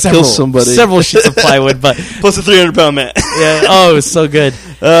 Well, it was kill somebody. Several sheets of plywood, but plus a 300-pound man. Yeah. Oh, it was so good.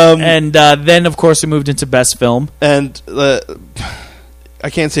 And then, of course, we moved into Best Film. And I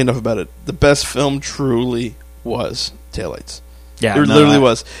can't say enough about it. The best film truly was Taillights. Yeah, it literally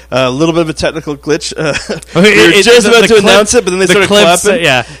was. A little bit of a technical glitch. We were just about to announce it, but then they started clapping.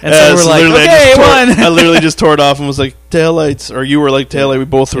 Yeah, and so we're like, okay, won. I literally just tore it off and was like, Taillights. Or you were like, Taillight. We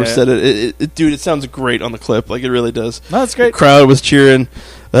both said it. Dude, it sounds great on the clip. Like, it really does. No, that's great. The crowd was cheering.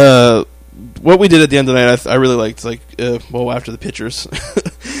 What we did at the end of the night, I really liked. Like, after the pictures,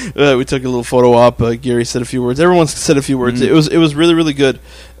 we took a little photo op. Gary said a few words. Everyone said a few words. Mm-hmm. It was really, really good.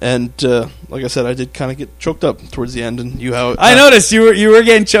 And like I said, I did kind of get choked up towards the end. And I noticed you were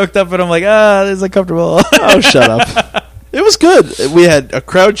getting choked up, and I'm like, this is uncomfortable. Oh, shut up! It was good. We had a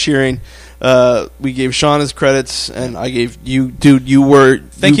crowd cheering. We gave Sean his credits, and I gave you, dude.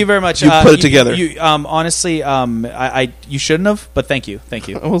 Thank you very much. You put it together. Honestly, you shouldn't have, but thank you.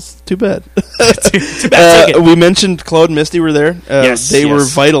 Well, it's too bad. too bad. We mentioned Claude and Misty were there. Yes, they were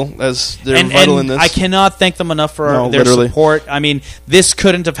vital in this. I cannot thank them enough for their support. I mean, this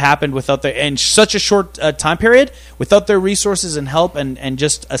couldn't have happened without their in such a short time period, without their resources and help and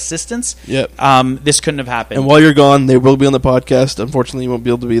just assistance. Yep. This couldn't have happened. And while you're gone, they will be on the podcast. Unfortunately, you won't be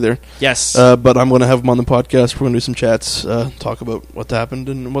able to be there. Yes. But I'm going to have them on the podcast. We're going to do some chats, talk about what happened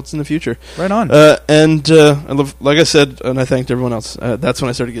and what's in the future. Right on. I love, like I said, and I thanked everyone else. That's when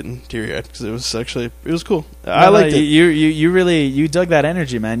I started getting teary-eyed because it was cool. I liked it. You really dug that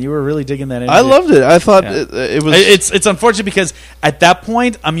energy, man. You were really digging that energy. I loved it. I thought it was. It's unfortunate because at that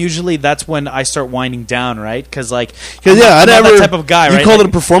point, that's when I start winding down, right? Because I'm not that type of guy. You called it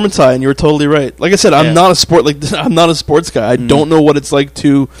a performance high, and you were totally right. Like I said, I'm not a sports guy. I don't know what it's like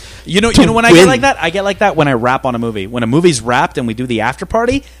to. You know when I get like that? I get like that when I rap on a movie. When a movie's wrapped and we do the after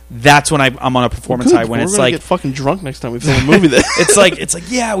party, that's when I'm on a performance high. When we're it's like get fucking drunk next time we film a movie. Then it's like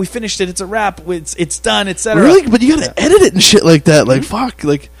yeah, we finished it. It's a wrap. It's done, etc. Really, but you gotta edit it and shit like that. Like fuck,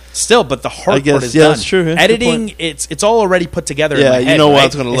 like. Still, but the hard part is done. That's true. Yeah, editing, it's all already put together in my head. You know right? how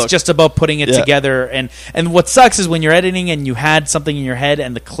it's going to look. It's just about putting it together. And what sucks is when you're editing and you had something in your head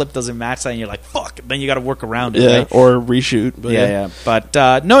and the clip doesn't match that and you're like, fuck, then you got to work around it. Right? Or reshoot. But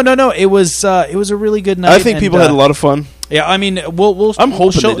But no, it was a really good night. I think people had a lot of fun. Yeah, I mean, we'll. I'm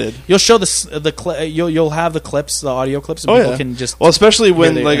hoping they did. You'll show you'll have the clips, the audio clips, and people can just. Well, especially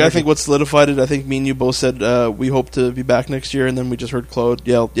when I think what solidified it. I think me and you both said we hope to be back next year, and then we just heard Claude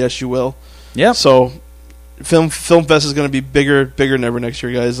yell, "Yes, you will." Yeah. So, Film Fest is going to be bigger than ever next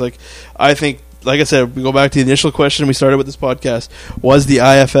year, guys. Like, I think, like I said, we go back to the initial question we started with this podcast: was the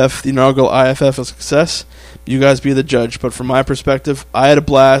inaugural IFF, a success? You guys be the judge. But from my perspective, I had a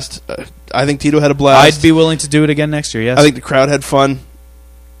blast. I think Tito had a blast. I'd be willing to do it again next year. Yes. I think the crowd had fun.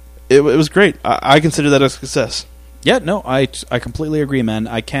 It was great. I consider that a success. Yeah. No, I completely agree, man.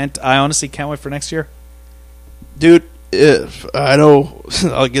 I honestly can't wait for next year, dude. I know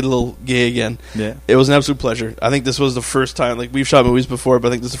I'll get a little gay again. Yeah. It was an absolute pleasure. I think this was the first time. Like, we've shot movies before, but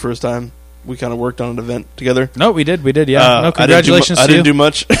I think this is the first time we kind of worked on an event together. No, we did. Yeah. No, congratulations I didn't do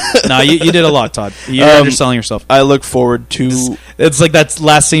much. No, you did a lot, Todd. You're underselling yourself. I look forward to... It's like that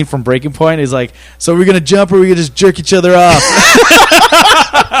last scene from Breaking Point. Is like, so we're going to jump or we're going to just jerk each other off?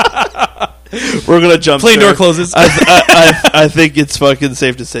 We're going to jump. Plane door closes. I think it's fucking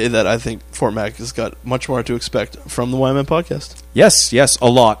safe to say that I think Fort Mac has got much more to expect from the YMN podcast. Yes, a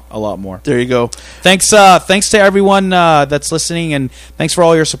lot more. There you go. Thanks to everyone that's listening, and thanks for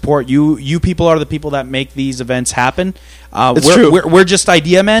all your support. You people are the people that make these events happen. We're just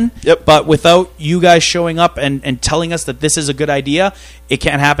idea men. Yep. But without you guys showing up and telling us that this is a good idea, it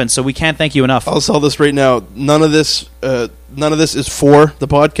can't happen. So we can't thank you enough. I'll sell this right now. None of this is for the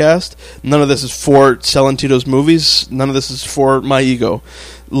podcast. None of this is for selling Tito's movies. None of this is for my ego.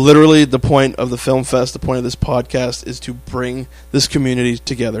 Literally, the point of the Film Fest, the point of this podcast, is to bring this community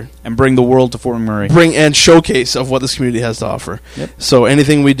together and bring the world to Fort McMurray. Bring and showcase of what this community has to offer. Yep. So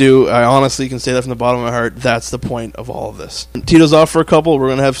anything we do, I honestly can say that from the bottom of my heart. That's the point of all of this. Tito's off for a couple. We're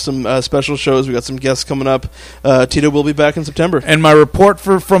going to have some special shows. We got some guests coming up. Tito will be back in September. And my report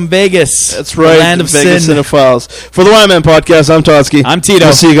from Vegas. That's right. The land of Vegas sin. Cinephiles. For the YMN podcast, I'm Totsky. I'm Tito.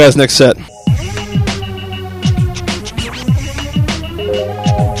 We'll see you guys next set.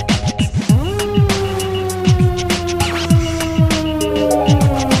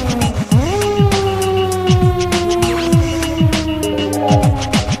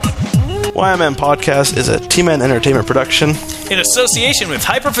 YMN Podcast is a T-Man Entertainment production in association with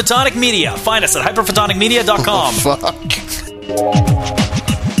Hyperphotonic Media. Find us at hyperphotonicmedia.com. Oh, fuck.